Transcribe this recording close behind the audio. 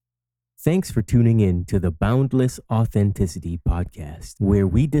Thanks for tuning in to the Boundless Authenticity podcast, where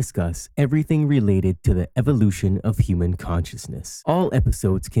we discuss everything related to the evolution of human consciousness. All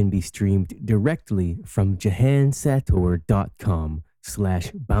episodes can be streamed directly from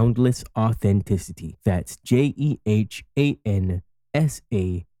jehansator.com/boundless authenticity. That's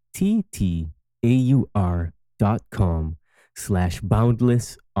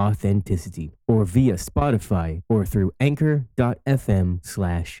jehansattaur.com/boundless authenticity, or via Spotify or through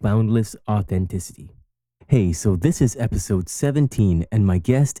anchor.fm/boundless authenticity. Hey, so this is episode 17, and my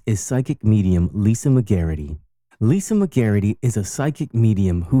guest is psychic medium Lisa McGarrity. Lisa McGarrity is a psychic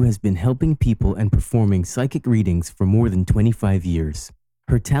medium who has been helping people and performing psychic readings for more than 25 years.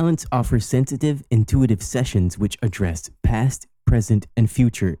 Her talents offer sensitive, intuitive sessions which address past, present, and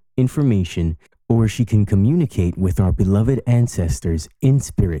future information, or she can communicate with our beloved ancestors in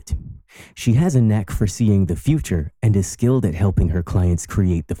spirit. She has a knack for seeing the future and is skilled at helping her clients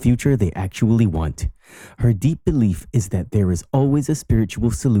create the future they actually want. Her deep belief is that there is always a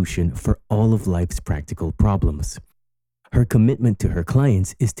spiritual solution for all of life's practical problems. Her commitment to her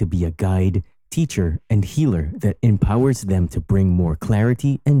clients is to be a guide, teacher, and healer that empowers them to bring more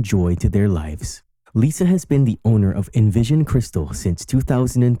clarity and joy to their lives. Lisa has been the owner of Envision Crystal since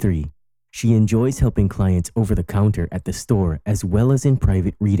 2003. She enjoys helping clients over the counter at the store as well as in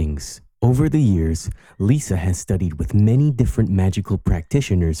private readings. Over the years, Lisa has studied with many different magical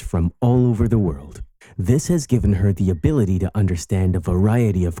practitioners from all over the world. This has given her the ability to understand a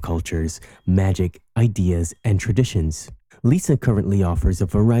variety of cultures, magic, ideas, and traditions. Lisa currently offers a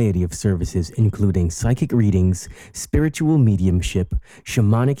variety of services including psychic readings, spiritual mediumship,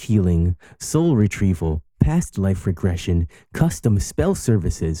 shamanic healing, soul retrieval, past life regression, custom spell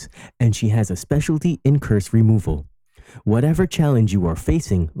services, and she has a specialty in curse removal. Whatever challenge you are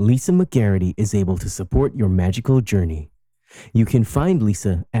facing, Lisa McGarrity is able to support your magical journey. You can find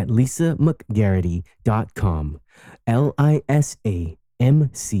Lisa at lisamcgarrity.com,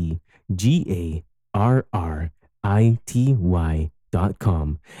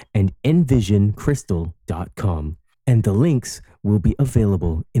 LisamcGarrity.com, and envisioncrystal.com. And the links will be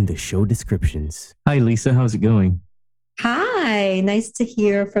available in the show descriptions. Hi, Lisa. How's it going? Hi. Nice to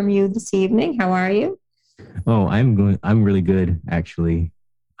hear from you this evening. How are you? Oh, I'm really good, actually.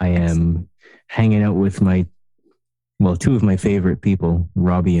 I am hanging out with two of my favorite people,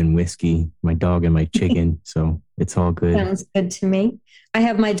 Robbie and Whiskey, my dog and my chicken. So it's all good. Sounds good to me. I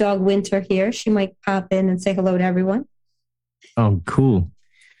have my dog Winter here. She might pop in and say hello to everyone. Oh, cool.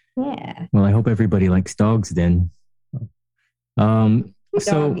 Yeah. Well, I hope everybody likes dogs then.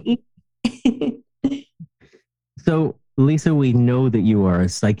 So Lisa, we know that you are a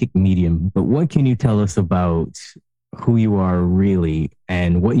psychic medium, but what can you tell us about who you are really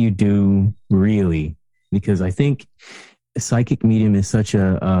and what you do really? Because I think psychic medium is such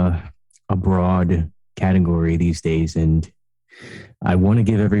a broad category these days, and I want to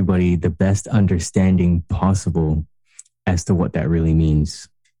give everybody the best understanding possible as to what that really means.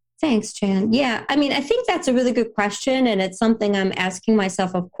 Thanks, Jan. Yeah, I mean, I think that's a really good question. And it's something I'm asking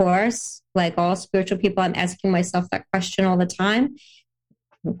myself, of course, like all spiritual people, I'm asking myself that question all the time.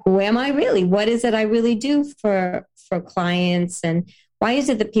 Who am I really? What is it I really do for clients? And why is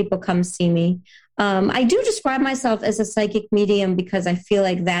it that people come see me? I do describe myself as a psychic medium because I feel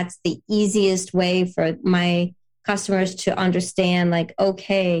like that's the easiest way for my customers to understand, like,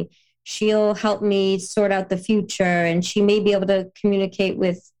 okay, she'll help me sort out the future and she may be able to communicate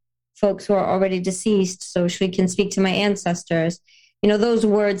with folks who are already deceased so she can speak to my ancestors. You know, those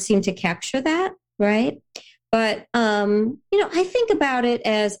words seem to capture that, right? But, I think about it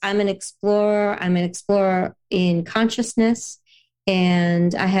as I'm an explorer in consciousness,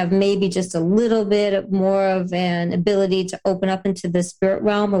 and I have maybe just a little bit more of an ability to open up into the spirit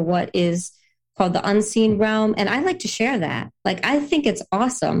realm, or what is called the unseen realm. And I like to share that. Like, I think it's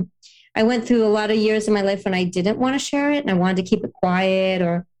awesome. I went through a lot of years in my life when I didn't want to share it and I wanted to keep it quiet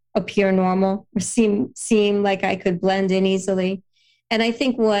or appear normal or seem like I could blend in easily. And I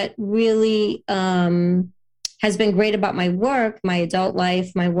think what really has been great about my work, my adult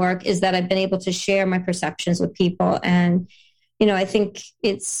life, my work, is that I've been able to share my perceptions with people. And, I think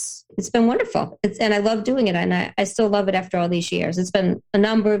it's been wonderful. And I love doing it. And I still love it after all these years. It's been a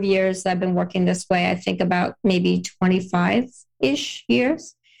number of years that I've been working this way. I think about maybe 25-ish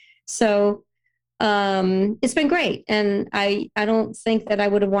years. So it's been great. And I don't think that I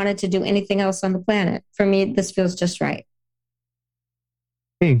would have wanted to do anything else on the planet. For me, this feels just right.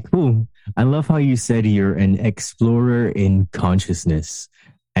 Hey, cool. I love how you said you're an explorer in consciousness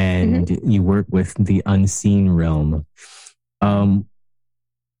and you work with the unseen realm.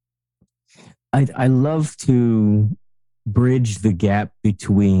 I love to bridge the gap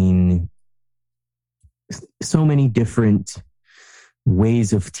between so many different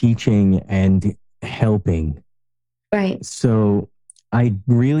ways of teaching and helping. Right. So I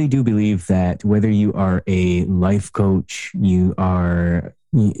really do believe that whether you are a life coach, you are,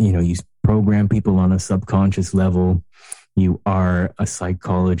 you program people on a subconscious level, you are a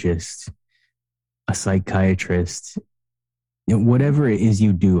psychologist, a psychiatrist, whatever it is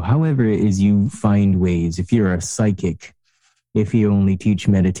you do, however it is you find ways, if you're a psychic, if you only teach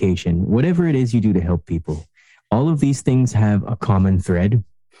meditation, whatever it is you do to help people, all of these things have a common thread.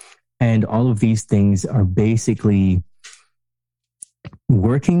 And all of these things are basically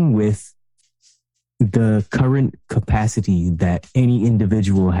working with the current capacity that any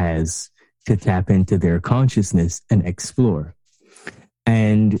individual has to tap into their consciousness and explore.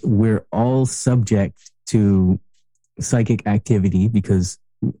 And we're all subject to psychic activity because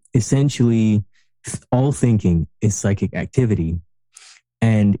essentially all thinking is psychic activity.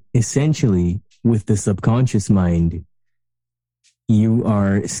 And essentially with the subconscious mind, you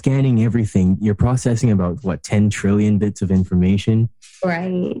are scanning everything. You're processing about 10 trillion bits of information.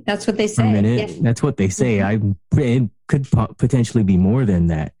 Right. That's what they say. Per minute. Yeah. That's what they say. It could potentially be more than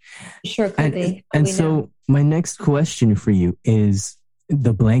that. Sure could be. And so my next question for you is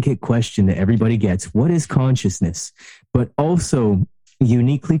the blanket question that everybody gets. What is consciousness? But also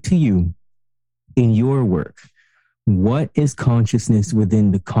uniquely to you in your work, what is consciousness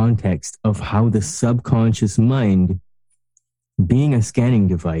within the context of how the subconscious mind, being a scanning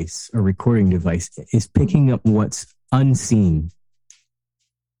device, a recording device, is picking up what's unseen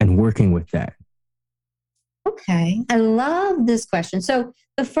and working with that? Okay. I love this question. So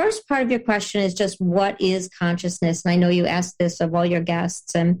the first part of your question is just what is consciousness? And I know you asked this of all your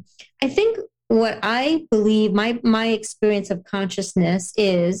guests. And I think what I believe my experience of consciousness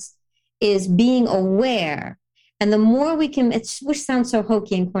is being aware. And the more we can, which sounds so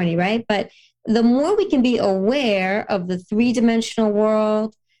hokey and corny, right? But the more we can be aware of the 3-dimensional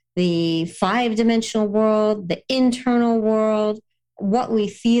world, the 5-dimensional world, the internal world, what we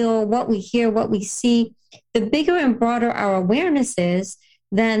feel, what we hear, what we see, the bigger and broader our awareness is,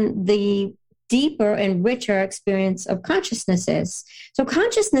 then the deeper and richer experience of consciousness is. So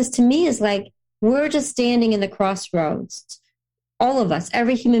consciousness to me is like we're just standing in the crossroads. All of us,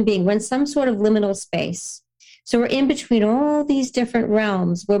 every human being, we're in some sort of liminal space. So we're in between all these different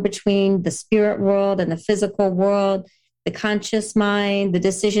realms. We're between the spirit world and the physical world, the conscious mind, the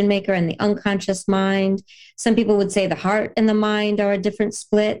decision maker and the unconscious mind. Some people would say the heart and the mind are a different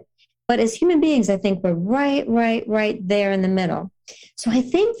split. But as human beings, I think we're right there in the middle. So I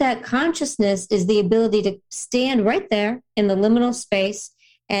think that consciousness is the ability to stand right there in the liminal space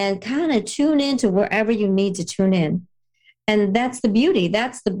and kind of tune into wherever you need to tune in. And that's the beauty.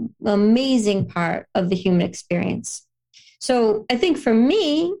 That's the amazing part of the human experience. So I think for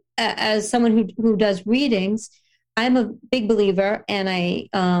me, as someone who does readings, I'm a big believer, and I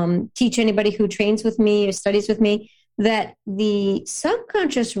teach anybody who trains with me or studies with me, that the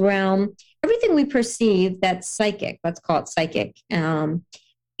subconscious realm, everything we perceive that's psychic, let's call it psychic,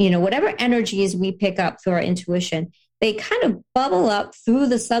 whatever energies we pick up through our intuition, they kind of bubble up through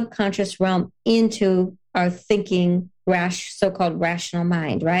the subconscious realm into our thinking, so-called rational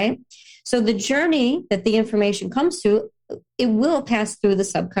mind, right? So the journey that the information comes through, it will pass through the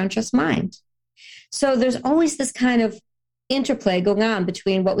subconscious mind. So there's always this kind of interplay going on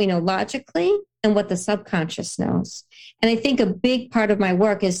between what we know logically and what the subconscious knows. And I think a big part of my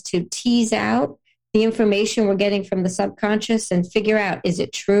work is to tease out the information we're getting from the subconscious and figure out, is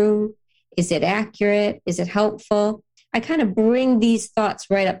it true? Is it accurate? Is it helpful? I kind of bring these thoughts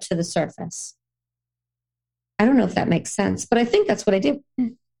right up to the surface. I don't know if that makes sense, but I think that's what I do,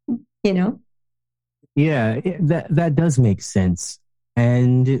 Yeah, that does make sense.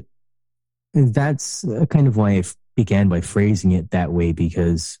 And that's kind of why I began by phrasing it that way,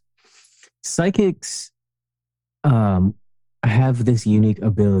 because psychics have this unique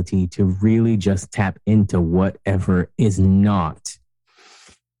ability to really just tap into whatever is not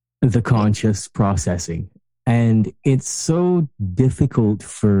the conscious processing. And it's so difficult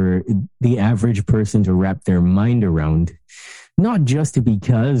for the average person to wrap their mind around, not just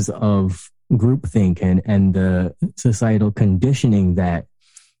because of groupthink and the societal conditioning that,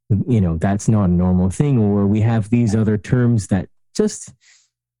 that's not a normal thing, or we have these other terms that just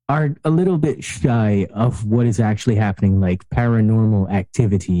are a little bit shy of what is actually happening, like paranormal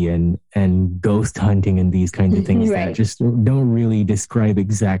activity and ghost hunting and these kinds of things right. That just don't really describe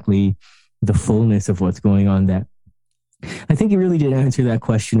exactly the fullness of what's going on. That I think you really did answer that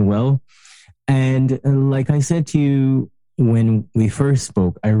question well. And like I said to you when we first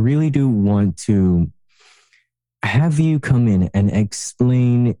spoke, I really do want to have you come in and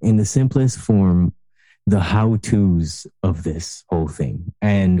explain in the simplest form the how-tos of this whole thing.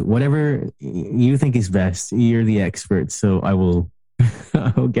 And whatever you think is best, you're the expert. So I will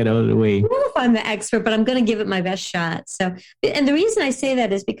I'll get out of the way. I don't know if I'm the expert, but I'm going to give it my best shot. So, and the reason I say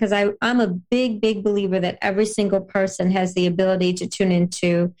that is because I'm a big believer that every single person has the ability to tune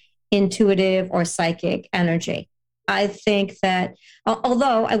into intuitive or psychic energy. I think that,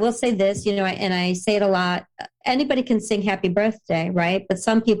 although I will say this, and I say it a lot, anybody can sing happy birthday, right? But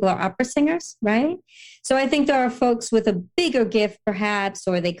some people are opera singers, right? So I think there are folks with a bigger gift, perhaps,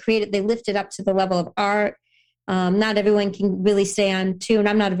 or they lift it up to the level of art. Not everyone can really stay on tune.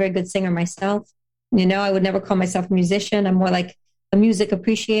 I'm not a very good singer myself. I would never call myself a musician. I'm more like a music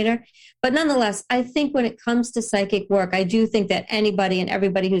appreciator. But nonetheless, I think when it comes to psychic work, I do think that anybody and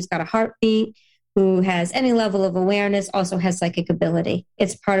everybody who's got a heartbeat, who has any level of awareness, also has psychic ability.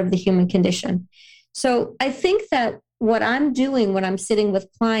 It's part of the human condition. So I think that what I'm doing when I'm sitting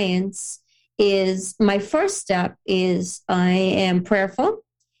with clients is my first step is I am prayerful.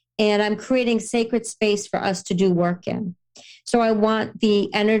 And I'm creating sacred space for us to do work in. So I want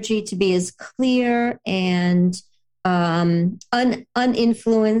the energy to be as clear and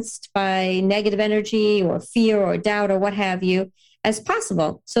uninfluenced by negative energy or fear or doubt or what have you as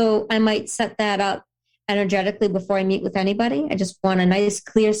possible. So I might set that up energetically before I meet with anybody. I just want a nice,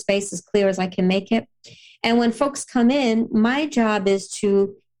 clear space, as clear as I can make it. And when folks come in, my job is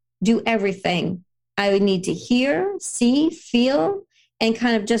to do everything. I would need to hear, see, feel, and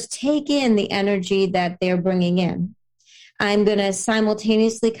kind of just take in the energy that they're bringing in. I'm going to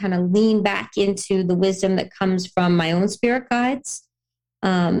simultaneously kind of lean back into the wisdom that comes from my own spirit guides.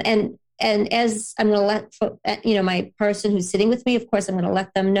 And as I'm going to let, my person who's sitting with me, of course, I'm going to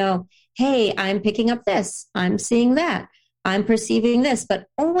let them know, hey, I'm picking up this, I'm seeing that, I'm perceiving this, but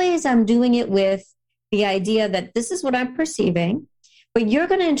always I'm doing it with the idea that this is what I'm perceiving, but you're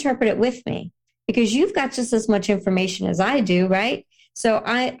going to interpret it with me because you've got just as much information as I do, right? So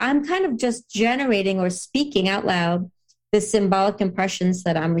I'm kind of just generating or speaking out loud the symbolic impressions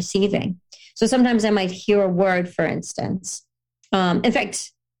that I'm receiving. So sometimes I might hear a word, for instance. In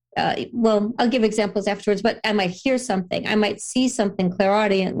fact, I'll give examples afterwards, but I might hear something. I might see something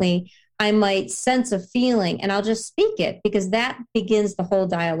clairaudiently. I might sense a feeling, and I'll just speak it because that begins the whole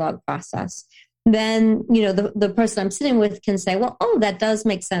dialogue process. Then, the person I'm sitting with can say, well, oh, that does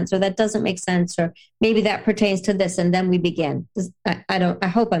make sense, or that doesn't make sense, or maybe that pertains to this. And then we begin. I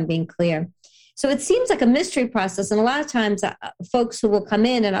hope I'm being clear. So it seems like a mystery process. And a lot of times folks who will come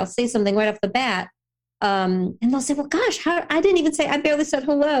in and I'll say something right off the bat, and they'll say, well, gosh, I barely said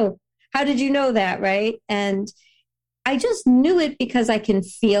hello. How did you know that? Right. And I just knew it because I can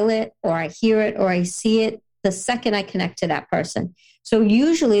feel it, or I hear it, or I see it the second I connect to that person. So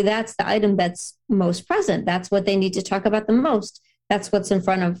usually that's the item that's most present. That's what they need to talk about the most. That's what's in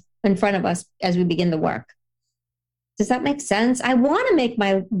front of us as we begin the work. Does that make sense? I want to make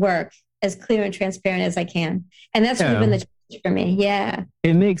my work as clear and transparent as I can. And that's really been the challenge for me. Yeah.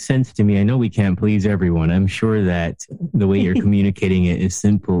 It makes sense to me. I know we can't please everyone. I'm sure that the way you're communicating it is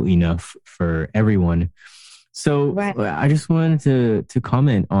simple enough for everyone. So right. I just wanted to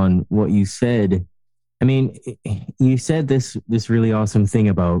comment on what you said. I mean, you said this really awesome thing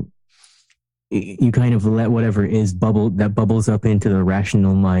about you kind of let whatever is bubbles up into the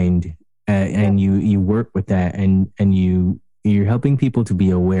rational mind, and you work with that, and you're helping people to be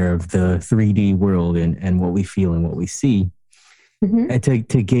aware of the 3D world and what we feel and what we see, and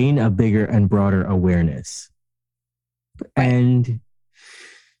to gain a bigger and broader awareness. Right. And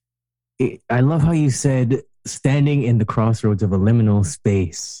I love how you said standing in the crossroads of a liminal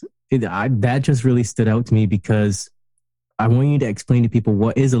space. That just really stood out to me because I want you to explain to people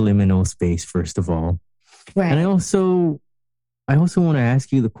what is a liminal space, first of all. Right. And I also want to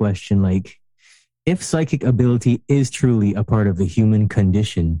ask you the question, like, if psychic ability is truly a part of the human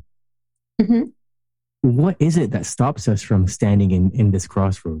condition, what is it that stops us from standing in this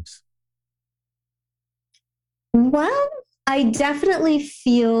crossroads? Well, I definitely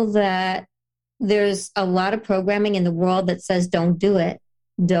feel that there's a lot of programming in the world that says don't do it.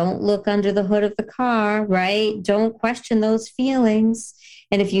 Don't look under the hood of the car, right? Don't question those feelings.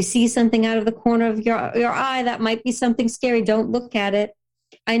 And if you see something out of the corner of your eye, that might be something scary. Don't look at it.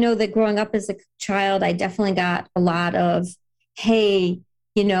 I know that growing up as a child, I definitely got a lot of, hey,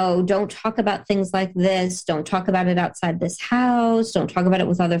 don't talk about things like this. Don't talk about it outside this house. Don't talk about it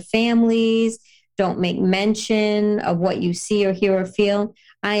with other families. Don't make mention of what you see or hear or feel.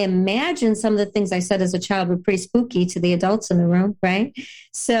 I imagine some of the things I said as a child were pretty spooky to the adults in the room, right?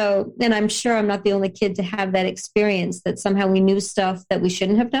 So, and I'm sure I'm not the only kid to have that experience that somehow we knew stuff that we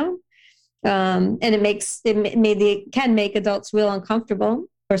shouldn't have known. And it can make adults real uncomfortable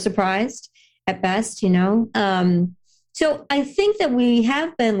or surprised at best, you know? So I think that we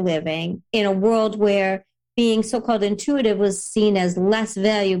have been living in a world where being so-called intuitive was seen as less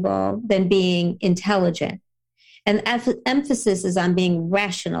valuable than being intelligent. And emphasis is on being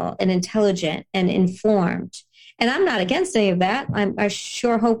rational and intelligent and informed. And I'm not against any of that. I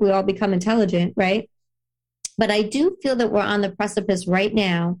sure hope we all become intelligent, right? But I do feel that we're on the precipice right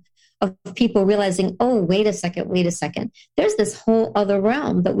now of people realizing, oh, wait a second. There's this whole other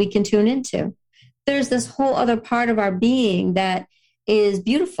realm that we can tune into. There's this whole other part of our being that is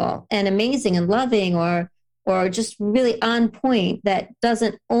beautiful and amazing and loving, or just really on point, that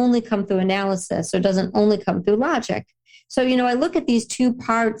doesn't only come through analysis or doesn't only come through logic. So, you know, I look at these two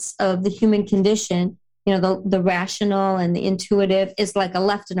parts of the human condition, you know, the rational and the intuitive is like a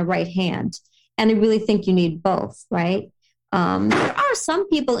left and a right hand. And I really think you need both, right? There are some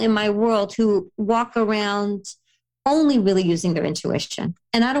people in my world who walk around only really using their intuition.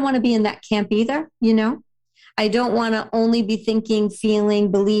 And I don't want to be in that camp either, you know? I don't want to only be thinking,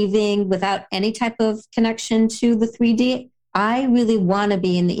 feeling, believing without any type of connection to the 3D. I really want to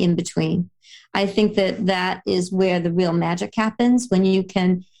be in the in-between. I think that that is where the real magic happens, when you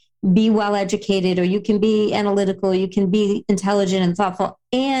can be well-educated, or you can be analytical, you can be intelligent and thoughtful,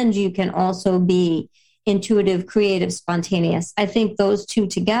 and you can also be intuitive, creative, spontaneous. I think those two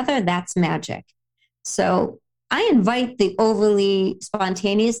together, that's magic. So I invite the overly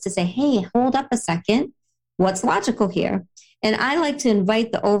spontaneous to say, hey, hold up a second. What's logical here? And I like to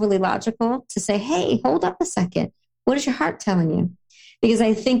invite the overly logical to say, hey, hold up a second. What is your heart telling you? Because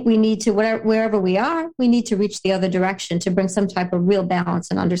I think we need to, wherever we are, we need to reach the other direction to bring some type of real balance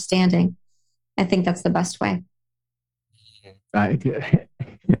and understanding. I think that's the best way. I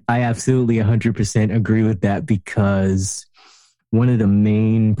absolutely 100% agree with that, because one of the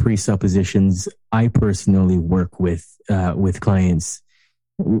main presuppositions I personally work with clients,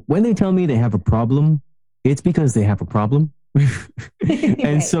 when they tell me they have a problem, it's because they have a problem. And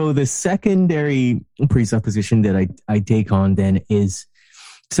Right. so the secondary presupposition that I take on then is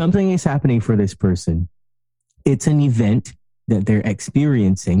something is happening for this person. It's an event that they're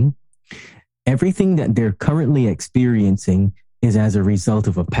experiencing. Everything that they're currently experiencing is as a result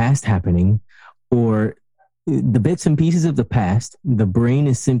of a past happening, or the bits and pieces of the past. The brain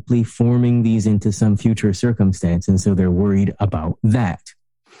is simply forming these into some future circumstance. And so they're worried about that.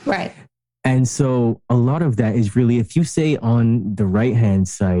 Right. And so a lot of that is really, if you say on the right-hand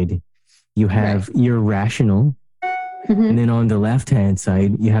side, you have your rational, and then on the left-hand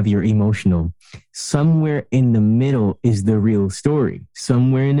side, you have your emotional. Somewhere in the middle is the real story.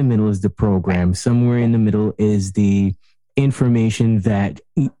 Somewhere in the middle is the program. Somewhere in the middle is the information that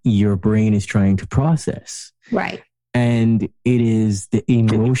your brain is trying to process. Right. And it is the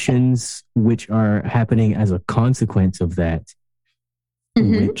emotions which are happening as a consequence of that,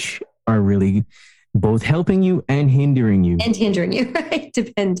 which are really both helping you and hindering you. And hindering you, right?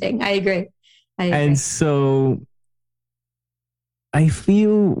 Depending. I agree. And so I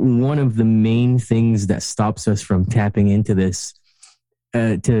feel one of the main things that stops us from tapping into this,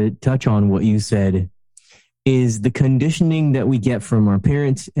 to touch on what you said, is the conditioning that we get from our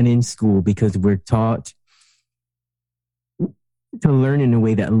parents and in school, because we're taught to learn in a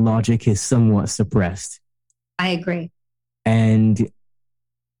way that logic is somewhat suppressed. I agree. And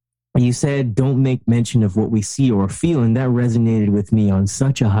you said, don't make mention of what we see or feel. And that resonated with me on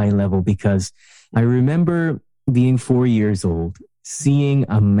such a high level, because I remember being 4 years old, seeing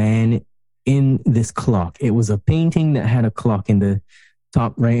a man in this clock. It was a painting that had a clock in the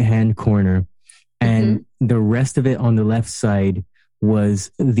top right-hand corner. And the rest of it on the left side was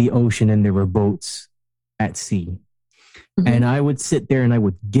the ocean, and there were boats at sea. And I would sit there and I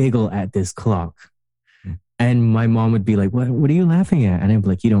would giggle at this clock. And my mom would be like, what are you laughing at? And I'd be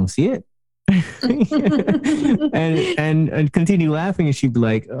like, you don't see it? and continue laughing. And she'd be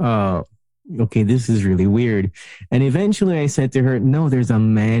like, oh, okay, this is really weird. And eventually I said to her, no, there's a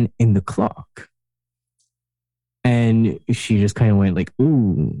man in the clock. And she just kind of went like,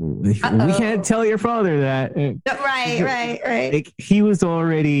 ooh, we can't tell your father that. Right. Like, he was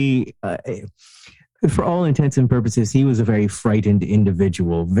already, for all intents and purposes, he was a very frightened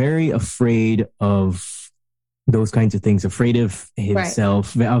individual, very afraid of those kinds of things, afraid of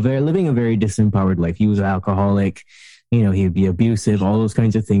himself, living a very disempowered life. He was an alcoholic, he would be abusive, all those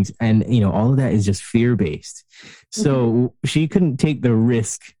kinds of things. And, all of that is just fear-based. So she couldn't take the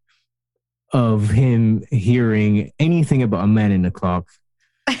risk of him hearing anything about a man in the clock.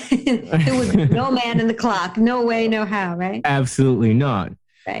 There was no man in the clock. No way, no how, right? Absolutely not.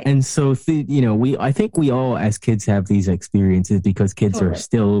 Right. And so, I think we all as kids have these experiences because kids are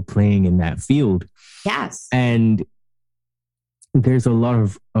still playing in that field. Yes. And there's a lot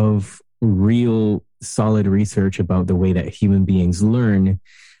of real solid research about the way that human beings learn.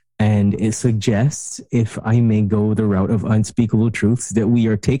 And it suggests, if I may go the route of unspeakable truths, that we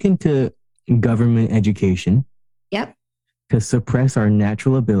are taken to government education. Yep. To suppress our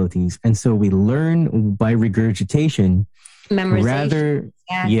natural abilities. And so we learn by regurgitation. Memorization. Rather,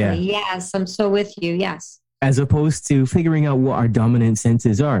 exactly. yeah. Yes, I'm so with you. Yes. As opposed to figuring out what our dominant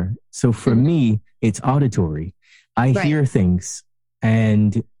senses are. So for me, it's auditory. I hear things,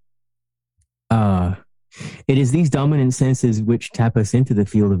 and it is these dominant senses which tap us into the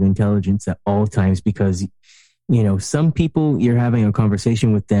field of intelligence at all times, because, you know, some people, you're having a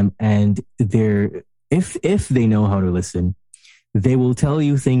conversation with them, and they're, if they know how to listen, they will tell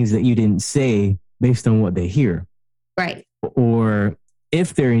you things that you didn't say based on what they hear. Right. Or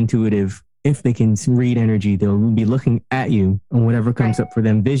if they're intuitive, if they can read energy, they'll be looking at you, and whatever comes up for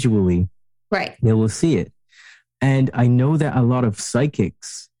them visually, they will see it. And I know that a lot of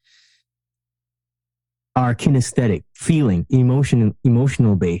psychics are kinesthetic, feeling,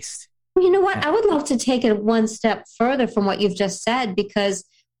 emotional based. You know what? I would love to take it one step further from what you've just said, because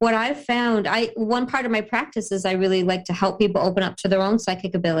what I've found, one part of my practice is I really like to help people open up to their own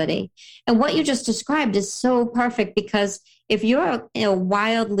psychic ability. And what you just described is so perfect, because if you're a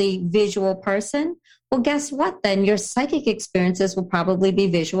wildly visual person, well, guess what? Then your psychic experiences will probably be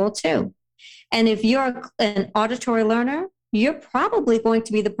visual too. And if you're an auditory learner, you're probably going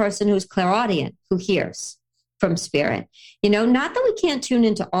to be the person who's clairaudient, who hears from spirit. You know, not that we can't tune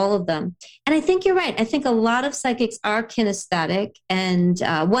into all of them. And I think you're right. I think a lot of psychics are kinesthetic. And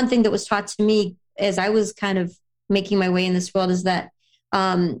one thing that was taught to me as I was kind of making my way in this world is that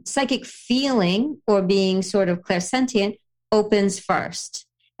psychic feeling, or being sort of clairsentient, opens first.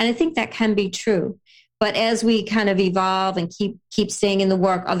 And I think that can be true. But as we kind of evolve and keep staying in the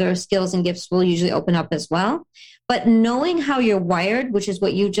work, other skills and gifts will usually open up as well. But knowing how you're wired, which is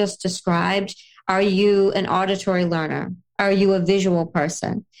what you just described, are you an auditory learner? Are you a visual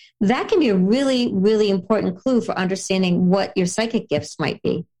person? That can be a really, really important clue for understanding what your psychic gifts might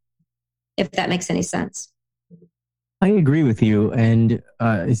be, if that makes any sense. I agree with you. And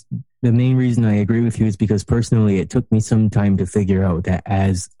the main reason I agree with you is because personally, it took me some time to figure out that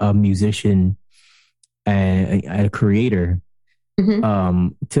as a musician and a creator,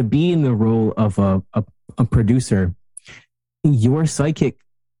 to be in the role of a producer, your psychic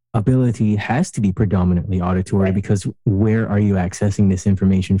ability has to be predominantly auditory, because where are you accessing this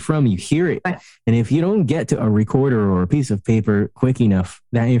information from? You hear it. And if you don't get to a recorder or a piece of paper quick enough,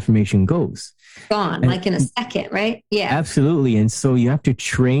 that information goes. Gone, like in a second, right? Yeah. Absolutely. And so you have to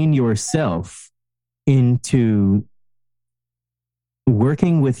train yourself into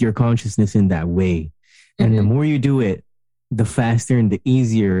working with your consciousness in that way. And the more you do it, the faster and the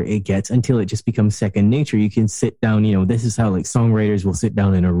easier it gets, until it just becomes second nature. You can sit down, you know, this is how like songwriters will sit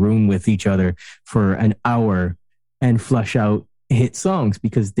down in a room with each other for an hour and flush out hit songs,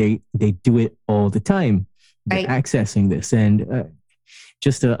 because they do it all the time. They're accessing this. And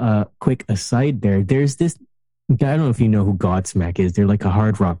just a quick aside there, there's this, I don't know if you know who Godsmack is. They're like a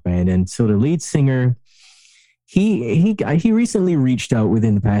hard rock band. And so the lead singer, he recently reached out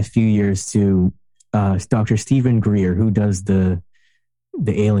within the past few years to Dr. Stephen Greer, who does the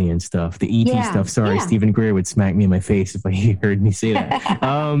alien stuff, the ET stuff. Sorry, Stephen Greer would smack me in my face if he heard me say that.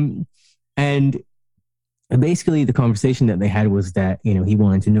 And basically the conversation that they had was that, you know, he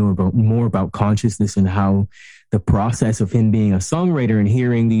wanted to know more about consciousness, and how the process of him being a songwriter and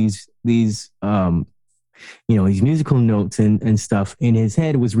hearing these you know, these musical notes and stuff in his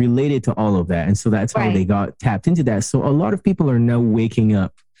head was related to all of that. And so that's how they got tapped into that. So a lot of people are now waking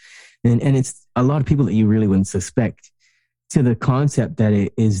up. And it's a lot of people that you really wouldn't suspect, to the concept that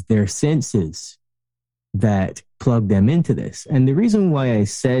it is their senses that plug them into this. And the reason why I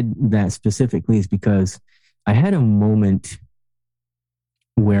said that specifically is because I had a moment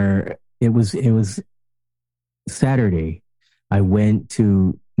where it was Saturday. I went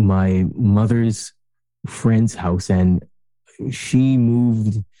to my mother's friend's house, and she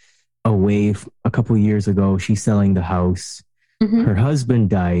moved away a couple of years ago. She's selling the house. Her husband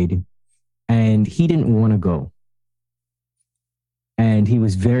died. And he didn't want to go. And he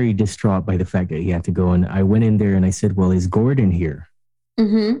was very distraught by the fact that he had to go. And I went in there and I said, well, is Gordon here?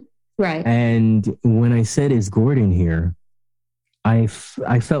 Right. And when I said, is Gordon here? I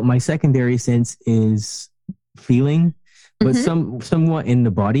felt my secondary sense is feeling, but somewhat in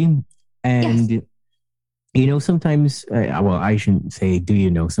the body. And, you know, sometimes, well, I shouldn't say, do you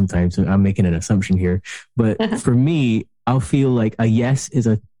know, sometimes I'm making an assumption here. But for me, I'll feel like a yes is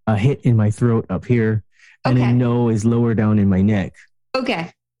a hit in my throat up here, and a no is lower down in my neck. Okay.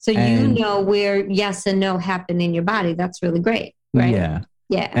 So you know where yes and no happen in your body. That's really great, right?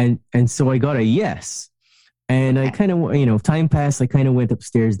 Yeah. And so I got a yes. And I kind of, time passed. I kind of went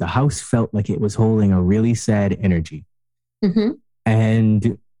upstairs. The house felt like it was holding a really sad energy. Mm-hmm.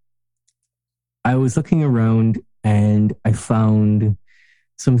 And I was looking around and I found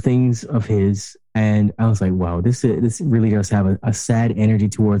some things of his. And I was like, wow, this really does have a sad energy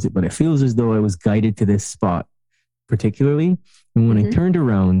towards it. But it feels as though I was guided to this spot particularly. And when I turned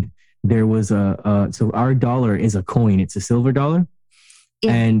around, there was so our dollar is a coin. It's a silver dollar.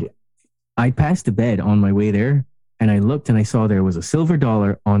 Yeah. And I passed the bed on my way there and I looked and I saw there was a silver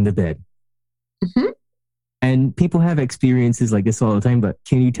dollar on the bed. Mm-hmm. And people have experiences like this all the time, but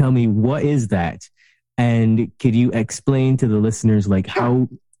can you tell me what is that? And could you explain to the listeners like how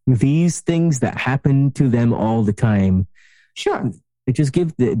these things that happen to them all the time? Sure. Just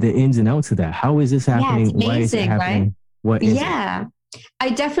give the ins and outs of that. How is this happening? Yeah, it's amazing, why is it happening? right? What is it? I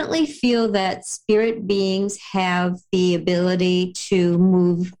definitely feel that spirit beings have the ability to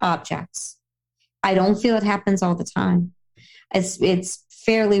move objects. I don't feel it happens all the time. It's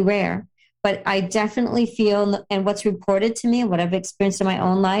fairly rare, but I definitely feel, and what's reported to me and what I've experienced in my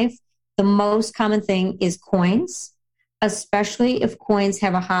own life, the most common thing is coins, especially if coins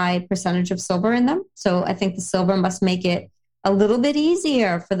have a high percentage of silver in them. So I think the silver must make it a little bit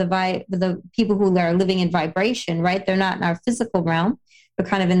easier for the people who are living in vibration, right? They're not in our physical realm. They're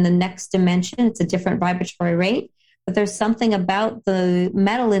kind of in the next dimension. It's a different vibratory rate. But there's something about the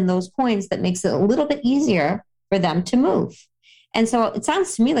metal in those coins that makes it a little bit easier for them to move. And so it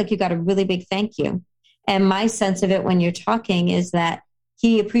sounds to me like you got a really big thank you. And my sense of it when you're talking is that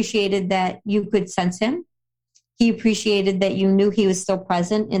he appreciated that you could sense him. He appreciated that you knew he was still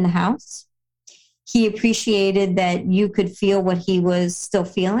present in the house. He appreciated that you could feel what he was still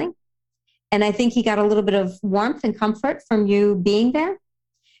feeling. And I think he got a little bit of warmth and comfort from you being there.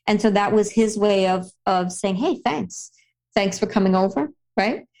 And so that was his way of saying, hey, thanks. Thanks for coming over,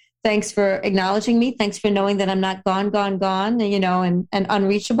 right? Thanks for acknowledging me. Thanks for knowing that I'm not gone, and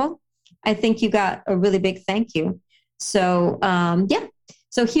unreachable. I think you got a really big thank you. So,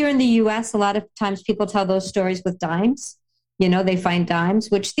 So here in the U.S., a lot of times people tell those stories with dimes. They find dimes,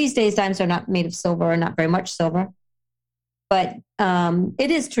 which these days dimes are not made of silver or not very much silver. But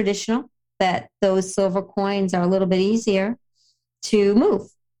it is traditional that those silver coins are a little bit easier to move.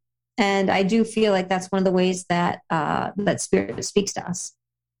 And I do feel like that's one of the ways that that spirit speaks to us.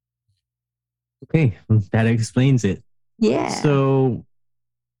 Okay, that explains it. Yeah. So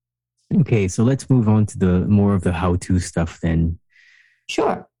let's move on to the more of the how-to stuff then.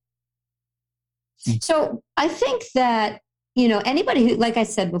 Sure. So I think that, anybody who, like I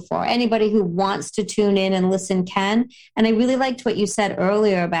said before, anybody who wants to tune in and listen can. And I really liked what you said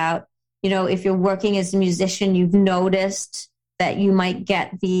earlier about, if you're working as a musician, you've noticed that you might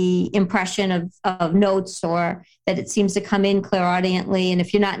get the impression of notes or that it seems to come in clairaudiently. And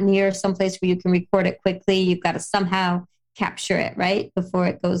if you're not near someplace where you can record it quickly, you've got to somehow capture it, right, before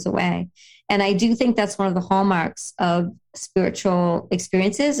it goes away. And I do think that's one of the hallmarks of spiritual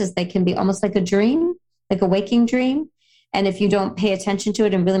experiences is they can be almost like a dream, like a waking dream. And if you don't pay attention to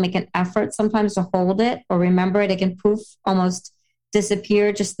it and really make an effort sometimes to hold it or remember it, it can poof, almost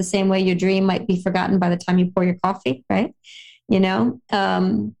disappear just the same way your dream might be forgotten by the time you pour your coffee, right?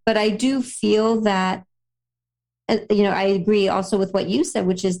 But I do feel that, I agree also with what you said,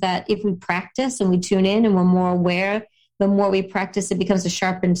 which is that if we practice and we tune in and we're more aware, the more we practice, it becomes a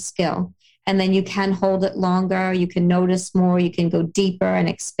sharpened skill. And then you can hold it longer, you can notice more, you can go deeper and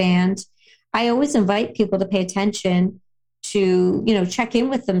expand. I always invite people to pay attention to, check in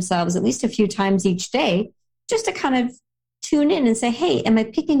with themselves at least a few times each day, just to kind of tune in and say, hey, am I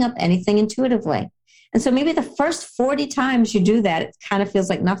picking up anything intuitively? And so maybe the first 40 times you do that, it kind of feels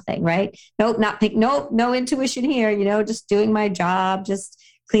like nothing, right? Nope, no intuition here, just doing my job, just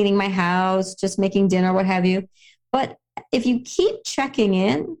cleaning my house, just making dinner, what have you. But if you keep checking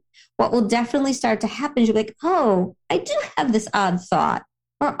in, what will definitely start to happen is you're like, oh, I do have this odd thought.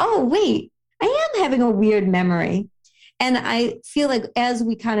 Or, oh, wait, I am having a weird memory. And I feel like as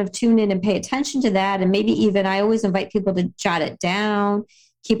we kind of tune in and pay attention to that, and maybe even I always invite people to jot it down,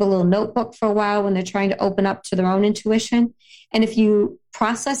 keep a little notebook for a while when they're trying to open up to their own intuition. And if you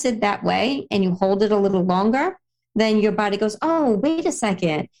process it that way and you hold it a little longer, then your body goes, oh, wait a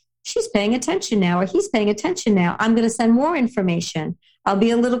second. She's paying attention now, or he's paying attention now. I'm going to send more information. I'll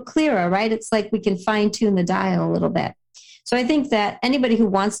be a little clearer, right? It's like we can fine tune the dial a little bit. So I think that anybody who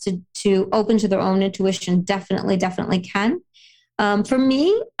wants to open to their own intuition definitely can. For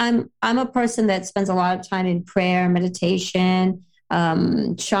me, I'm a person that spends a lot of time in prayer, meditation,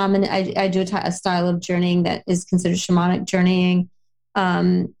 shaman. I do a style of journeying that is considered shamanic journeying.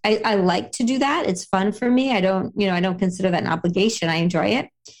 I like to do that. It's fun for me. I don't consider that an obligation. I enjoy it.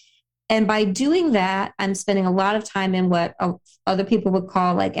 And by doing that, I'm spending a lot of time in what other people would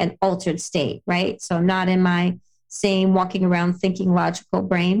call like an altered state, right? So I'm not in my same walking around thinking logical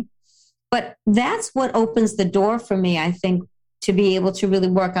brain. But that's what opens the door for me, I think, to be able to really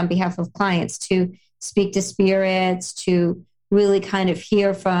work on behalf of clients, to speak to spirits, to really kind of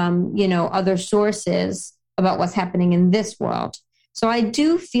hear from, other sources about what's happening in this world. So I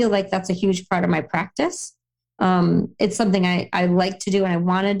do feel like that's a huge part of my practice. It's something I like to do and I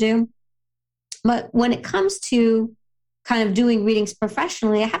want to do. But when it comes to kind of doing readings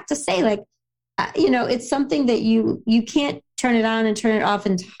professionally, I have to say, like, it's something that you can't turn it on and turn it off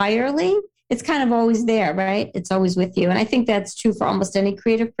entirely. It's kind of always there, right? It's always with you. And I think that's true for almost any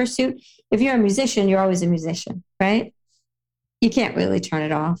creative pursuit. If you're a musician, you're always a musician, right? You can't really turn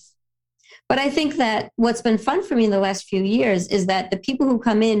it off. But I think that what's been fun for me in the last few years is that the people who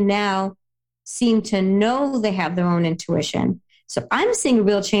come in now seem to know they have their own intuition. So I'm seeing a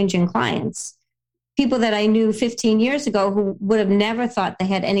real change in clients. People that I knew 15 years ago who would have never thought they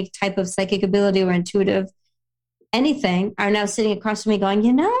had any type of psychic ability or intuitive anything are now sitting across from me going,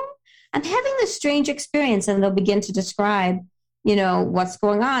 I'm having this strange experience, and they'll begin to describe, what's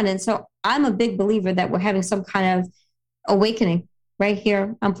going on. And so I'm a big believer that we're having some kind of awakening right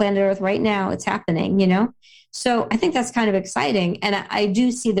here on planet Earth right now. It's happening, So I think that's kind of exciting. And I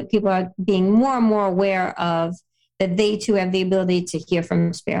do see that people are being more and more aware of that they too have the ability to hear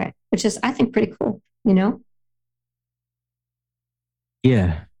from spirit, which is, I think, pretty cool,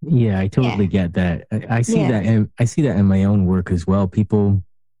 Yeah. Yeah. I totally get that. I see that. And I see that in my own work as well. People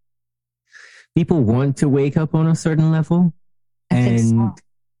want to wake up on a certain level. And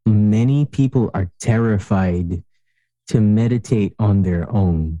many people are terrified to meditate on their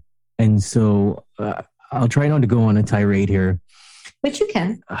own. And so I'll try not to go on a tirade here. But you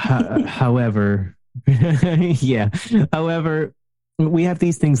can. However, However, we have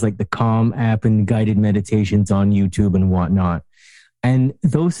these things like the Calm app and guided meditations on YouTube and whatnot. And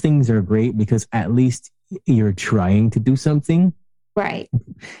those things are great because at least you're trying to do something. Right.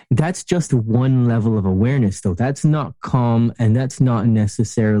 That's just one level of awareness, though. That's not calm, and that's not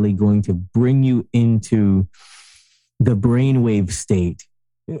necessarily going to bring you into the brainwave state,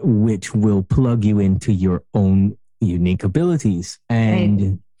 which will plug you into your own unique abilities.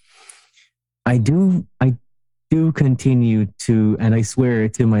 And I do continue to, and I swear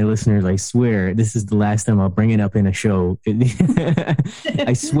to my listeners, I swear this is the last time I'll bring it up in a show.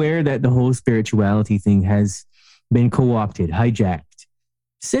 I swear that the whole spirituality thing has been co-opted, hijacked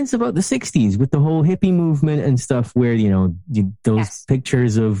since about the 60s with the whole hippie movement and stuff where, those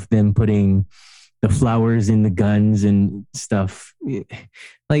pictures of them putting the flowers in the guns and stuff.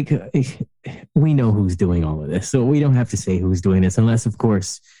 Like, we know who's doing all of this. So we don't have to say who's doing this unless, of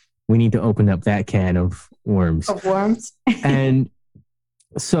course, we need to open up that can of worms. And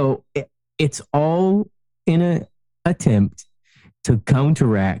so it's all in an attempt to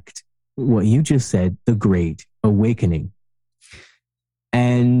counteract what you just said, the Great Awakening.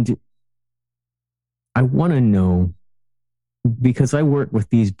 And I want to know, because I work with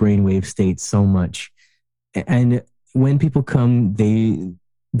these brainwave states so much, and when people come,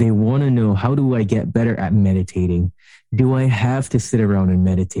 they want to know, how do I get better at meditating? Do I have to sit around and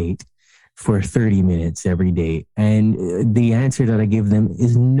meditate for 30 minutes every day? And the answer that I give them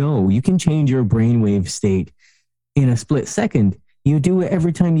is no. You can change your brainwave state in a split second. You do it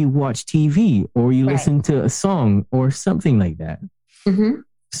every time you watch TV or you listen to a song or something like that. Mm-hmm.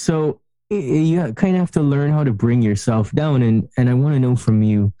 So you kind of have to learn how to bring yourself down. And I want to know from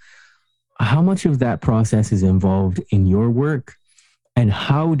you, how much of that process is involved in your work, and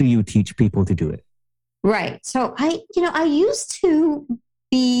how do you teach people to do it? Right. So I used to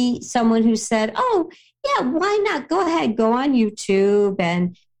be someone who said, oh, yeah, why not? Go ahead, go on YouTube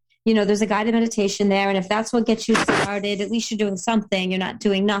and, there's a guided meditation there. And if that's what gets you started, at least you're doing something. You're not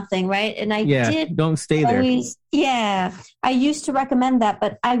doing nothing, right? And don't stay there. I used to recommend that,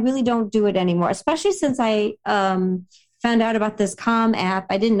 but I really don't do it anymore, especially since I found out about this Calm app.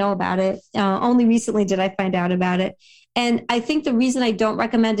 I didn't know about it. Only recently did I find out about it. And I think the reason I don't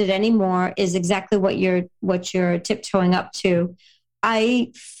recommend it anymore is exactly what you're tiptoeing up to.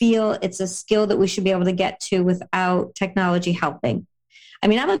 I feel it's a skill that we should be able to get to without technology helping. I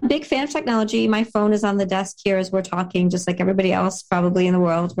mean, I'm a big fan of technology. My phone is on the desk here as we're talking, just like everybody else probably in the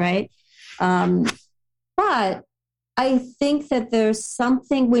world, right? But I think that there's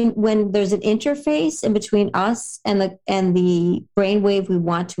something when there's an interface in between us and the brainwave we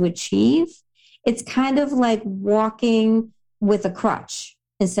want to achieve. It's kind of like walking with a crutch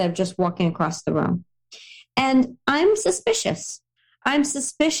instead of just walking across the room. And I'm suspicious. I'm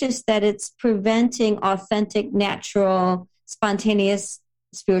suspicious that it's preventing authentic, natural, spontaneous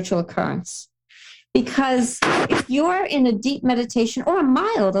spiritual occurrence. Because if you're in a deep meditation or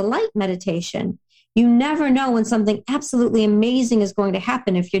a light meditation, you never know when something absolutely amazing is going to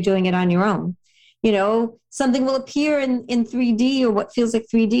happen if you're doing it on your own. Something will appear in 3D or what feels like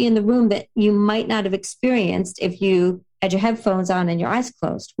 3D in the room that you might not have experienced if you had your headphones on and your eyes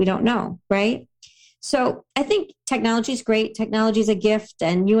closed. We don't know, right? So I think technology is great. Technology is a gift.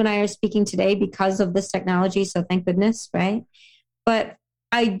 And you and I are speaking today because of this technology. So thank goodness, right? But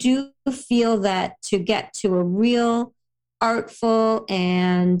I do feel that to get to a real artful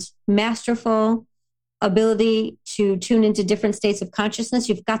and masterful ability to tune into different states of consciousness,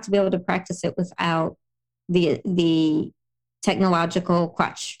 you've got to be able to practice it without the technological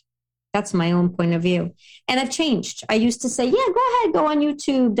crutch. That's my own point of view. And I've changed. I used to say, yeah, go ahead, go on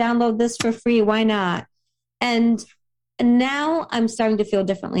YouTube, download this for free. Why not? And now I'm starting to feel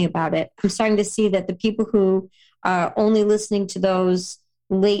differently about it. I'm starting to see that the people who are only listening to those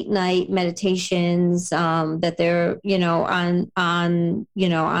late night meditations that they're on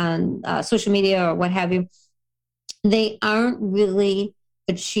social media or what have you, they aren't really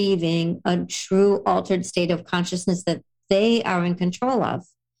achieving a true altered state of consciousness that they are in control of.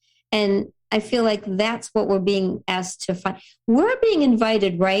 And I feel like that's what we're being asked to find. We're being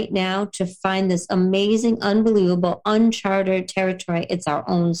invited right now to find this amazing, unbelievable, uncharted territory. It's our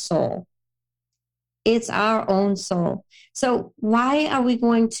own soul. It's our own soul. So why are we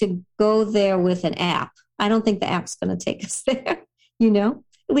going to go there with an app? I don't think the app's going to take us there, At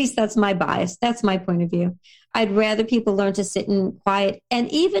least that's my bias. That's my point of view. I'd rather people learn to sit in quiet.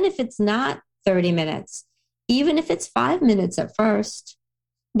 And even if it's not 30 minutes, even if it's 5 minutes at first,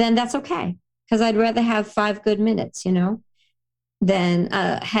 then that's okay. Because I'd rather have 5 good minutes, than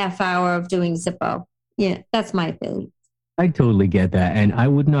a half hour of doing Zippo. Yeah, that's my opinion. I totally get that. And I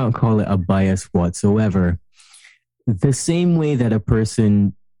would not call it a bias whatsoever. The same way that a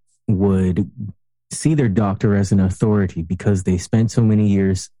person would see their doctor as an authority because they spent so many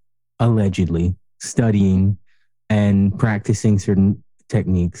years allegedly studying and practicing certain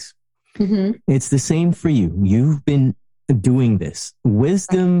techniques. Mm-hmm. It's the same for you. You've been doing this.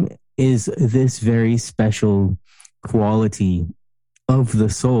 Wisdom is this very special quality of the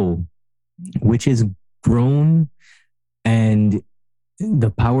soul, which is grown, and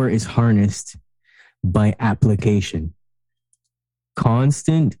the power is harnessed by application.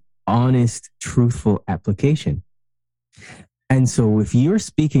 Constant, honest, truthful application. And so if you're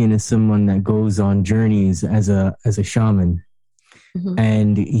speaking to someone that goes on journeys as a shaman, mm-hmm.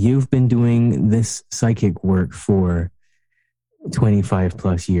 and you've been doing this psychic work for 25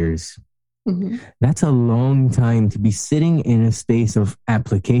 plus years, mm-hmm. that's a long time to be sitting in a space of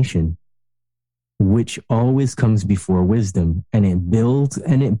application, which always comes before wisdom, and it builds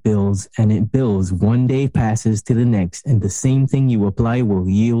and it builds and it builds. One day passes to the next, and the same thing you apply will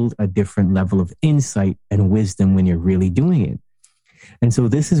yield a different level of insight and wisdom when you're really doing it. And so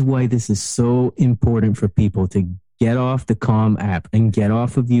this is why this is so important for people to get off the Calm app and get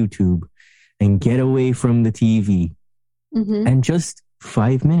off of YouTube and get away from the TV, mm-hmm. and just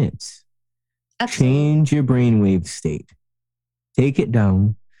 5 minutes. Absolutely. Change your brainwave state. Take it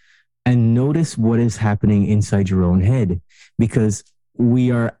down. And notice what is happening inside your own head, because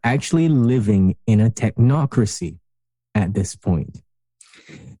we are actually living in a technocracy at this point.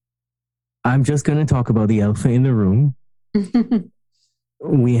 I'm just going to talk about the elephant in the room.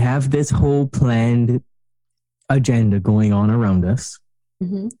 We have this whole planned agenda going on around us.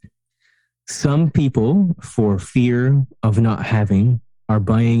 Mm-hmm. Some people, for fear of not having, are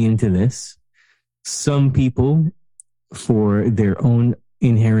buying into this. Some people, for their own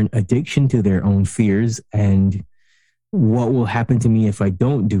inherent addiction to their own fears and what will happen to me if I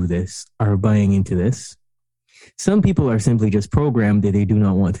don't do this, are buying into this. Some people are simply just programmed that they do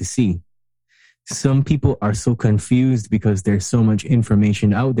not want to see. Some people are so confused because there's so much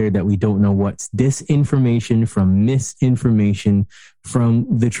information out there that we don't know what's disinformation from misinformation from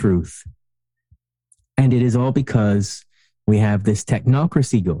the truth. And it is all because we have this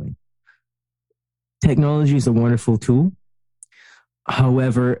technocracy going. Technology is a wonderful tool.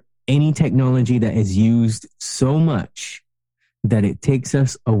 However, any technology that is used so much that it takes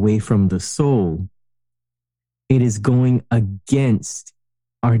us away from the soul, it is going against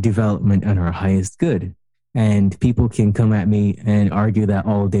our development and our highest good. And people can come at me and argue that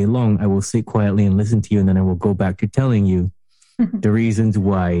all day long. I will sit quietly and listen to you, and then I will go back to telling you the reasons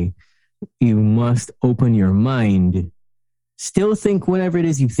why you must open your mind. Still think whatever it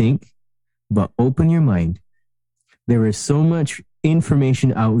is you think, but open your mind. There is so much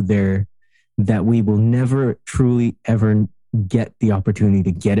information out there that we will never truly ever get the opportunity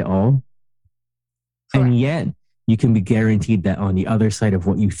to get it all. Correct. And yet you can be guaranteed that on the other side of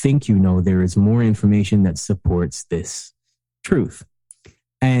what you think you know, there is more information that supports this truth.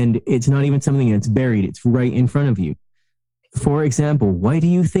 And it's not even something that's buried, it's right in front of you. For example, why do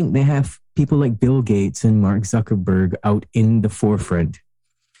you think they have people like Bill Gates and Mark Zuckerberg out in the forefront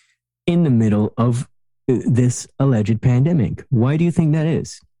in the middle of this alleged pandemic? Why do you think that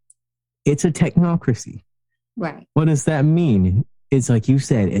is? It's a technocracy. Right. What does that mean? It's like you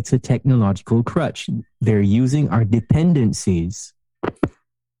said, it's a technological crutch. They're using our dependencies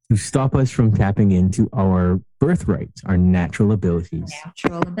to stop us from tapping into our birthrights, our natural abilities.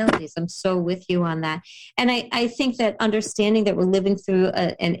 Natural abilities. I'm so with you on that. And I think that understanding that we're living through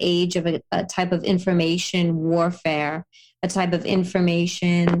an age of a type of information warfare, a type of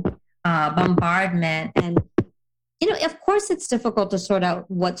information bombardment. And, of course, it's difficult to sort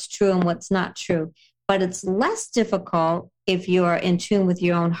out what's true and what's not true, but it's less difficult if you are in tune with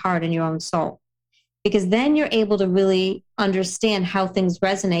your own heart and your own soul, because then you're able to really understand how things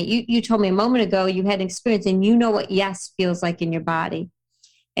resonate. You told me a moment ago you had an experience and you know what yes feels like in your body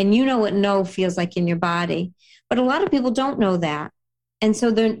and you know what no feels like in your body. But a lot of people don't know that. And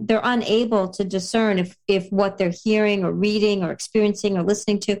so they're unable to discern if what they're hearing or reading or experiencing or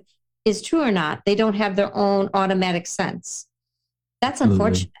listening to is true or not. They don't have their own automatic sense. That's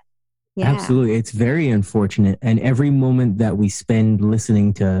unfortunate. Yeah. Absolutely. It's very unfortunate. And every moment that we spend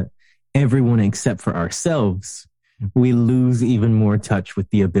listening to everyone except for ourselves, we lose even more touch with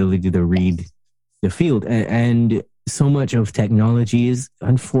the ability to read the field. And so much of technology is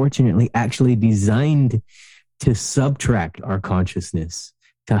unfortunately actually designed to subtract our consciousness,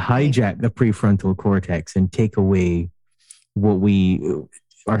 to hijack the prefrontal cortex and take away what we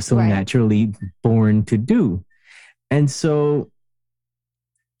are so naturally born to do. And so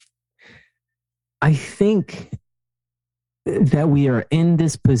I think that we are in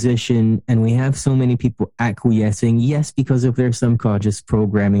this position and we have so many people acquiescing, yes, because of their subconscious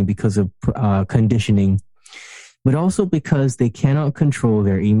programming, because of conditioning, but also because they cannot control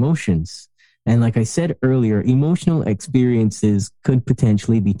their emotions. And like I said earlier, emotional experiences could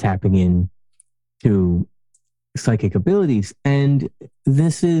potentially be tapping in to psychic abilities. And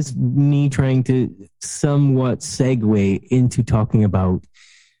this is me trying to somewhat segue into talking about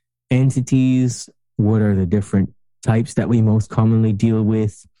entities. What are the different types that we most commonly deal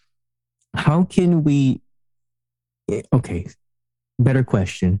with? How can we, okay, better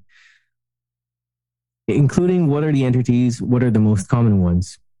question. Including what are the entities, what are the most common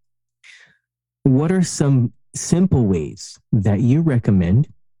ones? What are some simple ways that you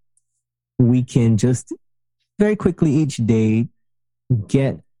recommend we can just very quickly each day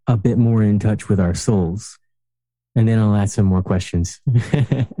get a bit more in touch with our souls? And then I'll ask some more questions.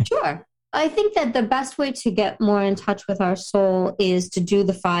 Sure. I think that the best way to get more in touch with our soul is to do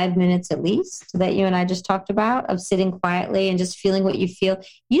the 5 minutes at least that you and I just talked about, of sitting quietly and just feeling what you feel.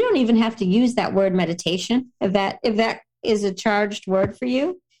 You don't even have to use that word meditation. If that is a charged word for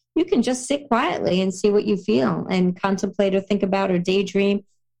you, you can just sit quietly and see what you feel and contemplate or think about or daydream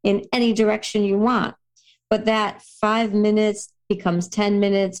in any direction you want. But that 5 minutes becomes 10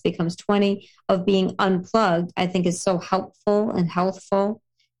 minutes, becomes 20 of being unplugged, I think is so helpful and healthful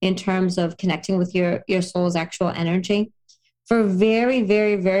in terms of connecting with your soul's actual energy. For very,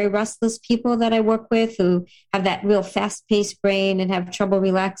 very, very restless people that I work with who have that real fast-paced brain and have trouble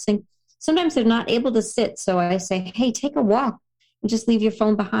relaxing, sometimes they're not able to sit. So I say, hey, take a walk and just leave your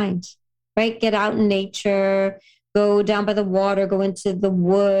phone behind, right? Get out in nature, go down by the water, go into the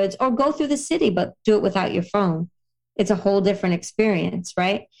woods, or go through the city, but do it without your phone. It's a whole different experience,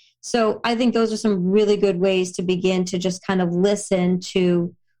 right? So I think those are some really good ways to begin to just kind of listen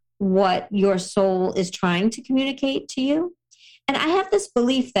to what your soul is trying to communicate to you. And I have this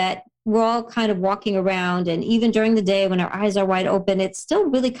belief that we're all kind of walking around, and even during the day when our eyes are wide open, it's still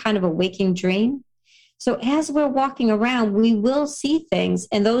really kind of a waking dream. So as we're walking around, we will see things,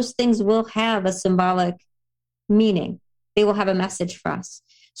 and those things will have a symbolic meaning. They will have a message for us.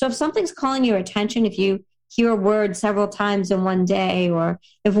 So if something's calling your attention, if you hear a word several times in one day, or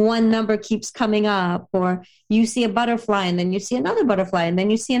if one number keeps coming up, or you see a butterfly and then you see another butterfly and then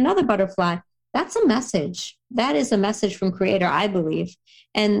you see another butterfly, that's a message. That is a message from Creator, I believe.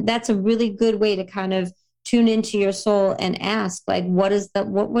 And that's a really good way to kind of tune into your soul and ask, like, what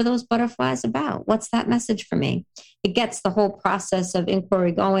were those butterflies about? What's that message for me? It gets the whole process of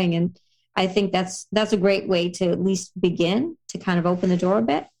inquiry going. And I think that's a great way to at least begin to kind of open the door a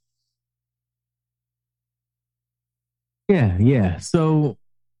bit. Yeah. So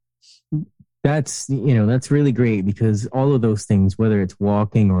that's really great, because all of those things, whether it's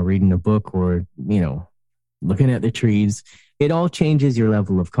walking or reading a book or, looking at the trees. It all changes your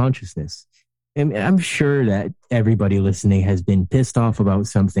level of consciousness. And I'm sure that everybody listening has been pissed off about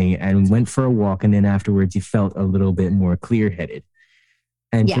something and went for a walk, and then afterwards you felt a little bit more clear-headed.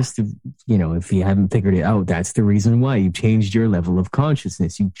 And Yeah. just to, if you haven't figured it out, that's the reason why you changed your level of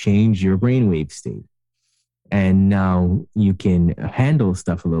consciousness. You changed your brainwave state. And now you can handle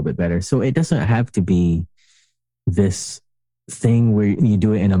stuff a little bit better. So it doesn't have to be this thing where you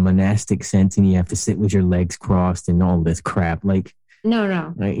do it in a monastic sense and you have to sit with your legs crossed and all this crap. Like,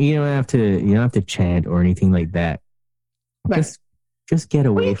 No. you don't have to chant or anything like that. Right. Just get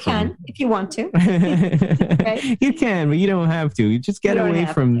away you from. can if you want to. Right? You can, but you don't have to. You just get away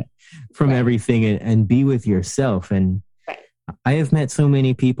from Right. everything and be with yourself. And right. I have met so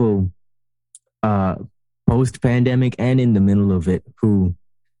many people post-pandemic and in the middle of it who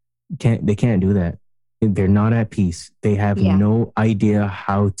can't do that. They're not at peace. They have no idea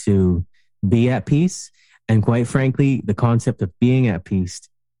how to be at peace. And quite frankly, the concept of being at peace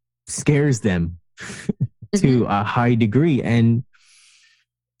scares them to a high degree. And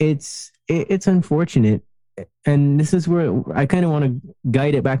it's unfortunate. And this is where I kind of want to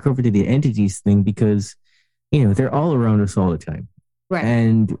guide it back over to the entities thing, because, they're all around us all the time. Right.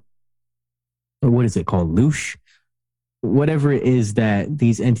 And what is it called? Loosh? Whatever it is that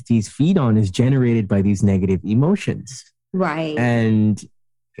these entities feed on is generated by these negative emotions. Right. And,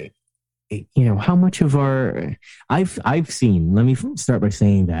 how much of I've seen, let me start by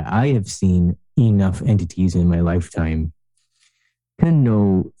saying that I have seen enough entities in my lifetime to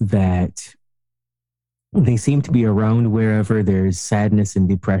know that they seem to be around wherever there's sadness and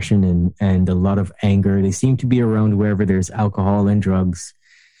depression and a lot of anger. They seem to be around wherever there's alcohol and drugs.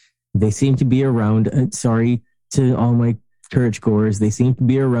 They seem to be around, sorry to all my churchgoers, they seem to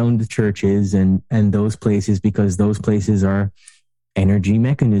be around the churches and those places, because those places are energy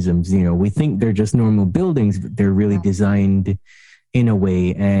mechanisms. We think they're just normal buildings, but they're really designed in a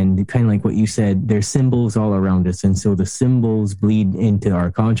way. And kind of like what you said, there's symbols all around us. And so the symbols bleed into our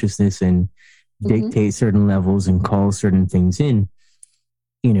consciousness and dictate certain levels and call certain things in.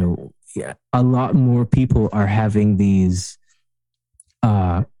 A lot more people are having these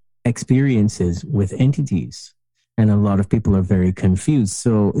experiences with entities, and a lot of people are very confused.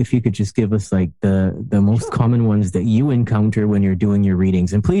 So if you could just give us like the most common ones that you encounter when you're doing your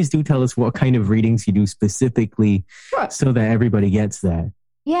readings, and please do tell us what kind of readings you do specifically, so that everybody gets that.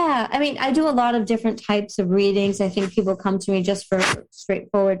 Yeah, I mean, I do a lot of different types of readings. I think people come to me just for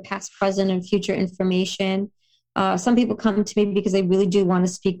straightforward past, present, and future information. Some people come to me because they really do want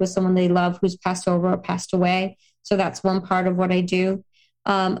to speak with someone they love who's passed over or passed away. So that's one part of what I do.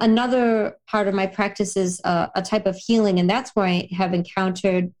 Another part of my practice is a type of healing, and that's where I have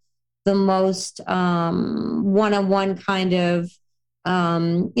encountered the most one-on-one kind of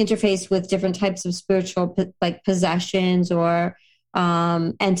interface with different types of spiritual, like possessions or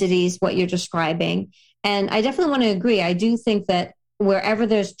entities, what you're describing. And I definitely want to agree. I do think that wherever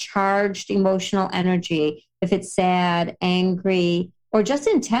there's charged emotional energy, if it's sad, angry, or just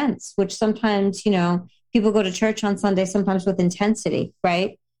intense, which sometimes, people go to church on Sunday, sometimes with intensity,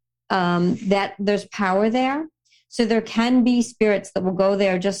 right? That there's power there. So there can be spirits that will go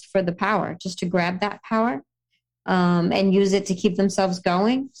there just for the power, just to grab that power and use it to keep themselves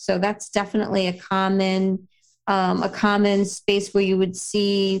going. So that's definitely a common space where you would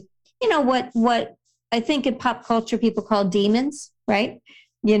see, what I think in pop culture people call demons, right?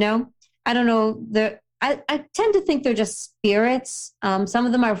 I don't know. I tend to think they're just spirits. Some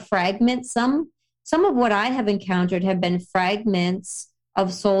of them are fragments. Some of what I have encountered have been fragments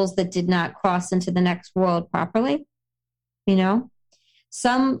of souls that did not cross into the next world properly.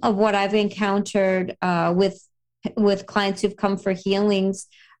 Some of what I've encountered with clients who've come for healings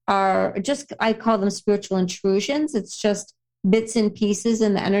are just, I call them spiritual intrusions. It's just bits and pieces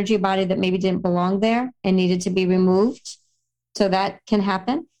in the energy body that maybe didn't belong there and needed to be removed. So that can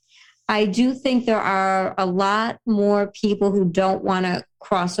happen. I do think there are a lot more people who don't want to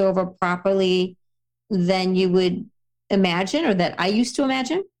cross over properly than you would imagine, or that I used to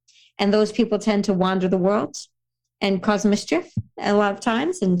imagine. And those people tend to wander the world and cause mischief a lot of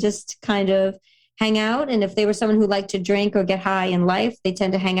times and just kind of hang out. And if they were someone who liked to drink or get high in life, they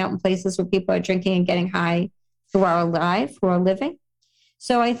tend to hang out in places where people are drinking and getting high who are alive, who are living.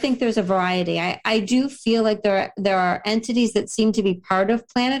 So I think there's a variety. I do feel like there are entities that seem to be part of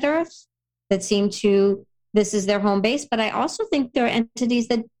planet Earth, that seem to, this is their home base. But I also think there are entities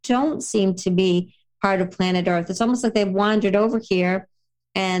that don't seem to be part of planet Earth. It's almost like they've wandered over here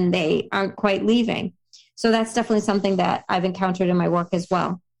and they aren't quite leaving. So that's definitely something that I've encountered in my work as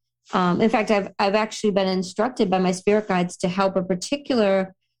well. In fact, I've actually been instructed by my spirit guides to help a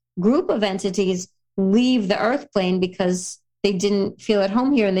particular group of entities leave the earth plane because they didn't feel at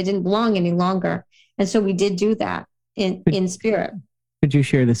home here and they didn't belong any longer. And so we did do that in spirit. Could you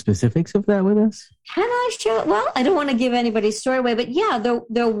share the specifics of that with us? Can I share? Well, I don't want to give anybody's story away, but yeah,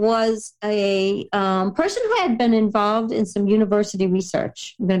 there was a person who had been involved in some university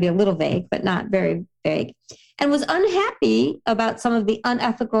research. I'm going to be a little vague, but not very vague, and was unhappy about some of the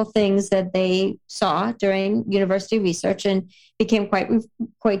unethical things that they saw during university research, and became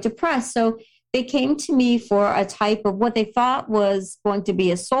quite depressed. So they came to me for a type of what they thought was going to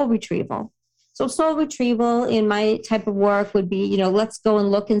be a soul retrieval. So soul retrieval in my type of work would be, let's go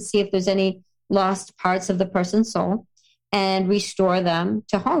and look and see if there's any lost parts of the person's soul and restore them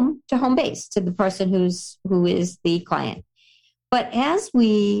to home base, to the person who is the client. But as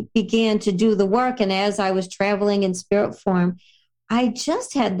we began to do the work and as I was traveling in spirit form, I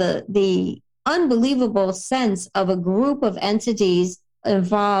just had the unbelievable sense of a group of entities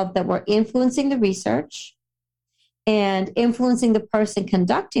involved that were influencing the research and influencing the person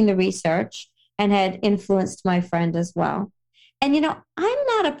conducting the research, and had influenced my friend as well. And, I'm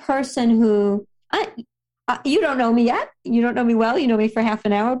not a person who, you don't know me yet. You don't know me well. You know me for half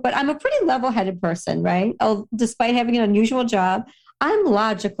an hour, but I'm a pretty level-headed person, right? Despite having an unusual job, I'm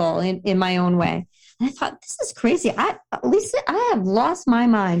logical in my own way. And I thought, this is crazy. Lisa, I have lost my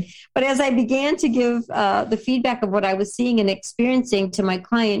mind. But as I began to give the feedback of what I was seeing and experiencing to my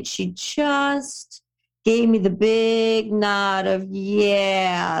client, she just gave me the big nod of,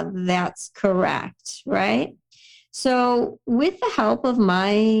 yeah, that's correct, right? So with the help of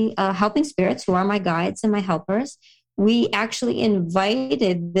my helping spirits, who are my guides and my helpers, we actually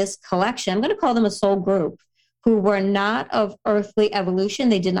invited this collection, I'm going to call them a soul group, who were not of earthly evolution.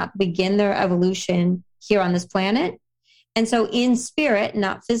 They did not begin their evolution here on this planet. And so in spirit,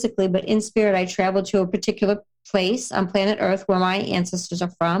 not physically, but in spirit, I traveled to a particular place on planet Earth where my ancestors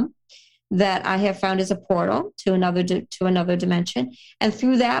are from, that I have found as a portal to another dimension. And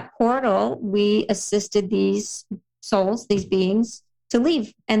through that portal, we assisted these souls, these beings, to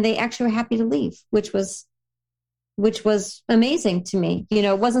leave. And they actually were happy to leave, which was amazing to me.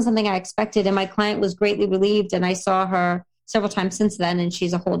 It wasn't something I expected. And my client was greatly relieved. And I saw her several times since then, and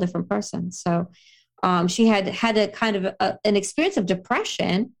she's a whole different person. So she had a kind of an experience of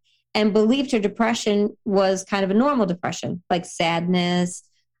depression, and believed her depression was kind of a normal depression, like sadness.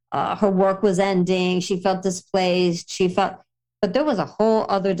 Her work was ending. She felt displaced. But there was a whole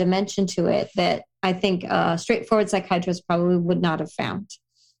other dimension to it that I think straightforward psychiatrists probably would not have found,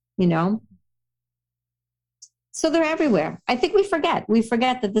 So they're everywhere. I think we forget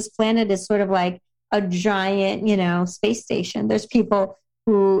that this planet is sort of like a giant, space station. There's people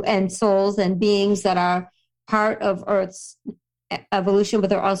and souls and beings that are part of Earth's evolution, but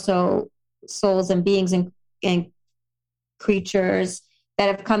they're also souls and beings and creatures that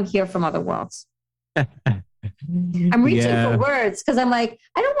have come here from other worlds. I'm reaching for words because I'm like,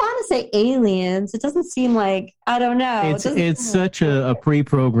 I don't want to say aliens. It doesn't seem like, I don't know. It's such a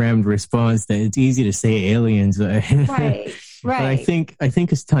pre-programmed response that it's easy to say aliens. Right. But I think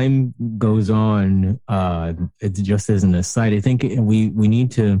as time goes on, it's just as an aside, I think we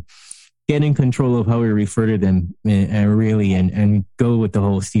need to get in control of how we refer to them and go with the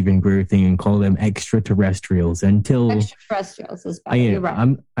whole Stephen Greer thing and call them extraterrestrials until extraterrestrials is better. You're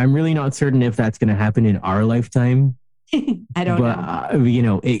right. I'm really not certain if that's going to happen in our lifetime. I don't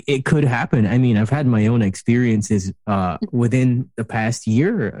know. It could happen. I mean, I've had my own experiences within the past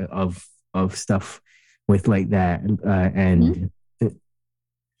year of stuff with like that. And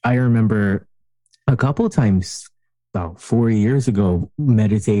I remember a couple of times about 4 years ago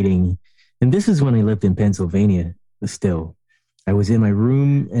meditating. And this is when I lived in Pennsylvania still. I was in my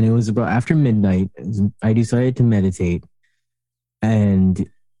room and it was about after midnight. I decided to meditate. And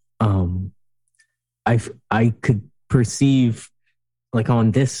I could perceive, like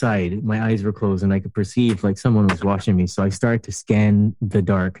on this side, my eyes were closed and I could perceive like someone was watching me. So I started to scan the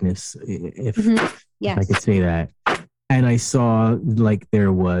darkness, if I could say that. And I saw like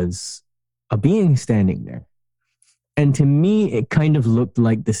there was a being standing there. And to me, it kind of looked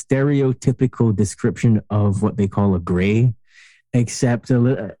like the stereotypical description of what they call a gray, except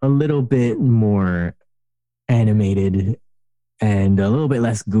a little bit more animated and a little bit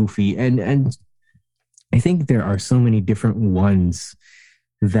less goofy. And I think there are so many different ones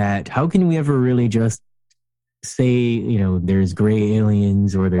that how can we ever really just say, there's gray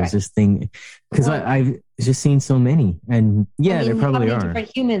aliens or there's this thing? Because I've just seen so many. And there probably how many are.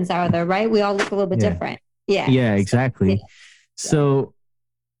 Different humans are there, right? We all look a little bit different. Yeah, exactly. So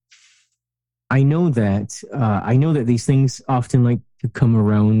I know that these things often like to come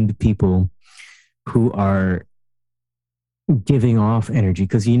around people who are giving off energy,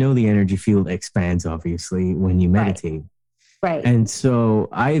 because the energy field expands obviously when you meditate. Right. And so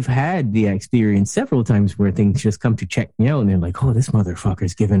I've had the experience several times where things just come to check me out and they're like, oh, this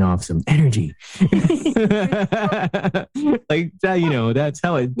motherfucker's giving off some energy. Like that, that's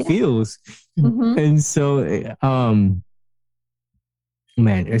how it feels. Mm-hmm. And so,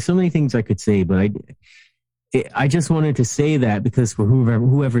 man, there's so many things I could say, but I just wanted to say that because for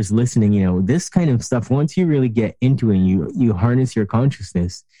whoever's listening, this kind of stuff, once you really get into it and you harness your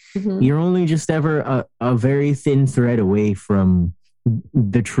consciousness, you're only just ever a very thin thread away from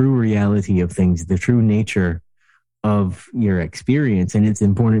the true reality of things, the true nature of your experience. And it's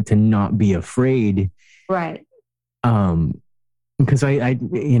important to not be afraid. Right. Because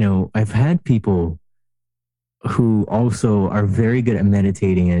I've had people who also are very good at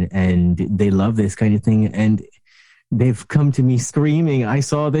meditating and they love this kind of thing. And they've come to me screaming, I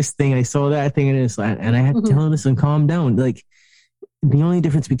saw this thing, I saw that thing. And I had to tell them, listen, calm down. Like, the only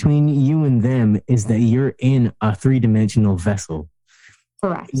difference between you and them is that you're in a 3-dimensional vessel.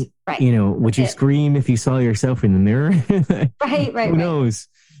 Correct. Right. Would you scream if you saw yourself in the mirror? Right. Who knows?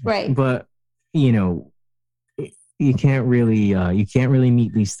 Right. But, you can't really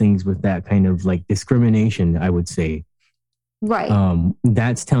meet these things with that kind of like discrimination, I would say. Right.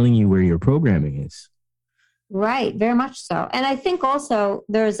 That's telling you where your programming is. Right, very much so. And I think also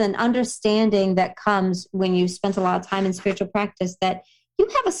there's an understanding that comes when you spend a lot of time in spiritual practice that you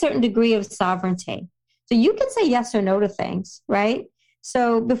have a certain degree of sovereignty. So you can say yes or no to things, right?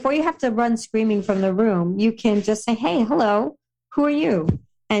 So before you have to run screaming from the room, you can just say, hey, hello, who are you?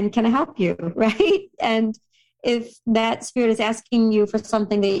 And can I help you, right? And if that spirit is asking you for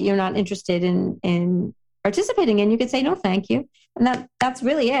something that you're not interested in participating in, you could say, no, thank you. And that's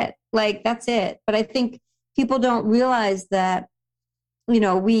really it. Like, that's it. But I think people don't realize that,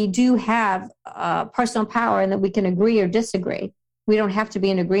 we do have personal power and that we can agree or disagree. We don't have to be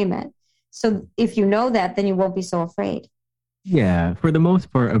in agreement. So if you know that, then you won't be so afraid. Yeah, for the most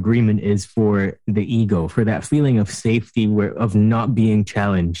part, agreement is for the ego, for that feeling of safety, of not being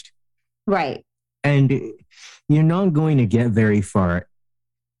challenged. Right. And you're not going to get very far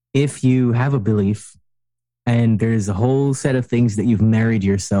if you have a belief and there's a whole set of things that you've married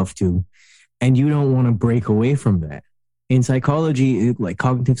yourself to, and you don't want to break away from that. In psychology, like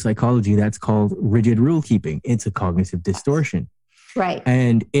cognitive psychology, that's called rigid rule keeping. It's a cognitive distortion. Right.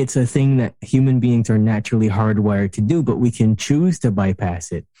 And it's a thing that human beings are naturally hardwired to do, but we can choose to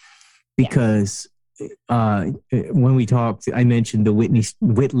bypass it. Because when we talked, I mentioned the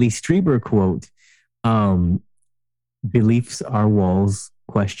Whitley Strieber quote, beliefs are walls,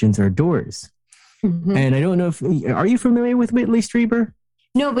 questions are doors. Mm-hmm. And I don't know are you familiar with Whitley Strieber?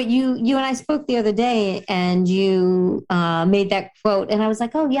 No, but you and I spoke the other day and you made that quote and I was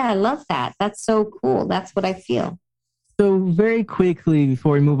like, oh yeah, I love that. That's so cool. That's what I feel. So very quickly,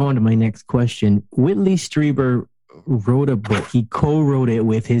 before we move on to my next question, Whitley Strieber wrote a book. He co-wrote it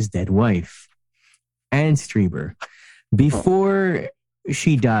with his dead wife, Anne Strieber. Before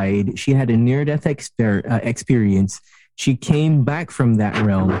she died, she had a near-death experience. She came back from that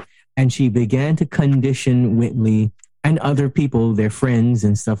realm and she began to condition Whitley and other people, their friends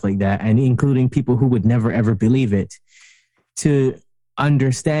and stuff like that, and including people who would never, ever believe it, to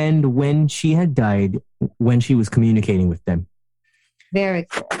understand when she had died, when she was communicating with them. Very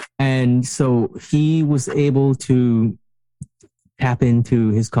cool. And so he was able to tap into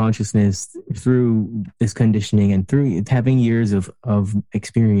his consciousness through this conditioning and through having years of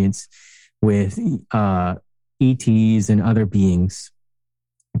experience with ETs and other beings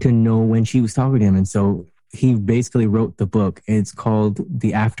to know when she was talking to him. And so he basically wrote the book. It's called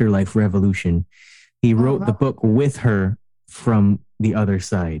The Afterlife Revolution. He wrote the book with her from the other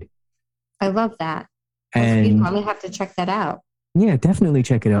side. I love that. And I'm going to have to check that out. Yeah, definitely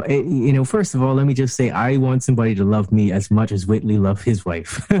check it out. First of all, let me just say, I want somebody to love me as much as Whitley loved his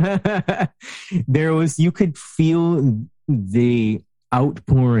wife. You could feel the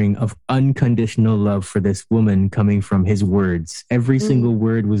outpouring of unconditional love for this woman coming from his words. Every single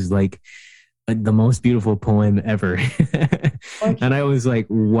word was like the most beautiful poem ever. And I was like,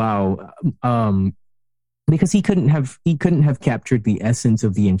 wow. Because he couldn't have captured the essence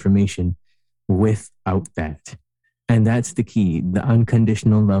of the information without that. And that's the key. The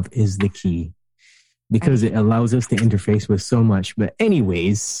unconditional love is the key because it allows us to interface with so much. But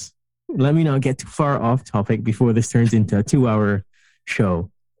anyways, let me not get too far off topic before this turns into a 2-hour show.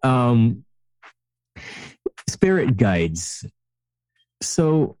 Spirit guides.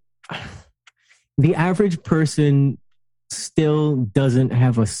 So the average person still doesn't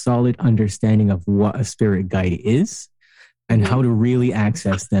have a solid understanding of what a spirit guide is and how to really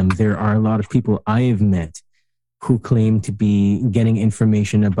access them. There are a lot of people I have met who claim to be getting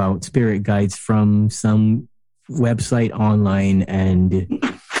information about spirit guides from some website online, and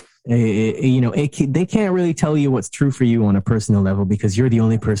they can't really tell you what's true for you on a personal level because you're the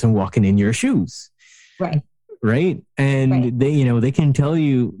only person walking in your shoes. Right. And Right. they can tell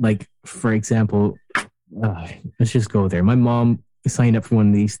you, like, for example, let's just go there. My mom signed up for one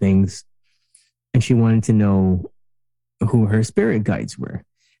of these things and she wanted to know who her spirit guides were.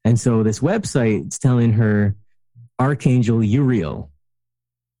 And so this website's telling her Archangel Uriel.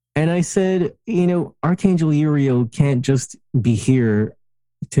 And I said, Archangel Uriel can't just be here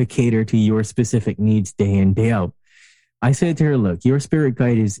to cater to your specific needs day in, day out. I said to her, look, your spirit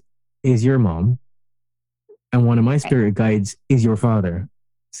guide is your mom. And one of my spirit guides is your father.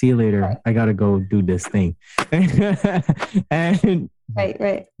 See you later. Right. I got to go do this thing. And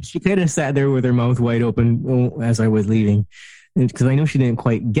Right. she kind of sat there with her mouth wide open as I was leaving. Because I know she didn't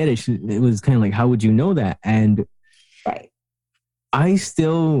quite get it. It was kind of like, how would you know that? And I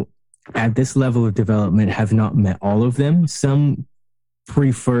still, at this level of development, have not met all of them. Some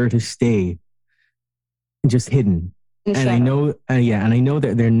prefer to stay just hidden. And I know, and I know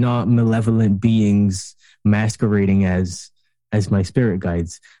that they're not malevolent beings masquerading as my spirit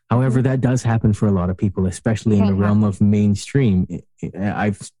guides. However, that does happen for a lot of people, especially in the realm of mainstream.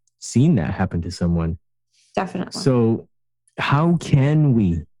 I've seen that happen to someone. Definitely. So how can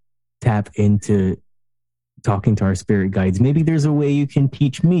we tap into talking to our spirit guides? Maybe there's a way you can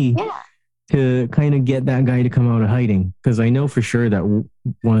teach me to kind of get that guy to come out of hiding. Because I know for sure that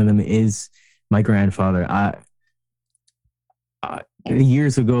one of them is my grandfather.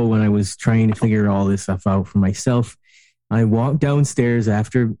 Years ago, when I was trying to figure all this stuff out for myself, I walked downstairs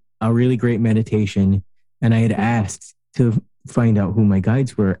after a really great meditation, and I had asked to find out who my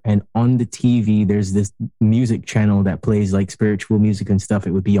guides were. And on the TV, there's this music channel that plays like spiritual music and stuff.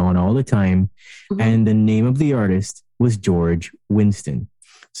 It would be on all the time. Mm-hmm. And the name of the artist was George Winston.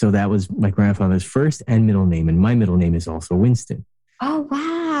 So that was my grandfather's first and middle name. And my middle name is also Winston. Oh,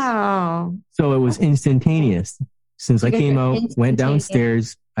 wow. So it was instantaneous. Since I came out, went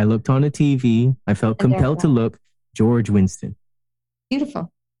downstairs, I looked on the TV, I felt compelled to look, George Winston.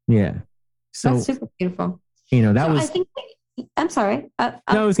 Beautiful. Yeah. So that's super beautiful. I think, I'm sorry. No,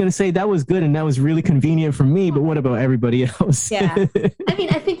 I was going to say that was good and that was really convenient for me, but what about everybody else? Yeah. I mean,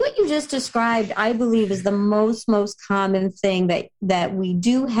 I think what you just described, I believe, is the most common thing that we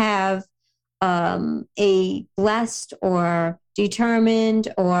do have a blessed or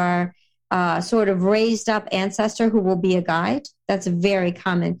determined or sort of raised up ancestor who will be a guide. That's very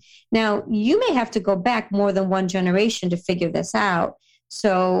common. Now, you may have to go back more than one generation to figure this out.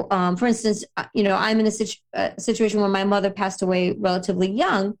 So, for instance, I'm in a situation where my mother passed away relatively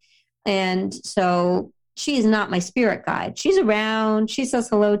young. And so she is not my spirit guide. She's around. She says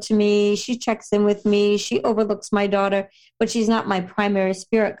hello to me. She checks in with me. She overlooks my daughter, but she's not my primary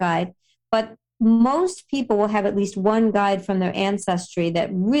spirit guide. But most people will have at least one guide from their ancestry that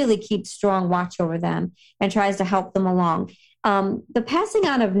really keeps strong watch over them and tries to help them along. The passing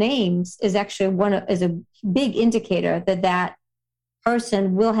on of names is actually is a big indicator that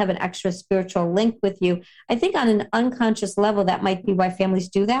person will have an extra spiritual link with you. I think on an unconscious level, that might be why families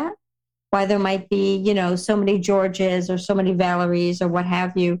do that, why there might be, so many Georges or so many Valeries or what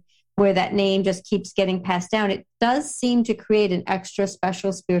have you, where that name just keeps getting passed down. It does seem to create an extra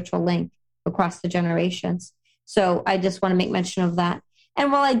special spiritual link across the generations. So I just want to make mention of that.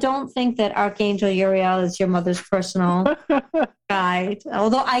 And while I don't think that Archangel Uriel is your mother's personal guide,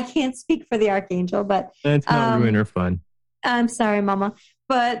 although I can't speak for the Archangel, but that's not ruin her fun. I'm sorry, Mama.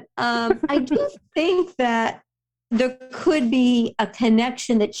 But I do think that there could be a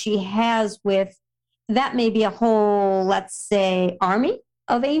connection that she has with, that may be a whole, let's say, army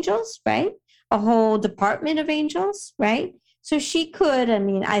of angels, right? A whole department of angels, right? So she could,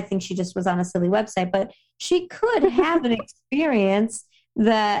 I think she just was on a silly website, but she could have an experience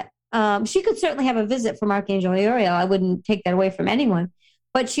that she could certainly have a visit from Archangel Uriel. I wouldn't take that away from anyone.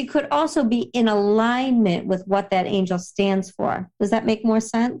 But she could also be in alignment with what that angel stands for. Does that make more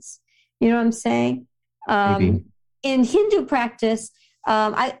sense? You know what I'm saying? In Hindu practice,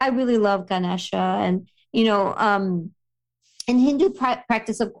 I really love Ganesha. And, in Hindu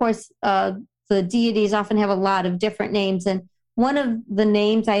practice, of course, the deities often have a lot of different names. And one of the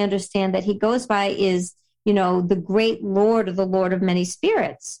names I understand that he goes by is, the great Lord, or the Lord of many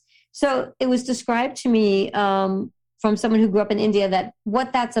spirits. So it was described to me from someone who grew up in India that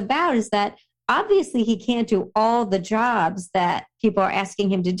what that's about is that obviously he can't do all the jobs that people are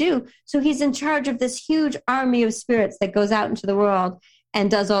asking him to do. So he's in charge of this huge army of spirits that goes out into the world and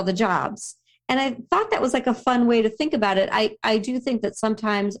does all the jobs. And I thought that was like a fun way to think about it. I do think that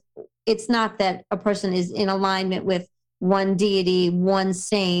sometimes it's not that a person is in alignment with one deity, one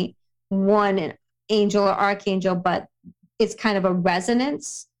saint, one angel or archangel, but it's kind of a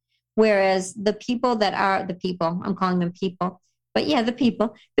resonance. Whereas the people that are the people, I'm calling them people, but yeah, the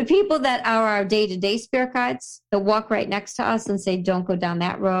people that are our day-to-day spirit guides that walk right next to us and say, don't go down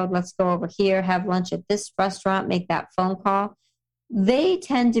that road. Let's go over here, have lunch at this restaurant, make that phone call. They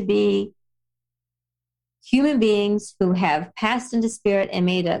tend to be human beings who have passed into spirit and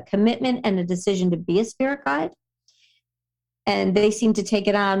made a commitment and a decision to be a spirit guide. And they seem to take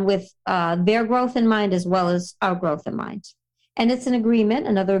it on with their growth in mind as well as our growth in mind. And it's an agreement,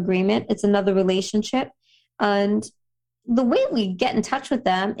 another agreement. It's another relationship. And the way we get in touch with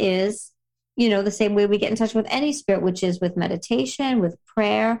them is, the same way we get in touch with any spirit, which is with meditation, with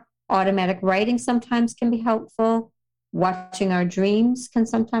prayer. Automatic writing sometimes can be helpful. Watching our dreams can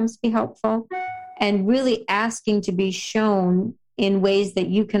sometimes be helpful. And really asking to be shown in ways that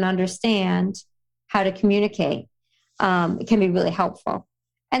you can understand how to communicate. It can be really helpful.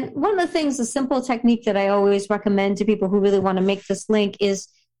 And one of the things, a simple technique that I always recommend to people who really want to make this link is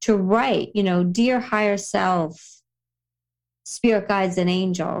to write, dear higher self, spirit guides and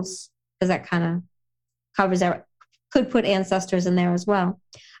angels, because that kind of covers our, could put ancestors in there as well.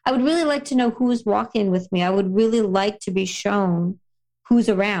 I would really like to know who's walking with me. I would really like to be shown who's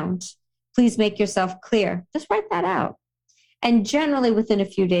around. Please make yourself clear. Just write that out. And generally within a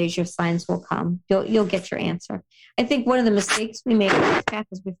few days, your signs will come. You'll get your answer. I think one of the mistakes we make in this path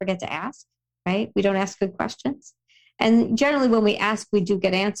is we forget to ask, right? We don't ask good questions. And generally when we ask, we do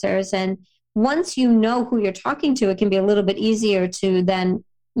get answers. And once you know who you're talking to, it can be a little bit easier to then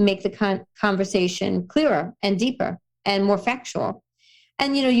make the conversation clearer and deeper and more factual.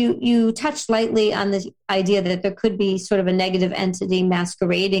 And, you touched lightly on the idea that there could be sort of a negative entity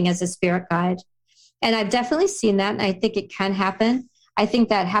masquerading as a spirit guide. And I've definitely seen that, and I think it can happen. I think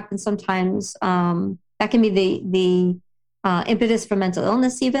that happens sometimes. That can be the impetus for mental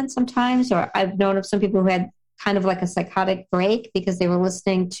illness even sometimes, or I've known of some people who had kind of like a psychotic break because they were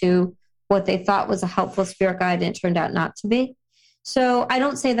listening to what they thought was a helpful spirit guide and it turned out not to be. So I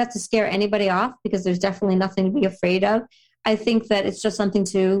don't say that to scare anybody off because there's definitely nothing to be afraid of. I think that it's just something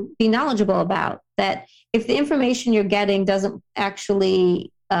to be knowledgeable about, that if the information you're getting doesn't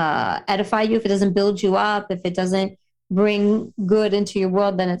actually edify you, if it doesn't build you up, if it doesn't bring good into your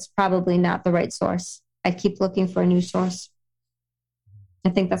world, then it's probably not the right source. I keep looking for a new source. I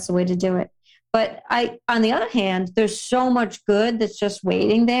think that's the way to do it. But on the other hand, there's so much good that's just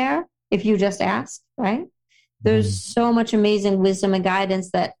waiting there if you just ask, right? There's so much amazing wisdom and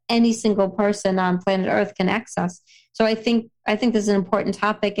guidance that any single person on planet Earth can access. So I think this is an important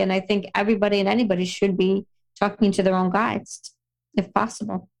topic, and I think everybody and anybody should be talking to their own guides, if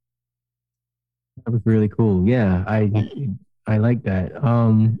possible. That was really cool. Yeah, I like that.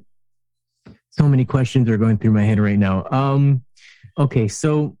 So many questions are going through my head right now. Okay,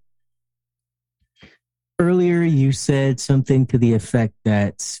 so earlier you said something to the effect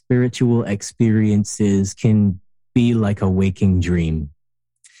that spiritual experiences can be like a waking dream.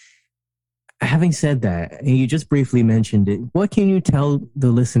 Having said that, and you just briefly mentioned it, what can you tell the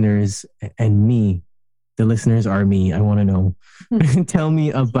listeners and me? The listeners are me. I want to know. Tell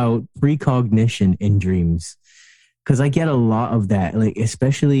me about precognition in dreams. Because I get a lot of that, like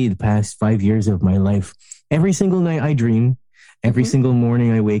especially the past 5 years of my life. Every single night I dream. Every single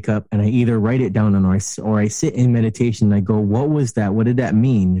morning I wake up and I either write it down or I sit in meditation and I go, what was that? What did that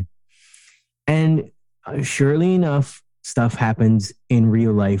mean? And surely enough, stuff happens in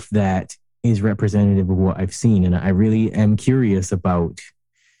real life that is representative of what I've seen. And I really am curious about,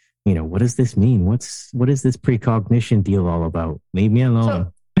 what does this mean? What is this precognition deal all about? Leave me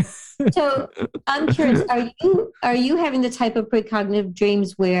alone. So I'm curious, are you having the type of precognitive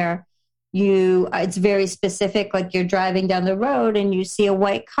dreams where it's very specific, like you're driving down the road and you see a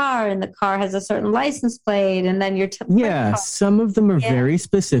white car and the car has a certain license plate and then you're... Some of them are very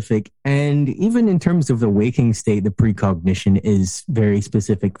specific. And even in terms of the waking state, the precognition is very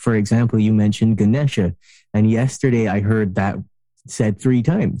specific. For example, you mentioned Ganesha, and yesterday I heard that said 3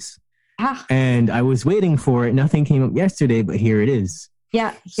 times. And I was waiting for it. Nothing came up yesterday, but here it is.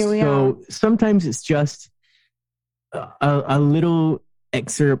 Yeah, here we are. So sometimes it's just a little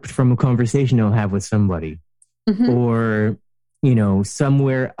excerpt from a conversation I'll have with somebody. Or,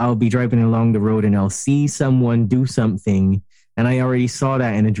 somewhere I'll be driving along the road and I'll see someone do something and I already saw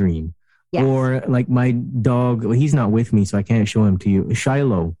that in a dream. Yes. Or like my dog, well, he's not with me, so I can't show him to you.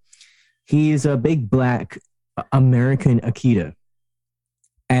 Shiloh. He is a big black American Akita.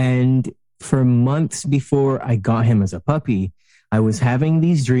 And for months before I got him as a puppy, I was having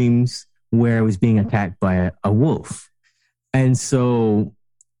these dreams where I was being attacked by a wolf. And so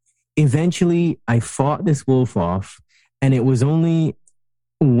eventually I fought this wolf off, and it was only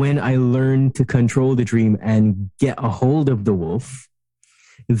when I learned to control the dream and get a hold of the wolf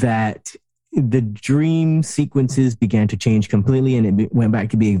that the dream sequences began to change completely, and it went back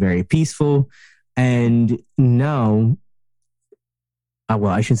to being very peaceful. And now, well,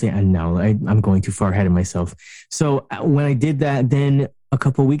 I shouldn't say and now. I'm going too far ahead of myself. So when I did that, then a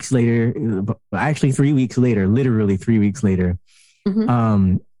couple weeks later, actually 3 weeks later, literally 3 weeks later,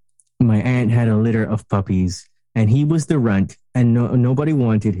 my aunt had a litter of puppies, and he was the runt, and nobody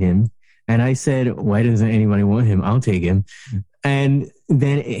wanted him. And I said, "Why doesn't anybody want him? I'll take him." And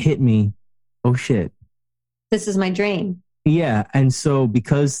then it hit me, oh shit, this is my dream. Yeah. And so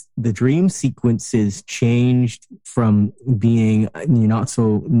because the dream sequences changed from being not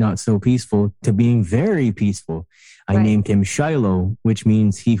so peaceful to being very peaceful, I named him Shiloh, which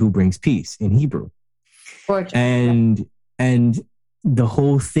means he who brings peace in Hebrew. Gorgeous. And the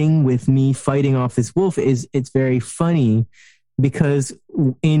whole thing with me fighting off this wolf it's very funny, because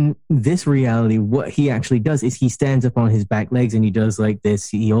in this reality, what he actually does is he stands up on his back legs and he does like this.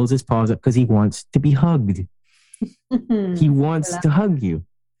 He holds his paws up because he wants to be hugged. He wants to hug you.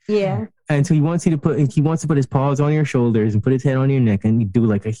 Yeah. And so he wants to put his paws on your shoulders and put his head on your neck and do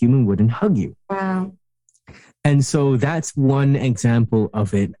like a human would and hug you. Wow. And so that's one example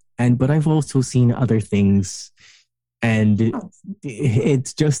of it. But I've also seen other things, and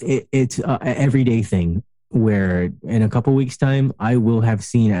it's just it's an everyday thing where in a couple weeks time I will have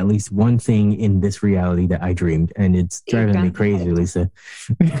seen at least one thing in this reality that I dreamed, and it's driving me crazy, Lisa.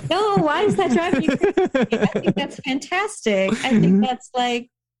 No, why is that driving you crazy? I think that's fantastic. I think that's like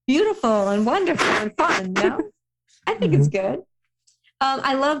beautiful and wonderful and fun. No, I think it's good.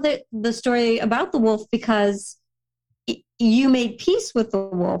 I love the story about the wolf, because you made peace with the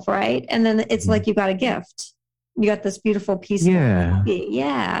wolf, right? And then it's like you got a gift. You got this beautiful piece. Yeah.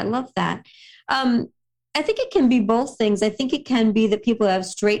 Yeah, I love that. I think it can be both things. I think it can be that people have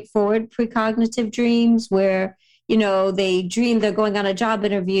straightforward precognitive dreams where, they dream they're going on a job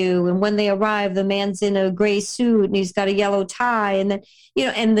interview, and when they arrive, the man's in a gray suit and he's got a yellow tie, and then,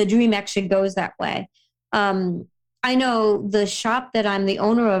 and the dream actually goes that way. I know the shop that I'm the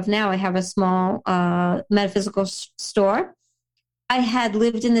owner of now, I have a small metaphysical store. I had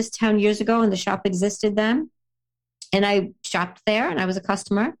lived in this town years ago, and the shop existed then. And I shopped there, and I was a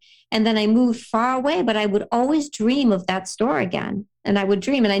customer. And then I moved far away, but I would always dream of that store again. And I would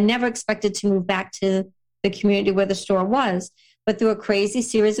dream, and I never expected to move back to the community where the store was. But through a crazy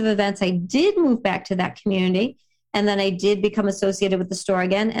series of events, I did move back to that community. And then I did become associated with the store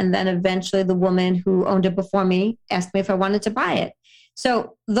again. And then eventually the woman who owned it before me asked me if I wanted to buy it.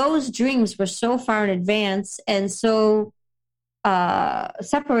 So those dreams were so far in advance and so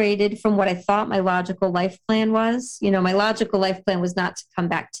separated from what I thought my logical life plan was. My logical life plan was not to come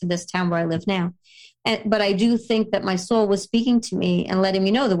back to this town where I live now. But I do think that my soul was speaking to me and letting me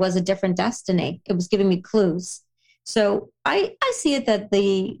know there was a different destiny. It was giving me clues. So I see it that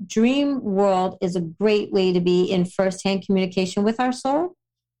the dream world is a great way to be in firsthand communication with our soul.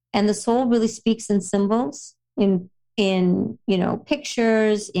 And the soul really speaks in symbols, in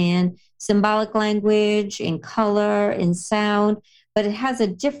pictures, in symbolic language, in color, in sound, but it has a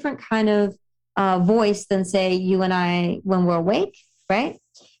different kind of voice than, say, you and I when we're awake, right?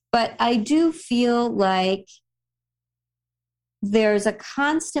 But I do feel like there's a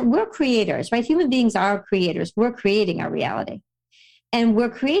constant, we're creators, right? Human beings are creators. We're creating our reality. And we're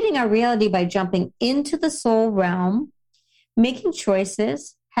creating our reality by jumping into the soul realm, making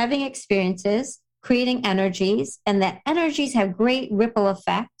choices, having experiences, creating energies, and that energies have great ripple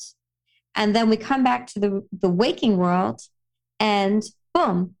effects. And then we come back to the waking world, and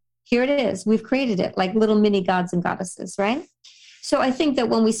boom, here it is. We've created it like little mini gods and goddesses, right? So I think that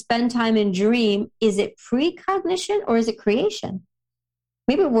when we spend time in dream, is it precognition or is it creation?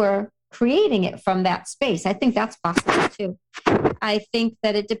 Maybe we're creating it from that space. I think that's possible too. I think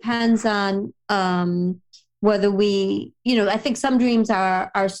that it depends on whether we, I think some dreams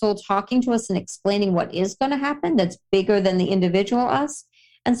are our soul talking to us and explaining what is going to happen that's bigger than the individual us.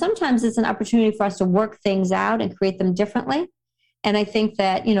 And sometimes it's an opportunity for us to work things out and create them differently. And I think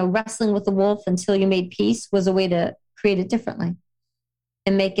that, wrestling with the wolf until you made peace was a way to create it differently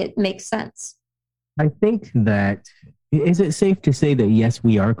and make it make sense. I think that, is it safe to say that, yes,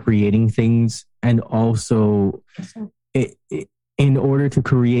 we are creating things, and also in order to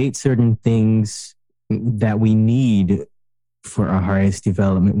create certain things that we need for our highest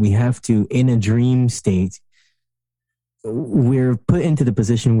development, we have to, in a dream state, we're put into the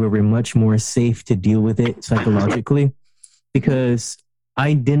position where we're much more safe to deal with it psychologically, because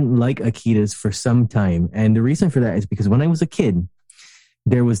I didn't like Akitas for some time. And the reason for that is because when I was a kid,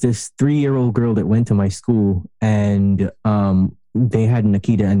 there was this 3-year-old girl that went to my school, and they had an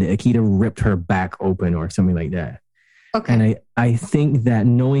Akita, and the Akita ripped her back open or something like that. Okay. And I think that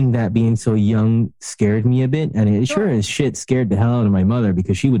knowing that being so young scared me a bit. And it sure as shit scared the hell out of my mother,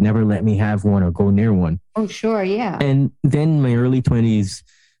 because she would never let me have one or go near one. Oh, sure. Yeah. And then in my early 20s,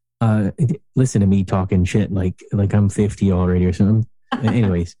 listen to me talking shit like I'm 50 already or something.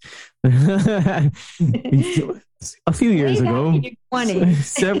 Anyways, a few years ago,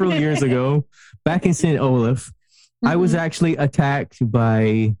 several years ago, back in St. Olaf, I was actually attacked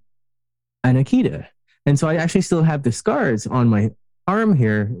by an Akita. And so I actually still have the scars on my arm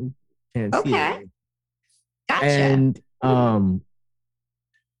here. Okay. Gotcha. And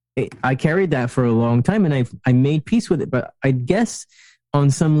I carried that for a long time, and I made peace with it. But I guess on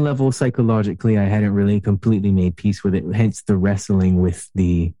some level, psychologically, I hadn't really completely made peace with it. Hence the wrestling with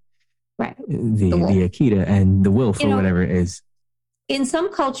the Akita and the wolf, or whatever it is. In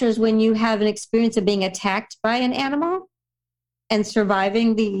some cultures, when you have an experience of being attacked by an animal and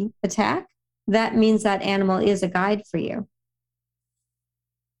surviving the attack, that means that animal is a guide for you.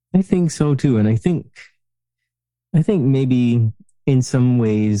 I think so too. And I think maybe in some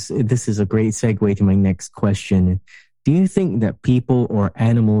ways, this is a great segue to my next question. Do you think that people or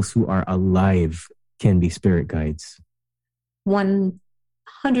animals who are alive can be spirit guides?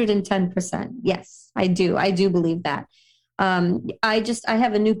 110%. Yes, I do. I do believe that. I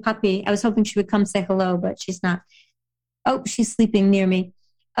have a new puppy. I was hoping she would come say hello, but she's not. Oh, she's sleeping near me.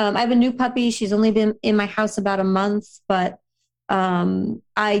 I have a new puppy. She's only been in my house about a month, but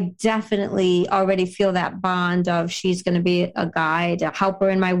I definitely already feel that bond of she's going to be a guide, a helper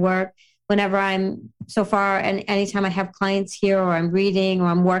in my work. Whenever I'm so far, and anytime I have clients here or I'm reading or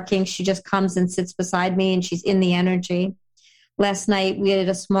I'm working, she just comes and sits beside me and she's in the energy. Last night, we had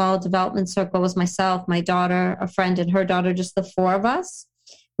a small development circle. It was myself, my daughter, a friend, and her daughter, just the 4 of us.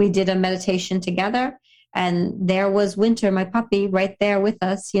 We did a meditation together. And there was Winter, my puppy, right there with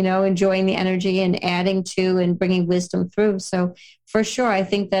us, enjoying the energy and adding to and bringing wisdom through. So for sure, I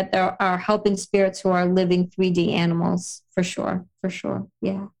think that there are helping spirits who are living 3D animals, for sure.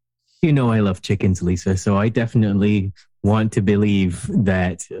 Yeah. I love chickens, Lisa. So I definitely want to believe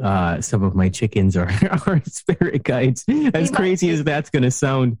that some of my chickens are spirit guides. As crazy as that's going to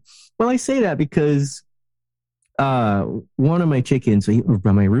sound. Well, I say that because one of my chickens,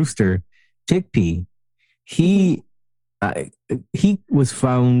 my rooster, Chickpea, he was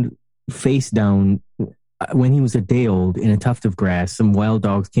found face down when he was a day old in a tuft of grass. Some wild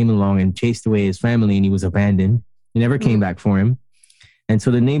dogs came along and chased away his family, and he was abandoned. They never came back for him. And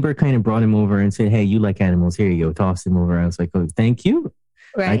so the neighbor kind of brought him over and said, "Hey, you like animals? Here you go." Tossed him over. I was like, "Oh, thank you."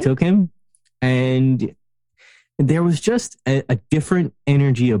 Right. I took him, and there was just a different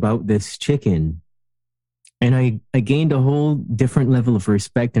energy about this chicken. And I gained a whole different level of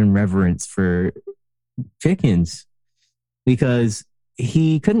respect and reverence for chickens, because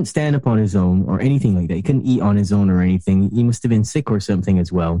he couldn't stand up on his own or anything like that. He couldn't eat on his own or anything. He must have been sick or something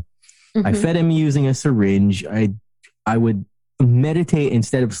as well. Mm-hmm. I fed him using a syringe. I would meditate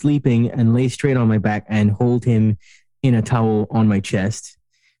instead of sleeping and lay straight on my back and hold him in a towel on my chest,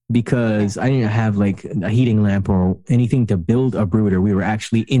 because I didn't have like a heating lamp or anything to build a brooder. We were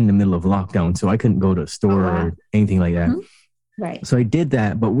actually in the middle of lockdown, so I couldn't go to a store or anything like that. Mm-hmm. Right. So I did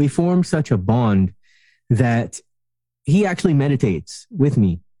that, but we formed such a bond that he actually meditates with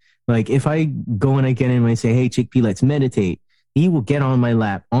me. Like if I go and I get him and I say, "Hey, Chickpea, let's meditate," he will get on my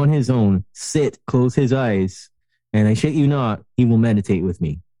lap on his own, sit, close his eyes, and I shit you not, he will meditate with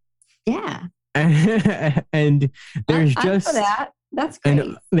me. Yeah. And there's that's great.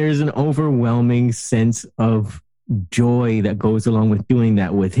 And there's an overwhelming sense of joy that goes along with doing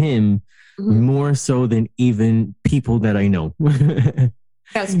that with him, more so than even people that I know. Got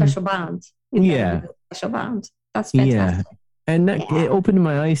a special bond. Yeah. Special bond. That's fantastic. Yeah. And it opened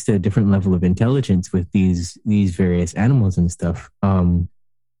my eyes to a different level of intelligence with these various animals and stuff. I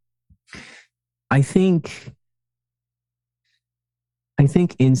think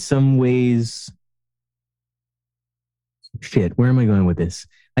in some ways, where am I going with this?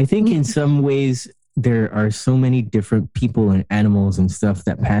 I think in some ways there are so many different people and animals and stuff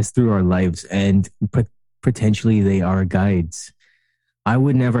that pass through our lives, and potentially they are guides. I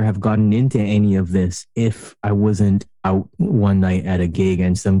would never have gotten into any of this if I wasn't out one night at a gig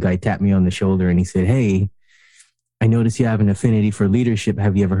and some guy tapped me on the shoulder and he said, "Hey, I noticed you have an affinity for leadership.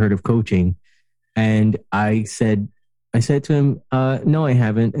 Have you ever heard of coaching?" And I said to him, "No, I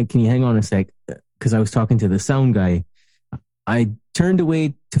haven't. Can you hang on a sec?" Because I was talking to the sound guy. I turned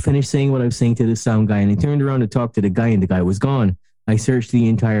away to finish saying what I was saying to the sound guy, and I turned around to talk to the guy, and the guy was gone. I searched the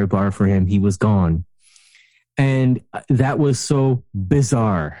entire bar for him. He was gone. And that was so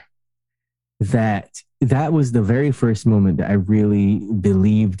bizarre that was the very first moment that I really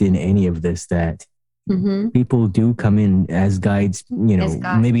believed in any of this, that people do come in as guides, As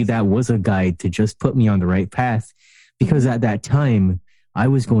maybe guides. that was a guide to just put me on the right path, because at that time I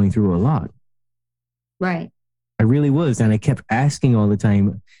was going through a lot. Right. I really was. And I kept asking all the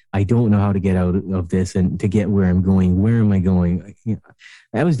time, I don't know how to get out of this and to get where I'm going. Where am I going?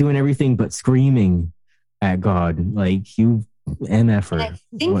 I was doing everything but screaming at God, like, you And I MFer.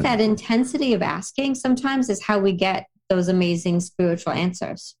 think What? that intensity of asking sometimes is how we get those amazing spiritual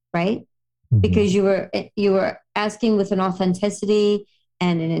answers, right? Because you were asking with an authenticity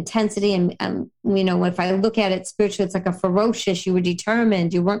and an intensity, and if I look at it spiritually, it's like a ferocious. You were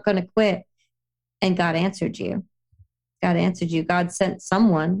determined. You weren't going to quit, and God answered you. God answered you. God sent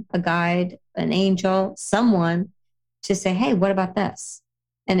someone, a guide, an angel, someone to say, "Hey, what about this?"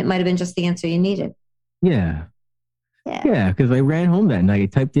 And it might have been just the answer you needed. Yeah. Yeah. Yeah, because I ran home that night. I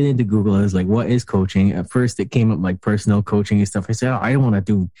typed it into Google. I was like, what is coaching? At first, it came up like personal coaching and stuff. I said, oh, I don't want to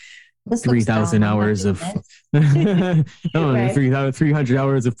do This looks dumb. 3,000 I'm not hours doing of, this. I don't know, Right. 300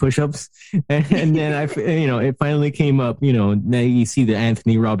 hours of push-ups. And then it finally came up, now you see the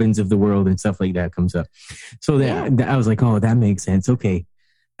Anthony Robbins of the world and stuff like that comes up. So Yeah. then I was like, oh, that makes sense. Okay.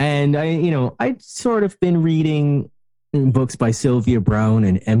 And I'd sort of been reading books by Sylvia Browne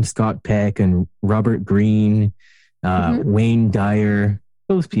and M. Scott Peck and Robert Greene, Wayne Dyer,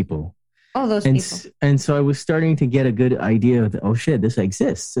 those people. All those And people. and so I was starting to get a good idea of, oh shit, this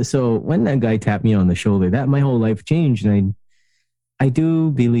exists. So when that guy tapped me on the shoulder, that my whole life changed. And I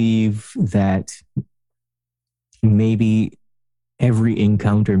do believe that maybe every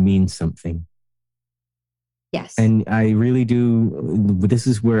encounter means something. Yes. And I really do. This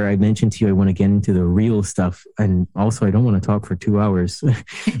is where I mentioned to you, I want to get into the real stuff. And also, I don't want to talk for 2 hours.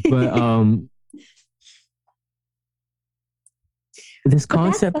 But this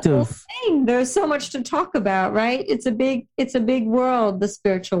concept of thing. There's so much to talk about, right? It's a big world, the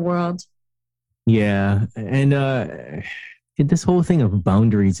spiritual world. Yeah. And this whole thing of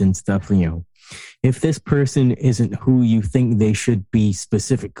boundaries and stuff, if this person isn't who you think they should be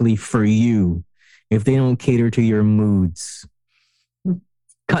specifically for you, if they don't cater to your moods,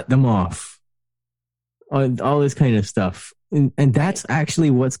 cut them off. All this kind of stuff. And that's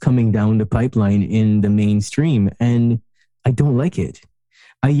actually what's coming down the pipeline in the mainstream. And I don't like it.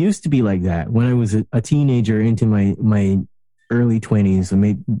 I used to be like that when I was a teenager into my early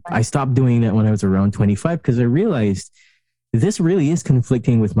 20s. I stopped doing that when I was around 25 because I realized this really is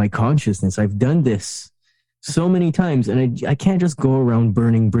conflicting with my consciousness. I've done this so many times, and I can't just go around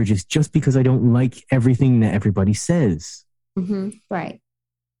burning bridges just because I don't like everything that everybody says. Right.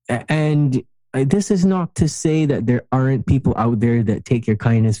 And this is not to say that there aren't people out there that take your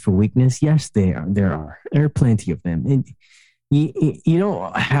kindness for weakness. Yes, there are. There are plenty of them. And you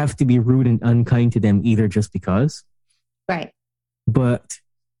don't have to be rude and unkind to them either just because. Right. But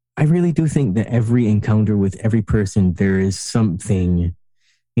I really do think that every encounter with every person, there is something,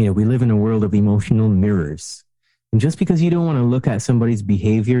 we live in a world of emotional mirrors. And just because you don't want to look at somebody's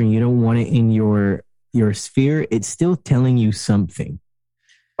behavior and you don't want it in your sphere, it's still telling you something.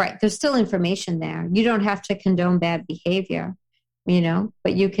 Right. There's still information there. You don't have to condone bad behavior,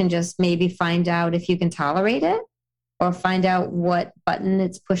 but you can just maybe find out if you can tolerate it or find out what button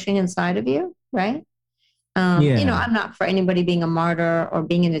it's pushing inside of you. Right. I'm not for anybody being a martyr or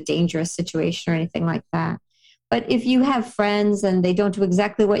being in a dangerous situation or anything like that. But if you have friends and they don't do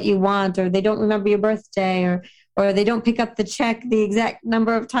exactly what you want, or they don't remember your birthday, or they don't pick up the check the exact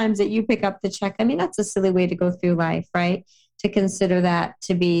number of times that you pick up the check, I mean, that's a silly way to go through life, right? To consider that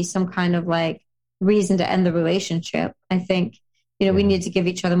to be some kind of like reason to end the relationship. I think, we need to give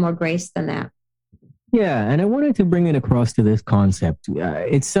each other more grace than that. Yeah, and I wanted to bring it across to this concept.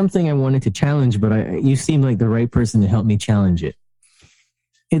 It's something I wanted to challenge, but you seem like the right person to help me challenge it.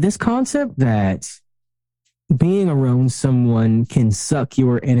 This concept that being around someone can suck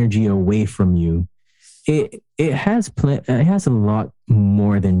your energy away from you, it has a lot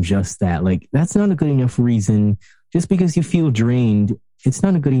more than just that. Like, that's not a good enough reason. Just because you feel drained, it's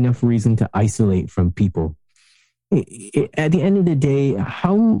not a good enough reason to isolate from people. At the end of the day,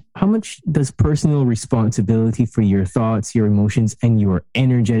 how much does personal responsibility for your thoughts, your emotions, and your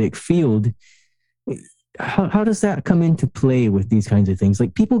energetic field, how does that come into play with these kinds of things?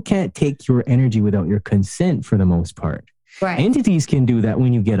 Like, people can't take your energy without your consent for the most part. Right. Entities can do that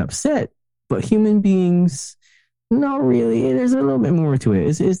when you get upset, but human beings, not really. There's a little bit more to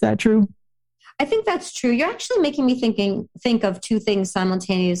it. Is that true? I think that's true. You're actually making me think of two things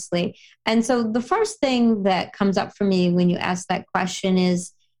simultaneously. And so the first thing that comes up for me when you ask that question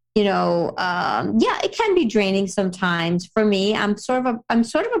is, yeah, it can be draining sometimes. For me, I'm sort of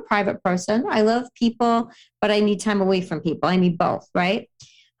a private person. I love people, but I need time away from people. I need both, right?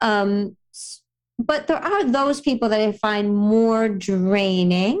 Um, but there are those people that I find more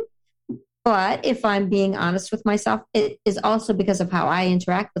draining. But if I'm being honest with myself, it is also because of how I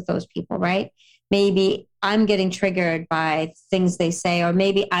interact with those people, right? Maybe I'm getting triggered by things they say, or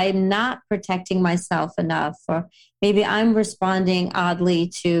maybe I'm not protecting myself enough, or maybe I'm responding oddly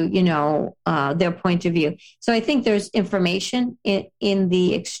to, their point of view. So I think there's information in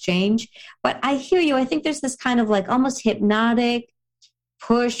the exchange. But I hear you. I think there's this kind of like almost hypnotic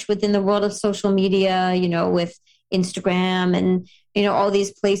push within the world of social media, with Instagram and, all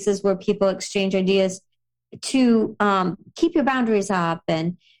these places where people exchange ideas to keep your boundaries up,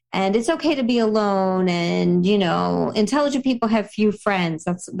 and it's okay to be alone, and intelligent people have few friends.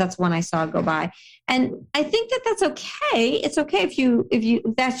 That's one I saw go by, and I think that that's okay. It's okay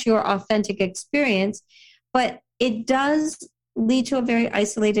if that's your authentic experience, but it does lead to a very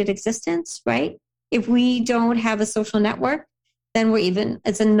isolated existence, right? If we don't have a social network, then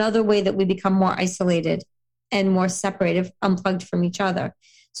it's another way that we become more isolated and more separated, unplugged from each other.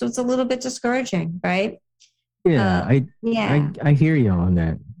 So it's a little bit discouraging, right? Yeah, Yeah. I hear you on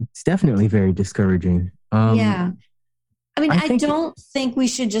that. It's definitely very discouraging. Yeah. I mean, I I think, don't think we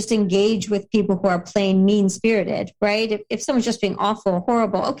should just engage with people who are plain mean spirited, right? If someone's just being awful,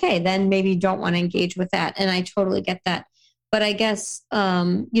 horrible, okay, then maybe you don't want to engage with that. And I totally get that. But I guess,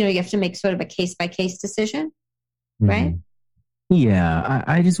 you have to make sort of a case by case decision, right? mhm. Yeah,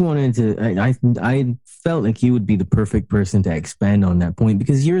 I just wanted to. I felt like you would be the perfect person to expand on that point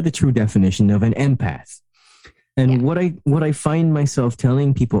because you're the true definition of an empath. And Yeah. what I find myself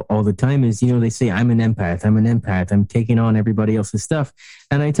telling people all the time is, they say I'm an empath, I'm taking on everybody else's stuff,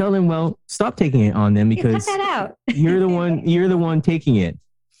 and I tell them, well, stop taking it on them You cut because that out. you're the one taking it.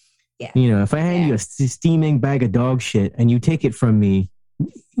 Yeah. If I hand you a steaming bag of dog shit and you take it from me,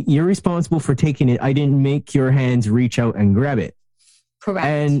 you're responsible for taking it. I didn't make your hands reach out and grab it. Correct.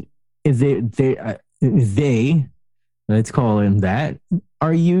 And they, let's call them that,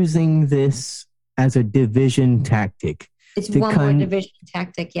 are using this as a division tactic. It's one more division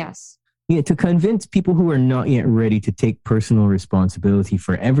tactic, yes. Yeah, to convince people who are not yet ready to take personal responsibility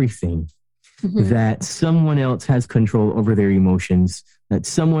for everything, that someone else has control over their emotions, that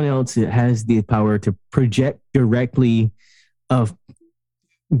someone else has the power to project directly a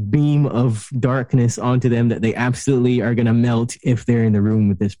beam of darkness onto them that they absolutely are going to melt if they're in the room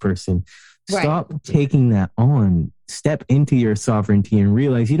with this person. Right. Stop taking that on. Step into your sovereignty and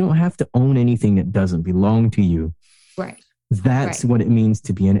realize you don't have to own anything that doesn't belong to you. Right. That's what it means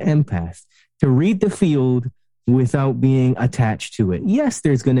to be an empath. To read the field without being attached to it. Yes,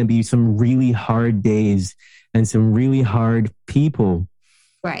 there's going to be some really hard days and some really hard people.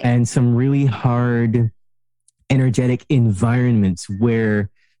 Right. And some really hard energetic environments where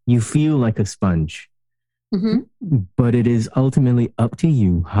you feel like a sponge. But it is ultimately up to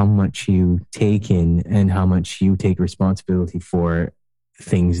you how much you take in and how much you take responsibility for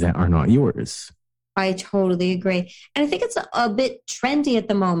things that are not yours. I totally agree. And I think it's a bit trendy at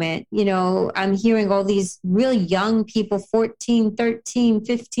the moment. I'm hearing all these really young people, 14, 13,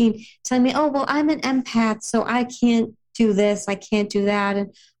 15, telling me, oh, well, I'm an empath, so I can't do this, I can't do that.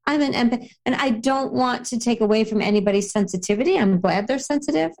 And I'm an empath. And I don't want to take away from anybody's sensitivity. I'm glad they're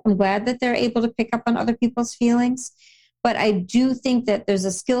sensitive. I'm glad that they're able to pick up on other people's feelings. But I do think that there's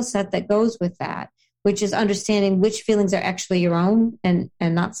a skill set that goes with that, which is understanding which feelings are actually your own and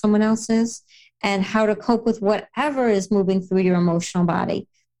not someone else's, and how to cope with whatever is moving through your emotional body.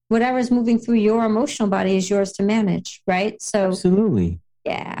 Whatever is moving through your emotional body is yours to manage, right? So absolutely.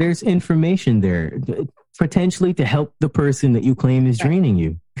 Yeah. There's information there, potentially to help the person that you claim is draining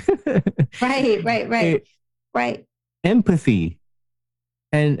you. Right. Empathy.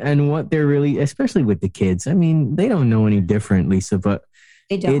 And what they're really, especially with the kids, I mean, they don't know any different, Lisa, but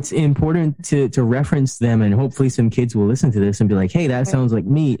it's important to reference them, and hopefully some kids will listen to this and be like, hey, that sounds like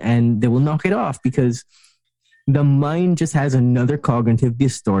me, and they will knock it off because the mind just has another cognitive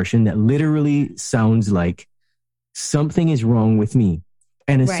distortion that literally sounds like something is wrong with me.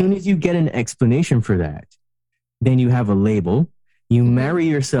 And as soon as you get an explanation for that, then you have a label. You marry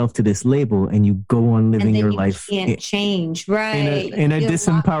yourself to this label and you go on living your life. Can't change, right? In a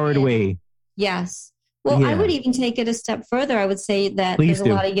disempowered way. Yes. Well, I would even take it a step further. I would say that there's a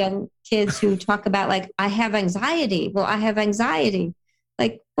lot of young kids who talk about like, I have anxiety. Well, I have anxiety.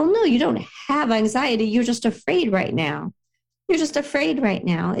 Like, well, no, you don't have anxiety. You're just afraid right now. You're just afraid right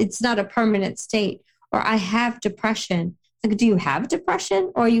now. It's not a permanent state. Or I have depression. Like, do you have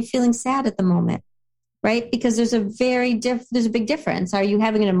depression or are you feeling sad at the moment? right? Because there's there's a big difference. Are you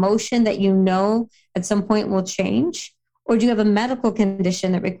having an emotion that you know at some point will change, or do you have a medical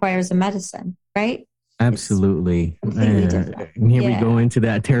condition that requires a medicine, right? It's Absolutely. completely different. Here we go Yeah. into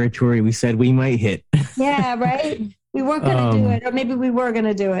that territory we said we might hit. Yeah, right. We weren't going to do um, it, or maybe we were going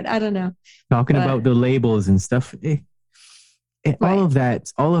to do it. I don't know. Talking But about the labels and stuff. right, All of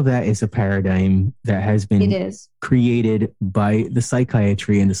that is a paradigm that has it been is. created by the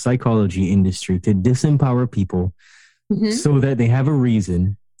psychiatry and the psychology industry to disempower people Mm-hmm. so that they have a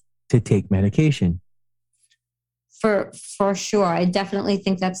reason to take medication. For sure. I definitely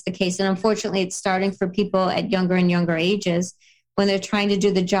think that's the case. And unfortunately, it's starting for people at younger and younger ages when they're trying to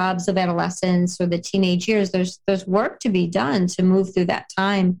do the jobs of adolescence or the teenage years. There's work to be done to move through that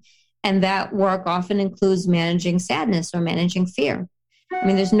time. And that work often includes managing sadness or managing fear. I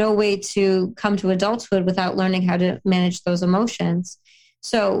mean, there's no way to come to adulthood without learning how to manage those emotions.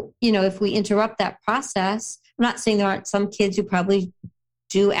 So, if we interrupt that process, I'm not saying there aren't some kids who probably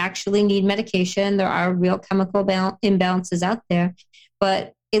do actually need medication. There are real chemical imbalances out there.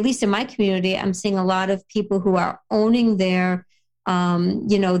 But at least in my community, I'm seeing a lot of people who are owning their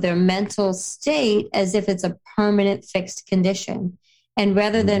mental state as if it's a permanent fixed condition. And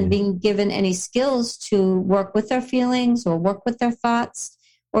rather than being given any skills to work with their feelings or work with their thoughts,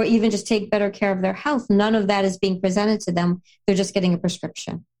 or even just take better care of their health, none of that is being presented to them. They're just getting a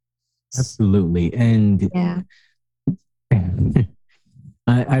prescription. Absolutely. And Yeah.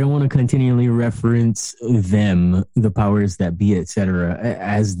 I don't want to continually reference them, the powers that be, etc.,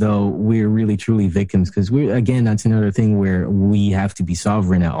 as though we're really truly victims. Because that's another thing where we have to be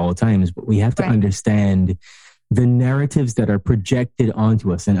sovereign at all times, but we have to understand the narratives that are projected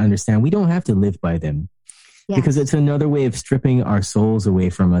onto us and understand we don't have to live by them. Yes. Because it's another way of stripping our souls away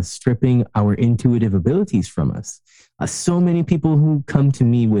from us, stripping our intuitive abilities from us. So many people who come to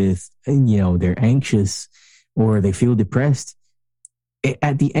me with, they're anxious or they feel depressed.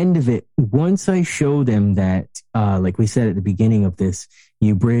 At the end of it, once I show them that, like we said at the beginning of this,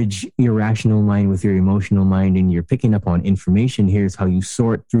 you bridge your rational mind with your emotional mind and you're picking up on information. Here's how you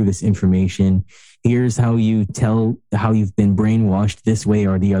sort through this information. Here's how you tell how you've been brainwashed this way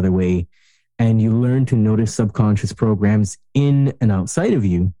or the other way. And you learn to notice subconscious programs in and outside of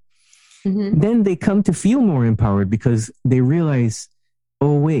you. Mm-hmm. Then they come to feel more empowered because they realize,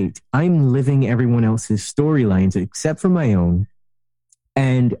 oh, wait, I'm living everyone else's storylines except for my own.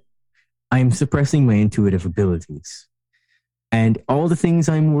 And I'm suppressing my intuitive abilities. And all the things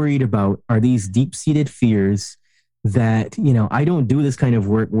I'm worried about are these deep-seated fears that, I don't do this kind of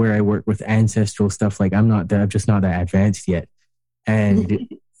work where I work with ancestral stuff. Like I'm just not that advanced yet. And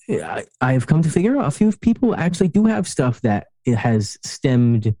I've come to figure out a few people actually do have stuff that it has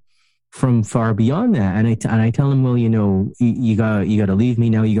stemmed from far beyond that. And I tell them, well, you got to leave me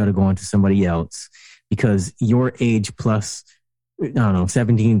now. You got to go on to somebody else because your age plus, I don't know,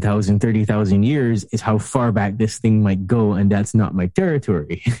 17,000, 30,000 years is how far back this thing might go. And that's not my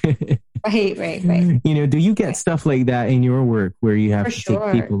territory. Right. Do you get stuff like that in your work where you have to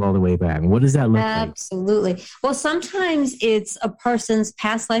take people all the way back? What does that look like? Absolutely. Well, sometimes it's a person's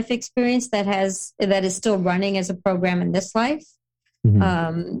past life experience that is still running as a program in this life.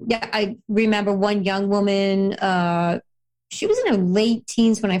 Mm-hmm. I remember one young woman, she was in her late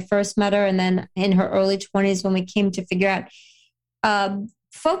teens when I first met her. And then in her early 20s when we came to figure out,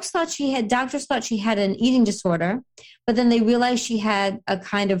 doctors thought she had an eating disorder, but then they realized she had a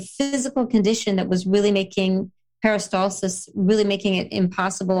kind of physical condition that was really making peristalsis, really making it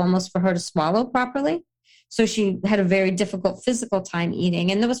impossible almost for her to swallow properly. So she had a very difficult physical time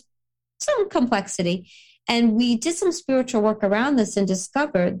eating, and there was some complexity. And we did some spiritual work around this and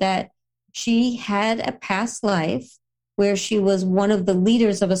discovered that she had a past life where she was one of the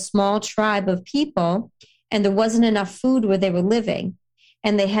leaders of a small tribe of people, and there wasn't enough food where they were living.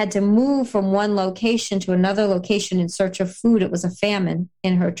 And they had to move from one location to another location in search of food. It was a famine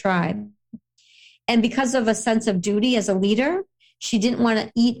in her tribe. And because of a sense of duty as a leader, she didn't want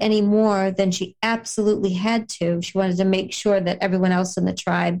to eat any more than she absolutely had to. She wanted to make sure that everyone else in the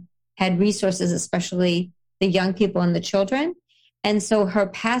tribe had resources, especially the young people and the children. And so her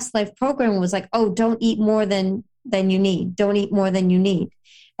past life program was like, oh, don't eat more than you need. Don't eat more than you need.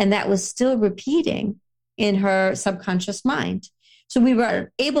 And that was still repeating in her subconscious mind. So we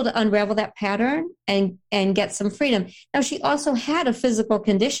were able to unravel that pattern and get some freedom. Now, she also had a physical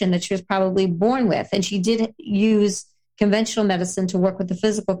condition that she was probably born with, and she did use conventional medicine to work with the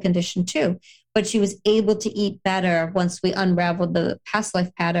physical condition too. But she was able to eat better once we unraveled the past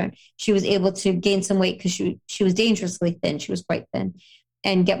life pattern. She was able to gain some weight because she was dangerously thin. She was quite thin,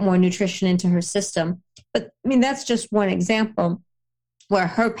 and get more nutrition into her system. But I mean, that's just one example where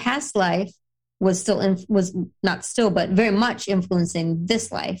her past life was not still, but very much influencing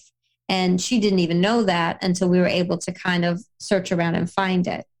this life. And she didn't even know that until we were able to kind of search around and find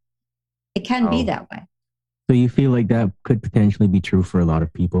it. It can be that way. So you feel like that could potentially be true for a lot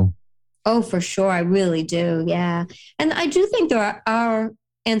of people? Oh, for sure. I really do. Yeah. And I do think there are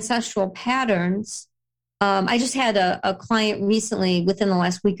ancestral patterns. I just had a client recently within the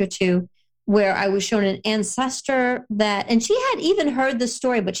last week or two where I was shown an ancestor and she had even heard the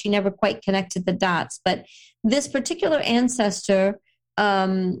story, but she never quite connected the dots. But this particular ancestor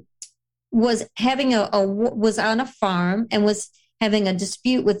was having was on a farm and was having a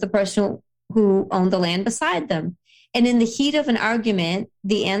dispute with the person who owned the land beside them. And in the heat of an argument,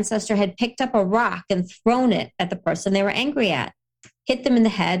 the ancestor had picked up a rock and thrown it at the person they were angry at, hit them in the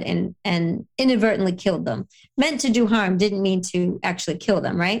head and inadvertently killed them. Meant to do harm, didn't mean to actually kill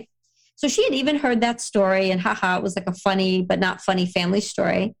them, right? So she had even heard that story and it was like a funny but not funny family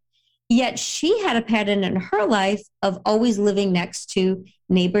story. Yet she had a pattern in her life of always living next to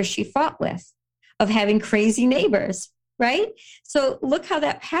neighbors she fought with, of having crazy neighbors, right? So look how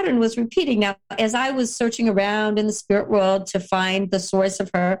that pattern was repeating. Now, as I was searching around in the spirit world to find the source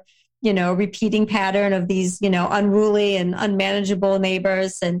of her, repeating pattern of these, unruly and unmanageable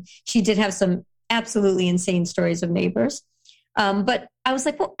neighbors. And she did have some absolutely insane stories of neighbors. But I was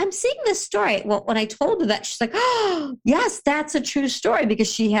like, well, I'm seeing this story. Well, when I told her that, she's like, oh, yes, that's a true story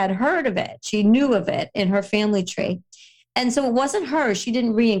because she had heard of it. She knew of it in her family tree. And so it wasn't her. She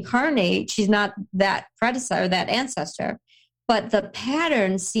didn't reincarnate. She's not that predecessor, that ancestor. But the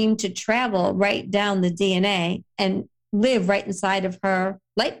pattern seemed to travel right down the DNA and live right inside of her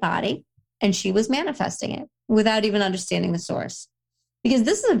light body. And she was manifesting it without even understanding the source. Because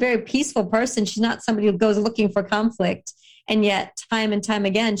this is a very peaceful person. She's not somebody who goes looking for conflict. And yet time and time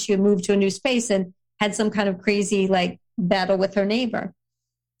again, she would move to a new space and had some kind of crazy battle with her neighbor.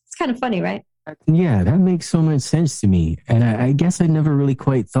 It's kind of funny, right? Yeah, that makes so much sense to me. And I guess I never really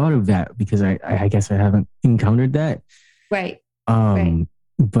quite thought of that because I guess I haven't encountered that. Right. Right.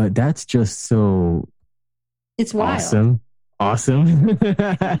 But that's just so it's wild. Awesome.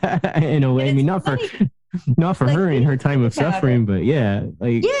 In a way. I mean, not for her in her time of suffering, but yeah.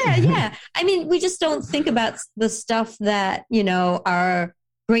 Yeah. I mean, we just don't think about the stuff that, our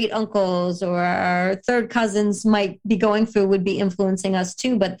great uncles or our third cousins might be going through would be influencing us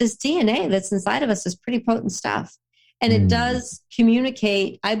too. But this DNA that's inside of us is pretty potent stuff. And it does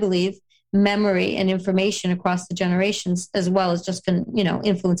communicate, I believe, memory and information across the generations, as well as just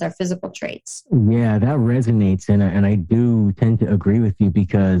influence our physical traits. Yeah, that resonates. And I do tend to agree with you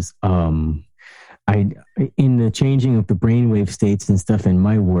because in the changing of the brainwave states and stuff in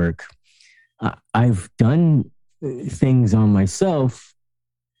my work, I've done things on myself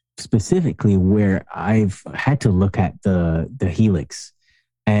specifically where I've had to look at the helix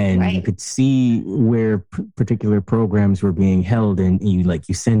and you could see where particular programs were being held and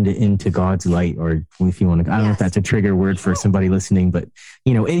you send it into God's light, or if you want to, I don't know if that's a trigger word for somebody listening, but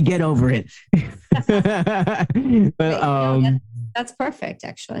get over it. But that's perfect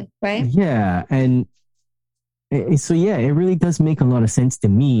actually. Right. Yeah. And so, yeah, it really does make a lot of sense to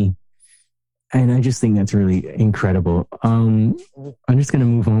me. And I just think that's really incredible. I'm just going to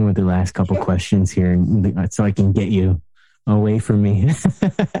move on with the last couple questions here so I can get you away from me.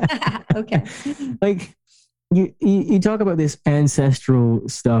 Okay. You talk about this ancestral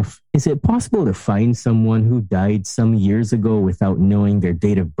stuff. Is it possible to find someone who died some years ago without knowing their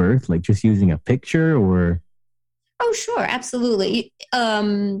date of birth, like just using a picture or? Oh, sure. Absolutely.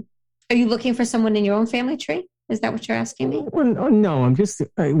 Are you looking for someone in your own family tree? Is that what you're asking me? Well, no, I'm just,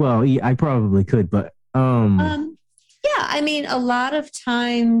 I probably could, but, yeah, I mean, a lot of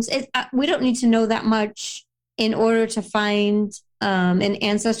times we don't need to know that much in order to find an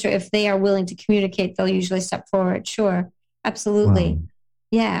ancestor. If they are willing to communicate, they'll usually step forward. Sure. Absolutely. Wow.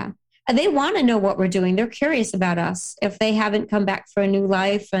 Yeah. They want to know what we're doing. They're curious about us. If they haven't come back for a new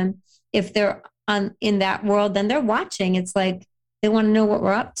life and if they're in that world, then they're watching. It's like they want to know what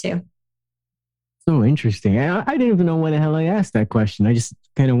we're up to. So interesting. I didn't even know why the hell I asked that question. I just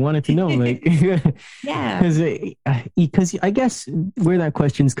kind of wanted to know, yeah. Because I guess where that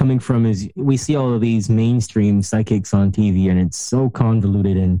question's coming from is we see all of these mainstream psychics on TV, and it's so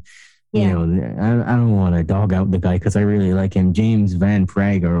convoluted. And I don't want to dog out the guy because I really like him, James Van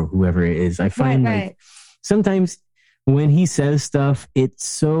Prague or whoever it is. I find sometimes when he says stuff, it's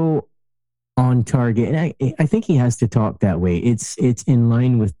so on target, and I think he has to talk that way. It's in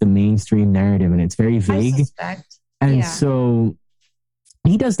line with the mainstream narrative, and it's very vague. And so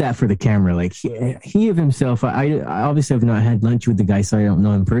he does that for the camera. Like he of himself, I obviously have not had lunch with the guy, so I don't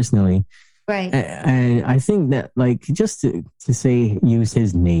know him personally. Right. And I think that just to say use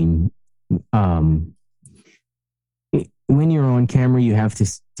his name um, when you're on camera, you have to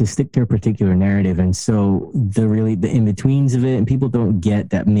stick to a particular narrative, and so the in betweens of it, and people don't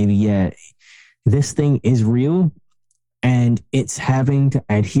get that maybe this thing is real, and it's having to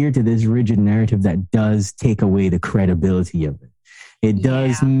adhere to this rigid narrative that does take away the credibility of it. It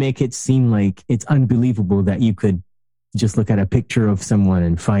does make it seem like it's unbelievable that you could just look at a picture of someone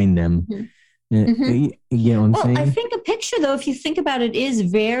and find them. Mm-hmm. You know what I'm saying? I think a picture, though, if you think about it, is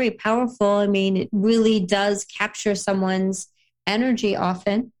very powerful. I mean, it really does capture someone's energy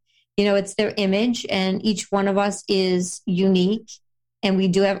often. You know, it's their image, and each one of us is unique, and we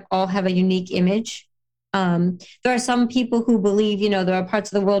do all have a unique image. There are some people who believe, you know, there are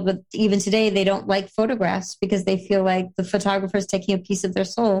parts of the world, but even today, they don't like photographs because they feel like the photographer is taking a piece of their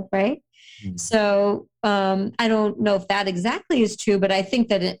soul, right? So I don't know if that exactly is true, but I think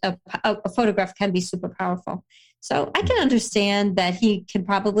that a photograph can be super powerful. So I can understand that he can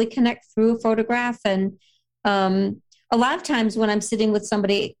probably connect through a photograph. And a lot of times when I'm sitting with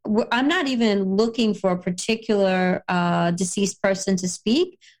somebody, I'm not even looking for a particular deceased person to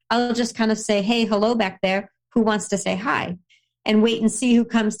speak. I'll just kind of say, hey, hello back there. Who wants to say hi? And wait and see who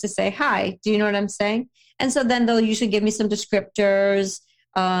comes to say hi. Do you know what I'm saying? And so then they'll usually give me some descriptors,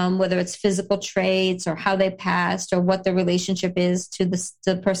 whether it's physical traits or how they passed or what their relationship is to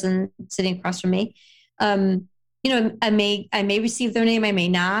the person sitting across from me. You know, I may receive their name, I may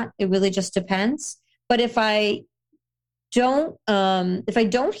not. It really just depends. But if I don't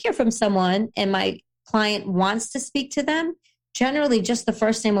hear from someone and my client wants to speak to them, generally just the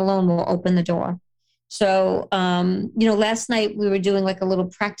first name alone will open the door. So, you know, last night we were doing like a little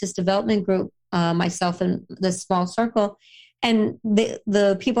practice development group, myself and this small circle. And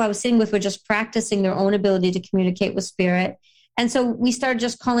the people I was sitting with were just practicing their own ability to communicate with spirit. And so we started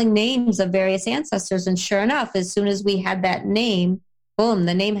just calling names of various ancestors. And sure enough, as soon as we had that name, boom,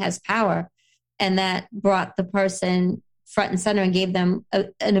 the name has power. And that brought the person front and center and gave them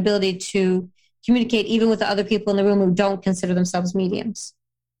an ability to communicate even with the other people in the room who don't consider themselves mediums.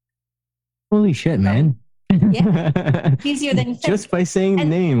 Holy shit, man. Yeah, easier than you think. Just by saying the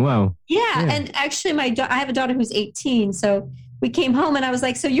name, wow. Yeah, and actually I have a daughter who's 18, so we came home and I was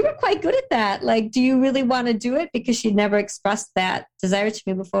like, so you were quite good at that. Like, do you really want to do it? Because she'd never expressed that desire to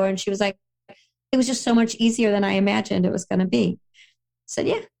me before. And she was like, it was just so much easier than I imagined it was going to be. I said,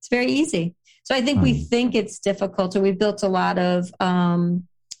 yeah, it's very easy. So I think we think it's difficult, or we built a lot around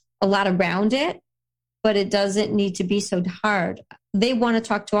it, but it doesn't need to be so hard. They want to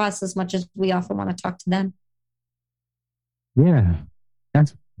talk to us as much as we often want to talk to them. Yeah,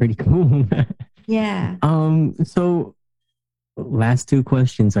 that's pretty cool. Yeah. So last two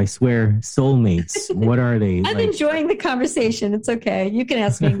questions, I swear, soulmates, what are they? I'm enjoying the conversation. It's okay. You can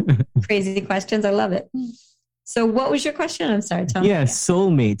ask me crazy questions. I love it. So what was your question? I'm sorry, Tom. Yeah,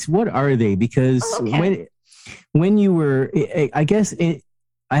 soulmates, what are they? Because when you were, I guess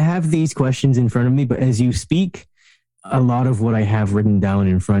I have these questions in front of me, but as you speak, a lot of what I have written down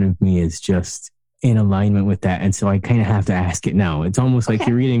in front of me is just in alignment with that. And so I kind of have to ask it now. It's almost like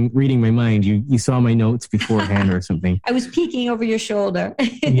you're reading my mind. You saw my notes beforehand or something. I was peeking over your shoulder.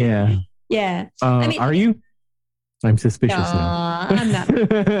 Yeah. Yeah. Are you? I'm suspicious now. I'm not.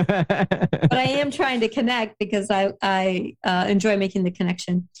 But I am trying to connect because I enjoy making the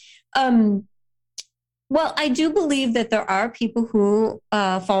connection. Well, I do believe that there are people who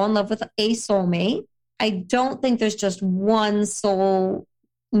fall in love with a soulmate. I don't think there's just one soul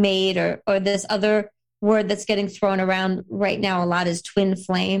mate or this other word that's getting thrown around right now a lot is twin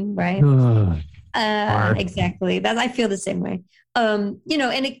flame, right? Exactly. That I feel the same way. You know,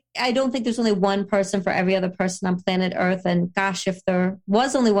 and I don't think there's only one person for every other person on planet Earth. And gosh, if there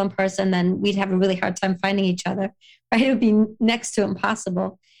was only one person, then we'd have a really hard time finding each other, right? It would be next to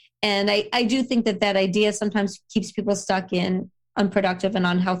impossible. And I do think that idea sometimes keeps people stuck in unproductive and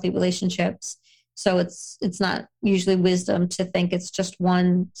unhealthy relationships. So it's not usually wisdom to think it's just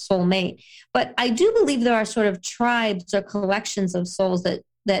one soulmate. But I do believe there are sort of tribes or collections of souls that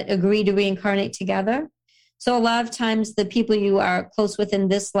agree to reincarnate together. So a lot of times the people you are close with in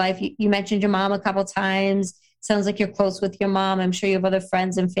this life, you mentioned your mom a couple of times. Sounds like you're close with your mom. I'm sure you have other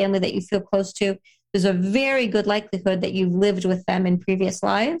friends and family that you feel close to. There's a very good likelihood that you've lived with them in previous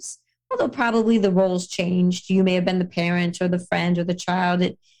lives, although probably the roles changed. You may have been the parent or the friend or the child.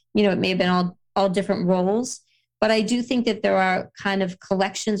 It may have been all different roles. But I do think that there are kind of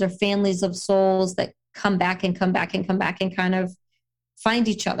collections or families of souls that come back and come back and come back and kind of find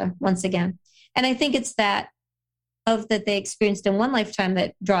each other once again. And I think it's that love that they experienced in one lifetime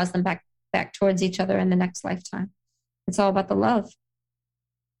that draws them back towards each other in the next lifetime. It's all about the love.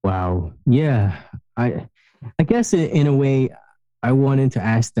 Wow. Yeah. I guess in a way, I wanted to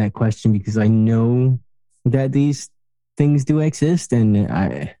ask that question because I know that these things do exist,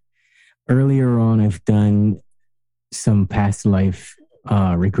 and earlier on I've done some past life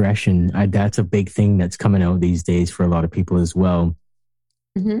regression. That's a big thing that's coming out these days for a lot of people as well.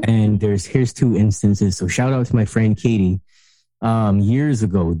 Mm-hmm. And here's two instances. So shout out to my friend Katie. Years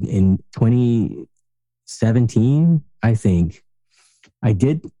ago in 2017, I think, I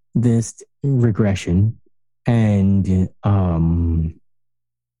did this regression, and I'm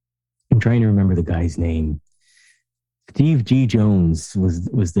trying to remember the guy's name. Steve G. Jones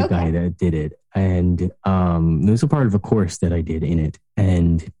was the guy that did it, and it was a part of a course that I did in it.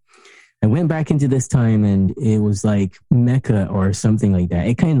 And I went back into this time, and it was like Mecca or something like that.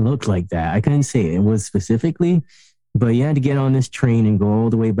 It kind of looked like that. I couldn't say it was specifically, but you had to get on this train and go all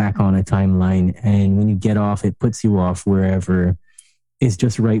the way back on a timeline. And when you get off, it puts you off wherever is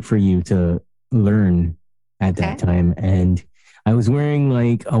just right for you to learn at that time. And I was wearing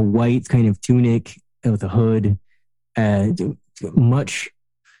like a white kind of tunic with a hood, much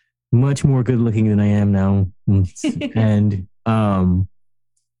more good looking than I am now. And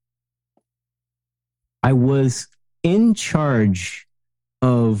I was in charge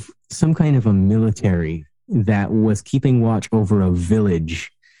of some kind of a military that was keeping watch over a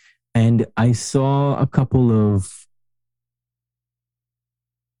village. And I saw a couple of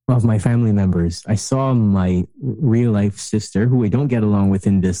my family members. I saw my real life sister, who I don't get along with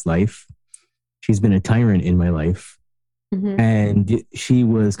in this life. She's been a tyrant in my life. Mm-hmm. And she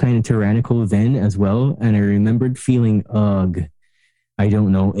was kind of tyrannical then as well. And I remembered feeling, ugh. I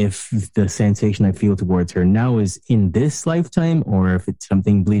don't know if the sensation I feel towards her now is in this lifetime or if it's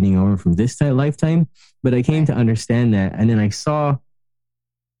something bleeding over from this lifetime. But I came to understand that. And then I saw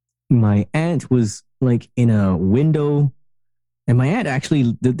my aunt was like in a window. And my aunt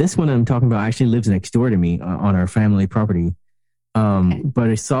actually, this one I'm talking about actually lives next door to me on our family property. But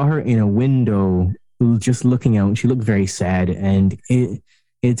I saw her in a window just looking out. She looked very sad. And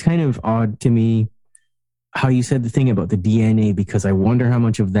it's kind of odd to me how you said the thing about the DNA, because I wonder how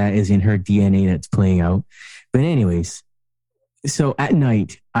much of that is in her DNA that's playing out. But anyways, so at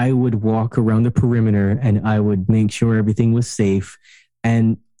night, I would walk around the perimeter and I would make sure everything was safe.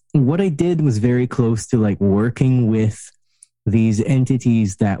 And what I did was very close to like working with these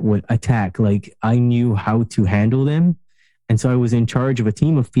entities that would attack. Like I knew how to handle them. And so I was in charge of a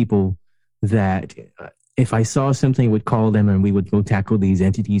team of people that if I saw something, I would call them and we would go tackle these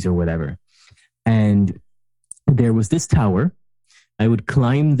entities or whatever. And there was this tower. I would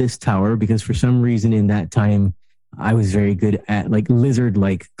climb this tower because for some reason in that time, I was very good at like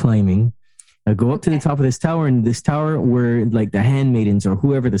lizard-like climbing. I'd go up to the top of this tower, and this tower were like the handmaidens or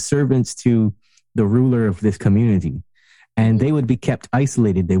whoever, the servants to the ruler of this community. And they would be kept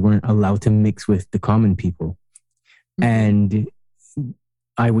isolated. They weren't allowed to mix with the common people. Mm-hmm. And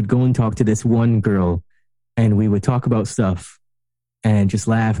I would go and talk to this one girl, and we would talk about stuff and just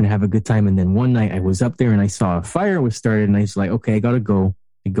laugh and have a good time. And then one night I was up there and I saw a fire was started, and I was like, okay, I gotta go.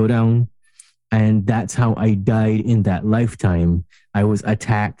 I go down. And that's how I died in that lifetime. I was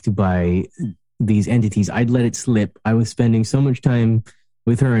attacked by these entities. I'd let it slip. I was spending so much time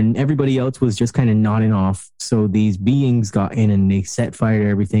with her, and everybody else was just kind of nodding off. So these beings got in and they set fire to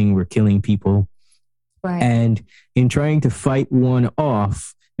everything, were killing people. Right. And in trying to fight one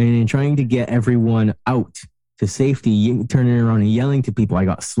off and in trying to get everyone out to safety, turning around and yelling to people, I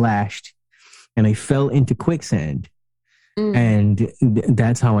got slashed and I fell into quicksand. And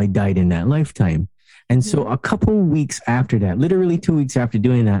that's how I died in that lifetime. And so a couple weeks after that, literally 2 weeks after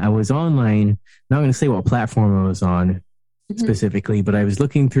doing that, I was online. Not going to say what platform I was on specifically, but I was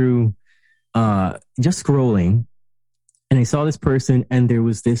looking through, just scrolling, and I saw this person, and there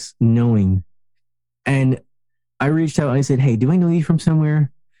was this knowing. And I reached out and I said, hey, do I know you from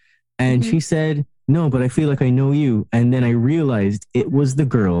somewhere? And she said, no, but I feel like I know you. And then I realized it was the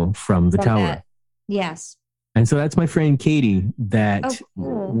girl from the tower. That. Yes. And so that's my friend Katie that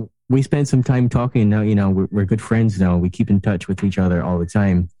we spent some time talking. Now, you know, we're good friends now. We keep in touch with each other all the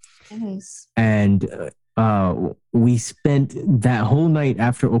time. Nice. And we spent that whole night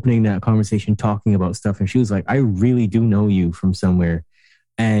after opening that conversation talking about stuff. And she was like, I really do know you from somewhere.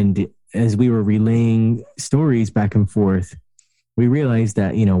 And as we were relaying stories back and forth, we realized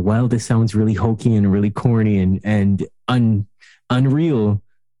that, you know, while this sounds really hokey and really corny and unreal,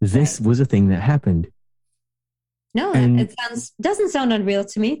 this was a thing that happened. No, it doesn't sound unreal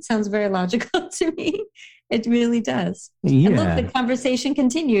to me. It sounds very logical to me. It really does. Yeah. And look, the conversation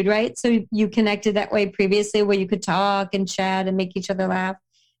continued, right? So you connected that way previously where you could talk and chat and make each other laugh.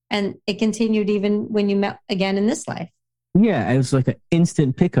 And it continued even when you met again in this life. Yeah, it was like an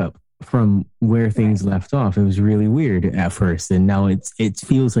instant pickup. from where things left off. It was really weird at first, and now it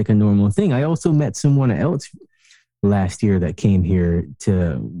feels like a normal thing. I also met someone else last year that came here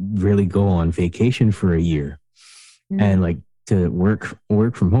to really go on vacation for a year and like to work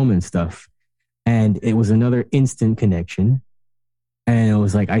from home and stuff. And it was another instant connection. And it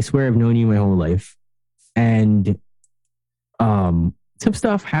was like, I swear I've known you my whole life. And some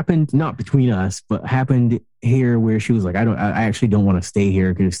stuff happened, not between us, but happened here where she was like, I actually don't want to stay here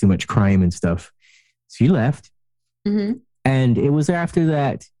because there's too much crime and stuff. She left. And it was after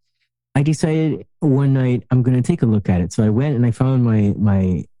that I decided one night I'm going to take a look at it. So I went and I found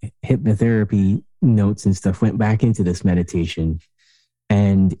my hypnotherapy notes and stuff, went back into this meditation.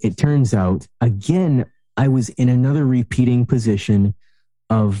 And it turns out, again, I was in another repeating position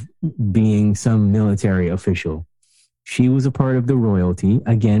of being some military official. She was a part of the royalty.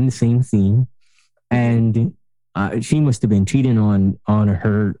 Again, same theme. And she must have been cheating on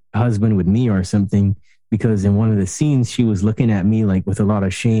her husband with me or something, because in one of the scenes she was looking at me like with a lot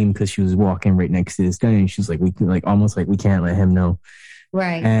of shame because she was walking right next to this guy, and she's like, we can't let him know.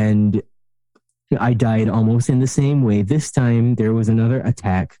 Right. And I died almost in the same way. This time there was another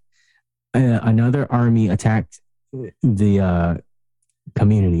attack. Another army attacked the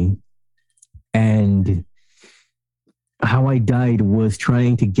community, and how I died was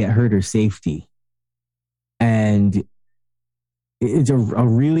trying to get her to safety. And it's a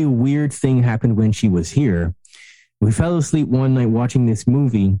really weird thing happened when she was here. We fell asleep one night watching this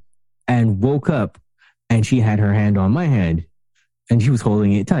movie and woke up, and she had her hand on my hand and she was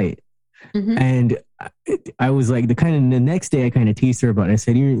holding it tight. And I was like, the next day I kind of teased her about it. I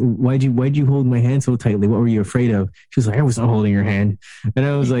said, why'd you hold my hand so tightly? What were you afraid of? She was like, I wasn't holding your hand. And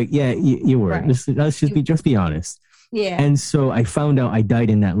I was like, yeah, you were. Right. Let's just be honest. Yeah. And so I found out I died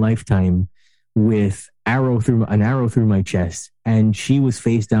in that lifetime with an arrow through my chest, and she was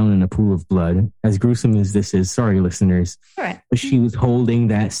face down in a pool of blood. As gruesome as this is, sorry listeners, right. But she was holding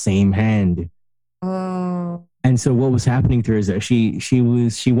that same hand. Oh. And so what was happening to her is that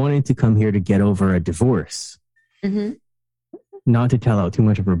she wanted to come here to get over a divorce. Not to tell out too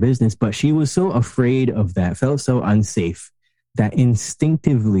much of her business, but she was so afraid of that, felt so unsafe, that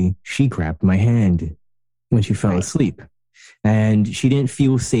instinctively she grabbed my hand when she fell asleep. And she didn't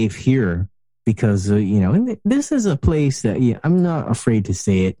feel safe here because, and this is a place that I'm not afraid to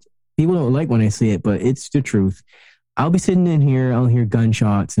say it. People don't like when I say it, but it's the truth. I'll be sitting in here, I'll hear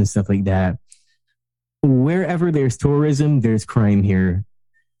gunshots and stuff like that. Wherever there's tourism, there's crime here.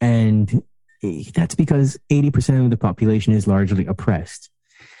 And that's because 80% of the population is largely oppressed.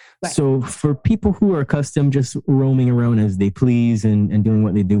 Right. So for people who are accustomed just roaming around as they please and doing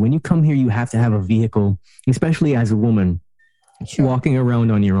what they do, when you come here, you have to have a vehicle, especially as a woman. Sure. Walking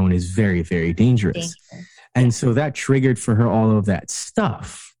around on your own is very, very dangerous. And so that triggered for her all of that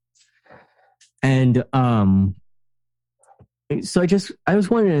stuff. And so I was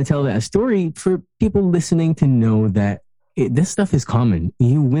wanting to tell that story for people listening to know that this stuff is common.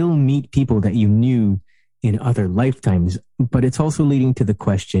 You will meet people that you knew in other lifetimes, but it's also leading to the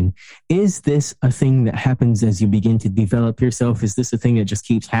question, is this a thing that happens as you begin to develop yourself? Is this a thing that just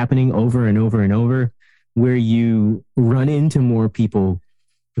keeps happening over and over and over, where you run into more people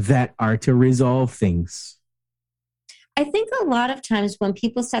that are to resolve things? I think a lot of times when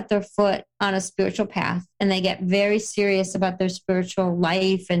people set their foot on a spiritual path and they get very serious about their spiritual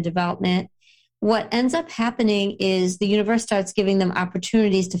life and development, what ends up happening is the universe starts giving them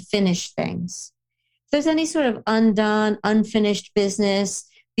opportunities to finish things. If there's any sort of undone, unfinished business,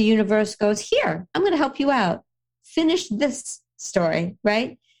 the universe goes, here, I'm going to help you out. Finish this story,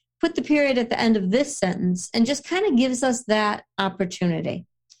 right? Put the period at the end of this sentence, and just kind of gives us that opportunity.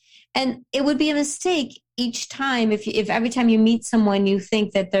 And it would be a mistake each time if every time you meet someone, you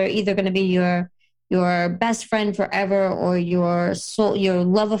think that they're either going to be your best friend forever or your soul, your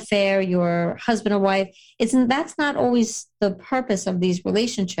love affair, your husband or wife. That's not always the purpose of these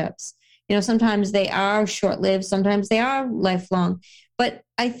relationships. Sometimes they are short-lived, sometimes they are lifelong. But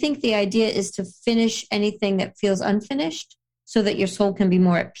I think the idea is to finish anything that feels unfinished so that your soul can be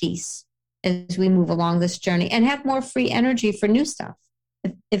more at peace as we move along this journey and have more free energy for new stuff,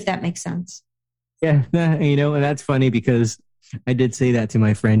 if that makes sense. Yeah, and that's funny because I did say that to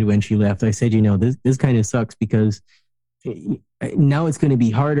my friend when she left. I said, this kind of sucks because now it's going to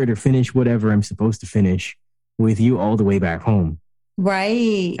be harder to finish whatever I'm supposed to finish with you all the way back home.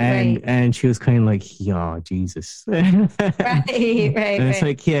 Right. And she was kind of like, yeah, Jesus. Right. And it's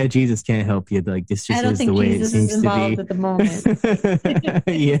like, yeah, Jesus can't help you. Like, this just is the way Jesus it seems to be. I don't think Jesus is involved at the moment.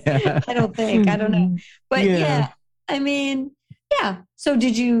 Yeah. I don't know. But yeah, I mean, yeah. So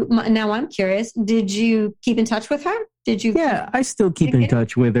now I'm curious, did you keep in touch with her? Did you? Yeah, I still keep in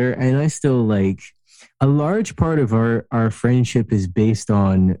touch with her, and I still like a large part of our friendship is based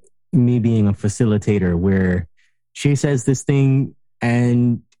on me being a facilitator where she says this thing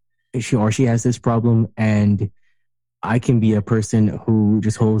and she has this problem and I can be a person who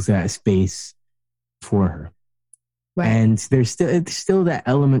just holds that space for her. Right. And there's still that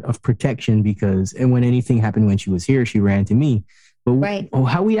element of protection because and when anything happened when she was here, she ran to me. But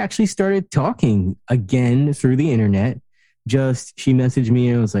how we actually started talking again through the internet, just she messaged me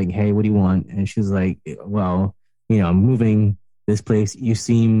and I was like, hey, what do you want? And she was like, well, I'm moving this place. You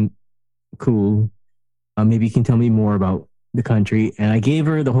seem cool. Maybe you can tell me more about the country. And I gave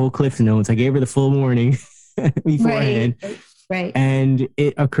her the whole Cliff Notes. I gave her the full warning beforehand. Right. And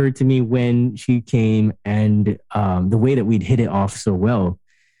it occurred to me when she came and the way that we'd hit it off so well,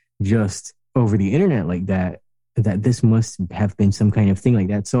 just over the internet like that this must have been some kind of thing like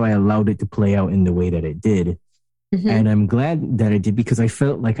that. So I allowed it to play out in the way that it did. Mm-hmm. And I'm glad that it did because I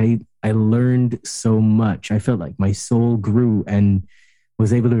felt like I learned so much. I felt like my soul grew and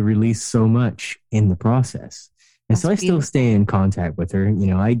was able to release so much in the process. And so I still stay in contact with her.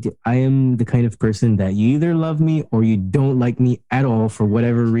 I am the kind of person that you either love me or you don't like me at all for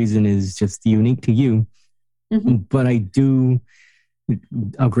whatever reason is just unique to you. Mm-hmm. But I do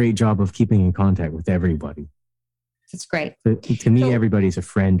a great job of keeping in contact with everybody. That's great. To me, everybody's a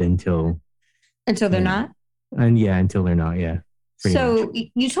friend until they're not. And until they're not. Yeah. So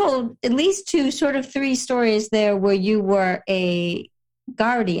much. You told at least 3 stories there where you were a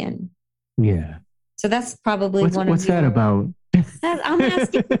guardian. Yeah. So that's probably what's that about? I'm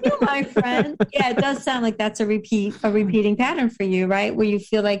asking you, my friend. Yeah, it does sound like that's a repeating pattern for you, right? Where you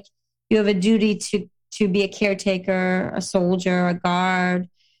feel like you have a duty to be a caretaker, a soldier, a guard,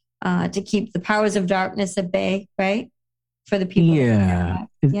 to keep the powers of darkness at bay, right? For the people. Yeah.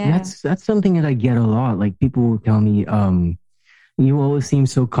 That's something that I get a lot. Like people will tell me, you always seem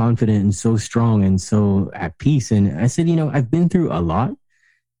so confident and so strong and so at peace. And I said, I've been through a lot.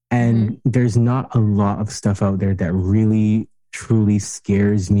 And there's not a lot of stuff out there that really, truly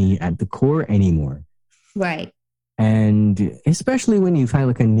scares me at the core anymore. Right. And especially when you've had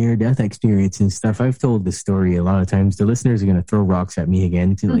like a near-death experience and stuff. I've told this story a lot of times. The listeners are going to throw rocks at me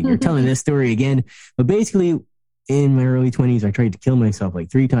again. You're telling this story again. But basically, in my early 20s, I tried to kill myself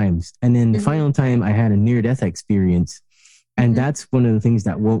like 3 times. And then the final time I had a near-death experience. And that's one of the things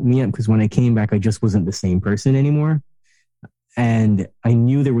that woke me up because when I came back, I just wasn't the same person anymore. And I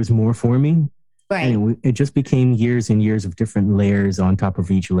knew there was more for me. Right. And it just became years and years of different layers on top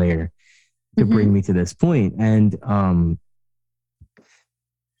of each layer to bring me to this point. And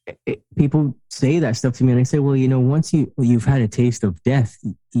people say that stuff to me and I say, well, once you've had a taste of death,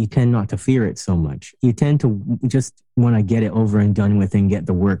 you tend not to fear it so much. You tend to just want to get it over and done with and get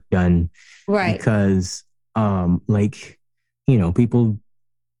the work done. Right. Because people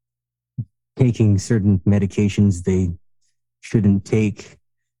taking certain medications they shouldn't take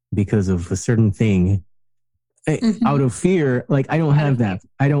because of a certain thing out of fear. Like I don't have that.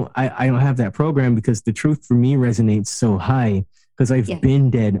 I don't have that program because the truth for me resonates so high because I've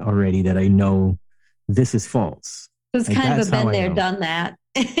been dead already that I know this is false. It's kind of a been there, done that.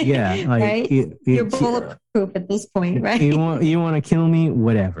 Yeah. Like, right. You're bulletproof at this point, right? You want to kill me?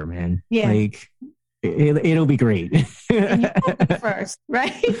 Whatever, man. Yeah. Like it'll be great. And you first,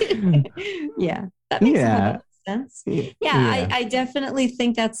 right? Yeah. That makes a lot of sense. Yeah. I definitely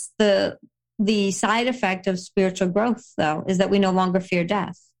think that's the side effect of spiritual growth, though, is that we no longer fear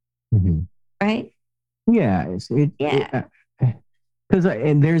death. Mm-hmm. Right? Yeah. Because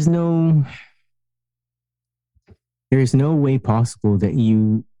there's no way possible that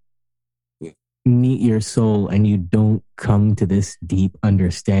you meet your soul and you don't come to this deep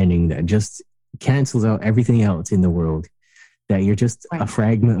understanding that just cancels out everything else in the world. That you're just a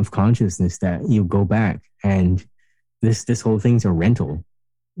fragment of consciousness that you go back and this whole thing's a rental.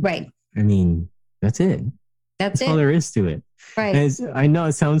 Right. I mean, that's it. That's all there is to it. Right. I know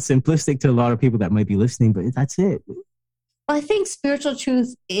it sounds simplistic to a lot of people that might be listening, but that's it. Well, I think spiritual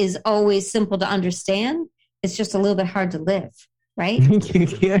truth is always simple to understand. It's just a little bit hard to live, right?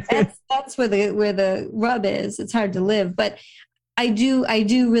 Yeah. That's where the rub is. It's hard to live. But I do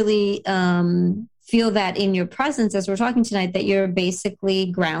really feel that in your presence as we're talking tonight, that you're basically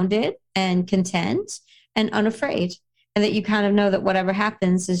grounded and content and unafraid. And that you kind of know that whatever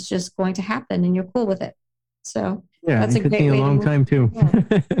happens is just going to happen and you're cool with it. So that's a great way. A long time too. Yeah.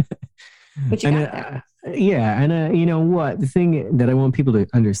 But you got there. And you know what? The thing that I want people to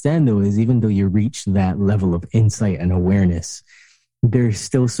understand, though, is even though you reach that level of insight and awareness, there's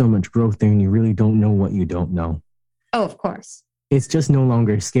still so much growth there and you really don't know what you don't know. Oh, of course. It's just no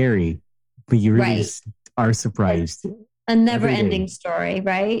longer scary, but you really just are surprised. A never ending story,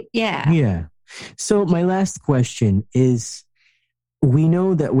 right? Yeah. Yeah. So my last question is, we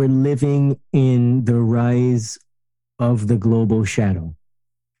know that we're living in the rise of the global shadow.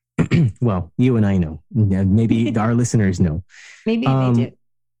 Well, you and I know. Maybe our listeners know. Maybe they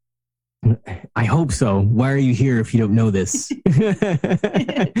do. I hope so. Why are you here if you don't know this?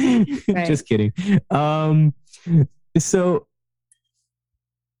 Right. Just kidding. So,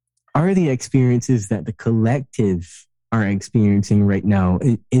 are the experiences that the collective are experiencing right now,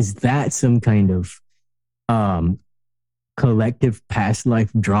 is that some kind of collective past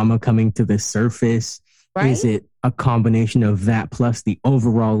life drama coming to the surface? Right? Is it a combination of that plus the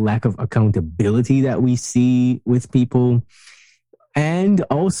overall lack of accountability that we see with people? And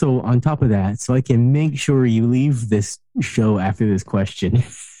also on top of that, so I can make sure you leave this show after this question.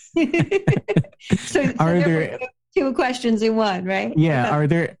 so are there two questions in one, right? Yeah. Are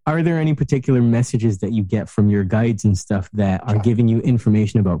there any particular messages that you get from your guides and stuff that are giving you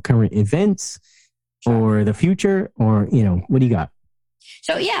information about current events or the future, or, what do you got?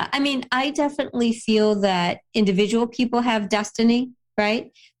 So, yeah, I mean, I definitely feel that individual people have destiny,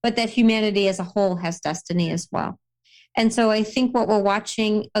 right? But that humanity as a whole has destiny as well. And so I think what we're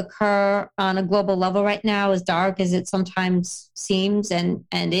watching occur on a global level right now, as dark as it sometimes seems and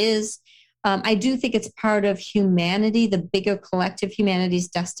is, I do think it's part of humanity, the bigger collective humanity's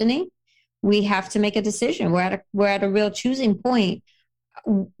destiny. We have to make a decision. We're at a real choosing point.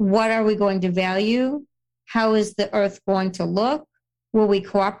 What are we going to value? How is the earth going to look? Will we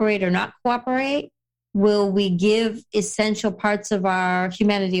cooperate or not cooperate? Will we give essential parts of our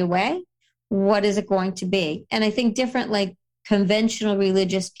humanity away? What is it going to be? And I think different, like conventional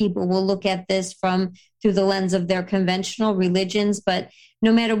religious people will look at this through the lens of their conventional religions. But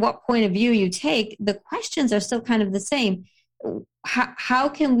no matter what point of view you take, the questions are still kind of the same. How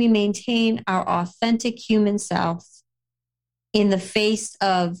can we maintain our authentic human self in the face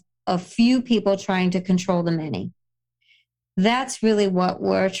of a few people trying to control the many? That's really what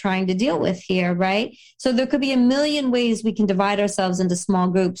we're trying to deal with here, right? So there could be a million ways we can divide ourselves into small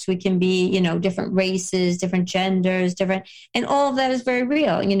groups. We can be, different races, different genders, and all of that is very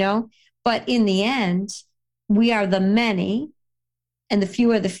real, But in the end, we are the many and the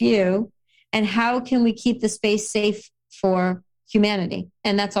few are the few. And how can we keep the space safe for humanity?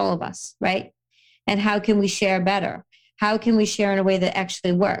 And that's all of us, right? And how can we share better? How can we share in a way that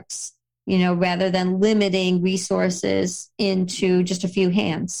actually works? Rather than limiting resources into just a few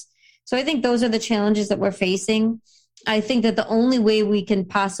hands. So I think those are the challenges that we're facing. I think that the only way we can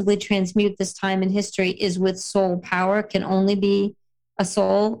possibly transmute this time in history is with soul power. It can only be a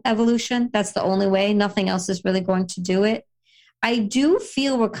soul evolution. That's the only way. Nothing else is really going to do it. I do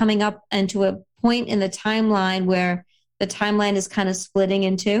feel we're coming up into a point in the timeline where the timeline is kind of splitting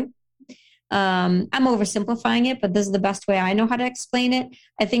in two. I'm oversimplifying it, but this is the best way I know how to explain it.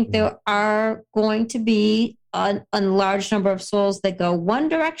 I think there are going to be a large number of souls that go one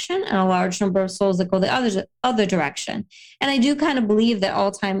direction and a large number of souls that go the other direction. And I do kind of believe that all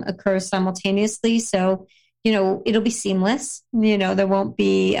time occurs simultaneously. So, it'll be seamless. There won't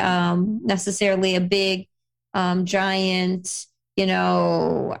be necessarily a big, giant,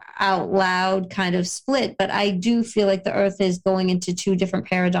 out loud kind of split. But I do feel like the earth is going into two different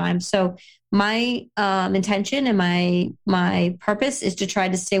paradigms. So my intention and my purpose is to try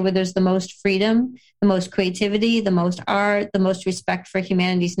to stay where there's the most freedom, the most creativity, the most art, the most respect for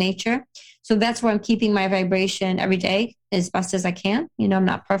humanity's nature. So that's where I'm keeping my vibration every day as best as I can. I'm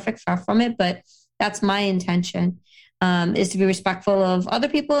not perfect, far from it, but that's my intention, is to be respectful of other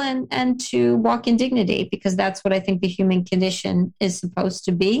people and to walk in dignity, because that's what I think the human condition is supposed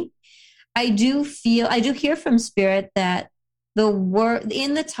to be. I do hear from spirit that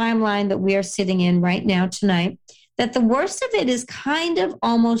in the timeline that we are sitting in right now tonight, that the worst of it is kind of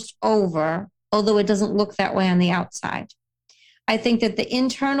almost over, although it doesn't look that way on the outside. I think that the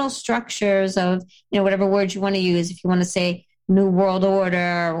internal structures of, whatever word you want to use, if you want to say New World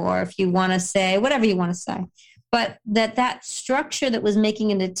Order, or if you want to say whatever you want to say, but that structure that was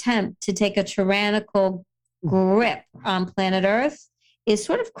making an attempt to take a tyrannical grip on planet Earth is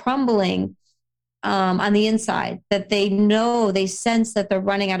sort of crumbling on the inside, that they sense that they're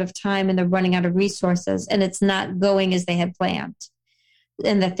running out of time and they're running out of resources, and it's not going as they had planned,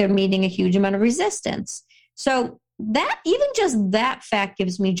 and that they're meeting a huge amount of resistance. So that, even just that fact,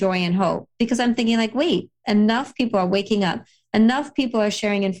 gives me joy and hope, because I'm thinking like, wait, enough people are waking up. Enough people are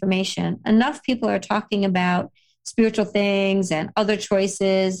sharing information. Enough people are talking about spiritual things and other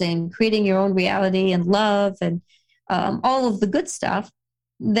choices and creating your own reality and love and all of the good stuff,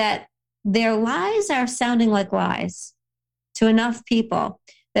 that their lies are sounding like lies to enough people,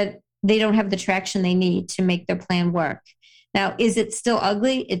 that they don't have the traction they need to make their plan work. Now, is it still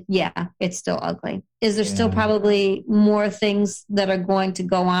ugly? Yeah, it's still ugly. Is there still probably more things that are going to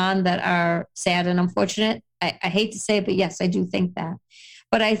go on that are sad and unfortunate? I hate to say it, but yes, I do think that.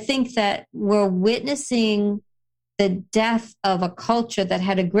 But I think that we're witnessing the death of a culture that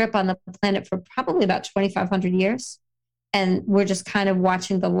had a grip on the planet for probably about 2,500 years. And we're just kind of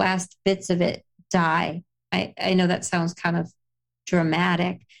watching the last bits of it die. I know that sounds kind of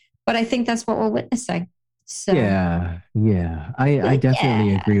dramatic, but I think that's what we're witnessing. So I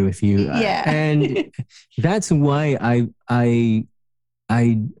definitely agree with you. And that's why I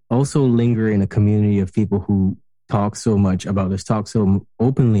also linger in a community of people who talk so much about this, talk so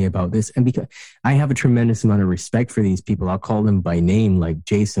openly about this. And because I have a tremendous amount of respect for these people, I'll call them by name, like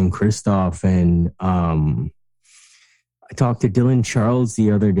Jason Christoph. And I talked to Dylan Charles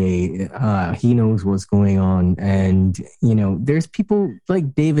the other day. He knows what's going on. And, there's people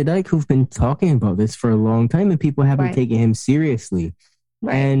like David Icke who've been talking about this for a long time, and people haven't taken him seriously.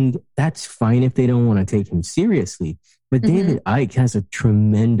 Right. And that's fine if they don't want to take him seriously. But David Icke has a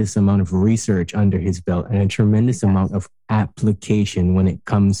tremendous amount of research under his belt and a tremendous amount of application when it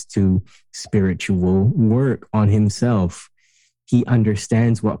comes to spiritual work on himself. He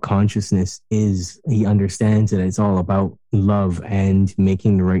understands what consciousness is. He understands that it's all about love and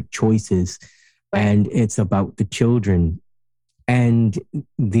making the right choices. Right. And it's about the children. And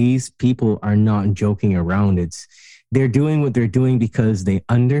these people are not joking around. They're doing what they're doing because they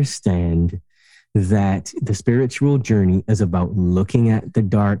understand that the spiritual journey is about looking at the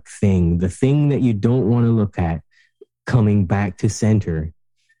dark thing, the thing that you don't want to look at, coming back to center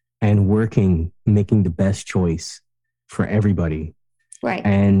and working, making the best choice for everybody. Right.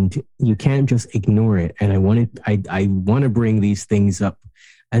 And you can't just ignore it. And I want to bring these things up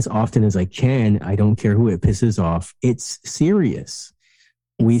as often as I can. I don't care who it pisses off. It's serious.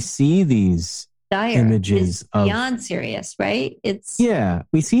 We see these images of beyond serious, right?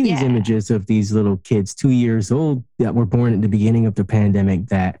 We see these images of these little kids 2 years old that were born at the beginning of the pandemic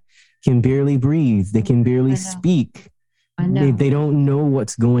that can barely breathe. They can barely speak. I know. They don't know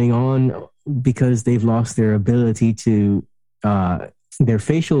what's going on because they've lost their ability to their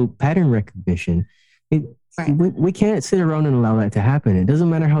facial pattern recognition. We can't sit around and allow that to happen. It doesn't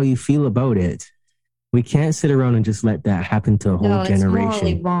matter how you feel about it. We can't sit around and just let that happen to a whole generation. It's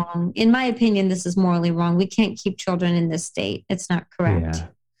morally wrong. In my opinion, this is morally wrong. We can't keep children in this state. It's not correct. Yeah.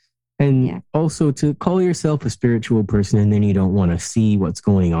 And also to call yourself a spiritual person and then you don't want to see what's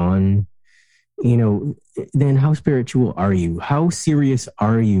going on, then how spiritual are you? How serious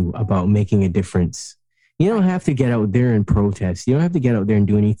are you about making a difference? You don't have to get out there and protest. You don't have to get out there and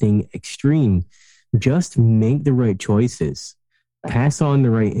do anything extreme. Just make the right choices. Pass on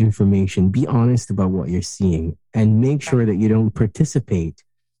the right information. Be honest about what you're seeing, and make sure that you don't participate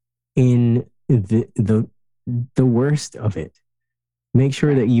in the worst of it. Make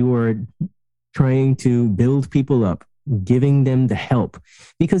sure that you are trying to build people up, giving them the help.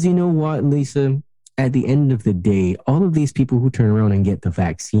 Because you know what, Lisa? At the end of the day, all of these people who turn around and get the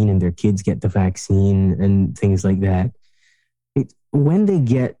vaccine and their kids get the vaccine and things like that, when they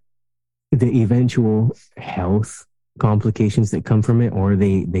get the eventual health complications that come from it, or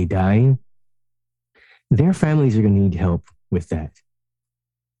they die, their families are going to need help with that.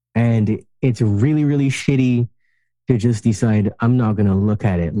 And it's really, really shitty to just decide, I'm not going to look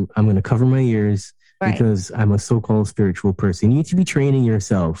at it. I'm going to cover my ears because I'm a so-called spiritual person. You need to be training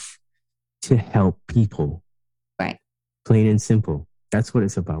yourself to help people. Right. Plain and simple. That's what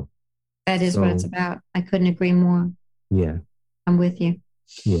it's about. That is what it's about. I couldn't agree more. Yeah. I'm with you.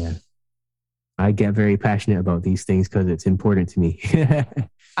 Yeah. I get very passionate about these things because it's important to me.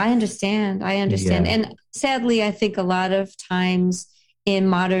 I understand. Yeah. And sadly, I think a lot of times in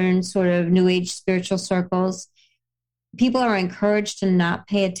modern sort of new age spiritual circles, people are encouraged to not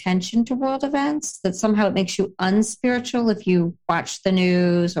pay attention to world events, that somehow it makes you unspiritual if you watch the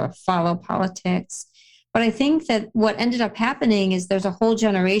news or follow politics. But I think that what ended up happening is there's a whole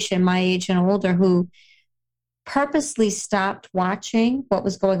generation, my age and older, who purposely stopped watching what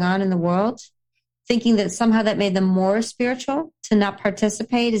was going on in the world, thinking that somehow that made them more spiritual, to not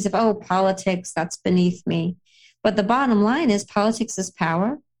participate, as if, politics, that's beneath me. But the bottom line is politics is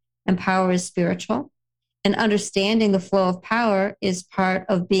power, and power is spiritual. And understanding the flow of power is part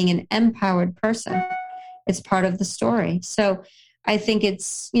of being an empowered person. It's part of the story. So I think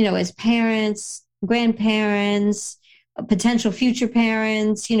it's, as parents, grandparents, potential future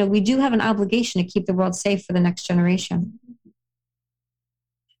parents, we do have an obligation to keep the world safe for the next generation.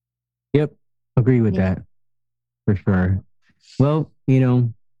 Yep. Agree with that for sure. Well,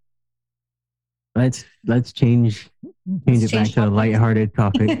 let's change Change it back to a lighthearted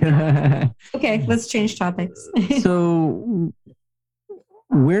topic. Okay, let's change topics. So,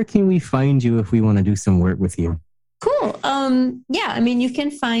 where can we find you if we want to do some work with you? Cool. Yeah, I mean, you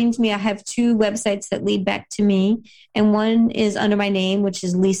can find me. I have two websites that lead back to me, and one is under my name, which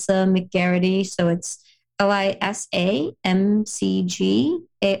is Lisa McGarrity. So it's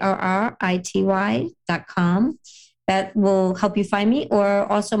LISAMCGARRITY.com. That will help you find me. Or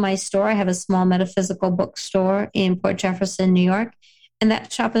also my store. I have a small metaphysical bookstore in Port Jefferson, New York, and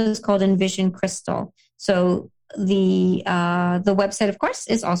that shop is called Envision Crystal. So the website, of course,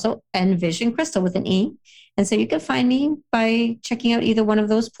 is also Envision Crystal with an E. And so you can find me by checking out either one of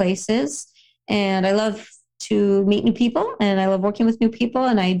those places. And I love to meet new people, and I love working with new people.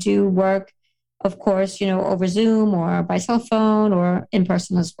 And I do work, of course, over Zoom or by cell phone or in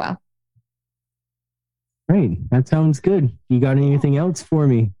person as well. Great. That sounds good. You got anything else for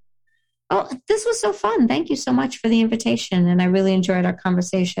me? Oh, this was so fun. Thank you so much for the invitation. And I really enjoyed our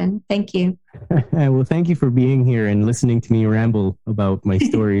conversation. Thank you. Well, thank you for being here and listening to me ramble about my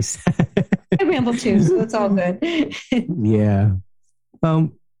stories. I ramble too, so it's all good. Yeah.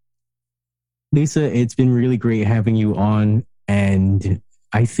 Lisa, it's been really great having you on. And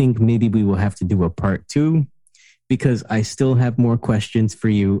I think maybe we will have to do a part 2 because I still have more questions for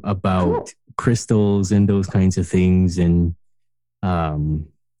you about crystals and those kinds of things. And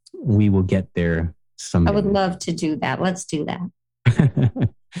we will get there someday. I would love to do that. Let's do that.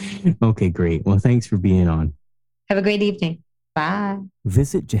 Okay, great. Well, thanks for being on. Have a great evening. Bye.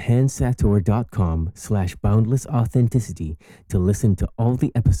 Visit jahansator.com/boundlessauthenticity to listen to all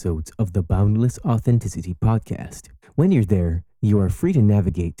the episodes of the Boundless Authenticity podcast. When you're there, you are free to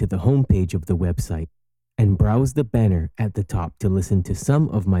navigate to the homepage of the website and browse the banner at the top to listen to some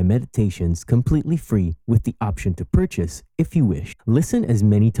of my meditations completely free with the option to purchase if you wish. Listen as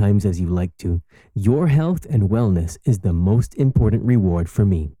many times as you like to. Your health and wellness is the most important reward for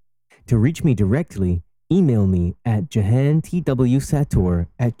me. To reach me directly, email me at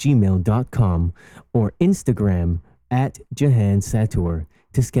jahantwsator@gmail.com or Instagram at jahansator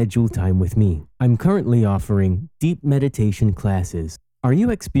to schedule time with me. I'm currently offering deep meditation classes. Are you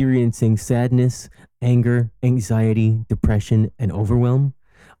experiencing sadness, anger, anxiety, depression, and overwhelm?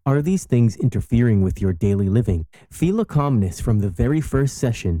 Are these things interfering with your daily living? Feel a calmness from the very first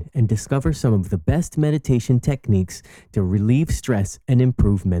session and discover some of the best meditation techniques to relieve stress and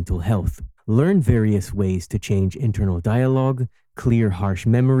improve mental health. Learn various ways to change internal dialogue, clear harsh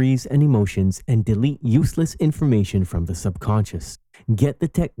memories and emotions, and delete useless information from the subconscious. Get the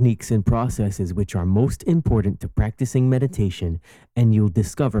techniques and processes which are most important to practicing meditation, and you'll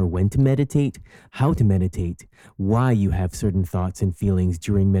discover when to meditate, how to meditate, why you have certain thoughts and feelings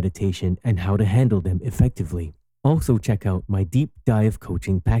during meditation, and how to handle them effectively. Also, check out my deep dive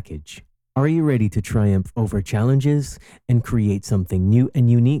coaching package. Are you ready to triumph over challenges and create something new and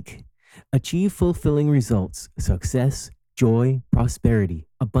unique? Achieve fulfilling results, success, joy, prosperity,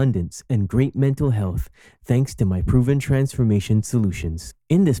 abundance, and great mental health thanks to my proven transformation solutions.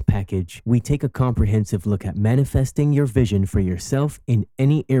 In this package, we take a comprehensive look at manifesting your vision for yourself in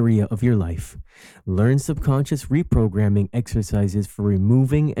any area of your life. Learn subconscious reprogramming exercises for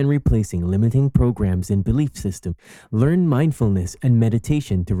removing and replacing limiting programs and belief systems. Learn mindfulness and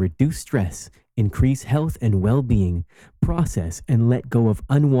meditation to reduce stress, increase health and well-being, process and let go of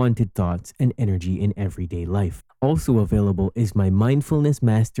unwanted thoughts and energy in everyday life. Also available is my Mindfulness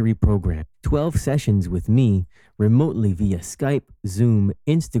Mastery Program. 12 sessions with me remotely via Skype, Zoom,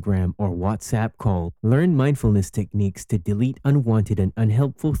 Instagram, or WhatsApp call. Learn mindfulness techniques to delete unwanted and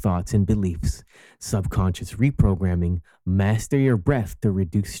unhelpful thoughts and beliefs. Subconscious reprogramming. Master your breath to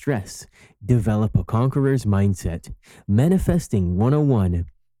reduce stress. Develop a conqueror's mindset. Manifesting 101.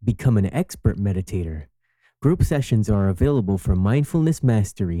 Become an expert meditator. Group sessions are available for Mindfulness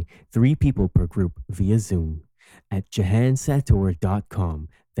Mastery, 3 people per group via Zoom at jahansator.com.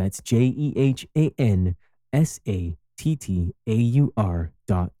 That's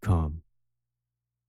JehanSattaur.com.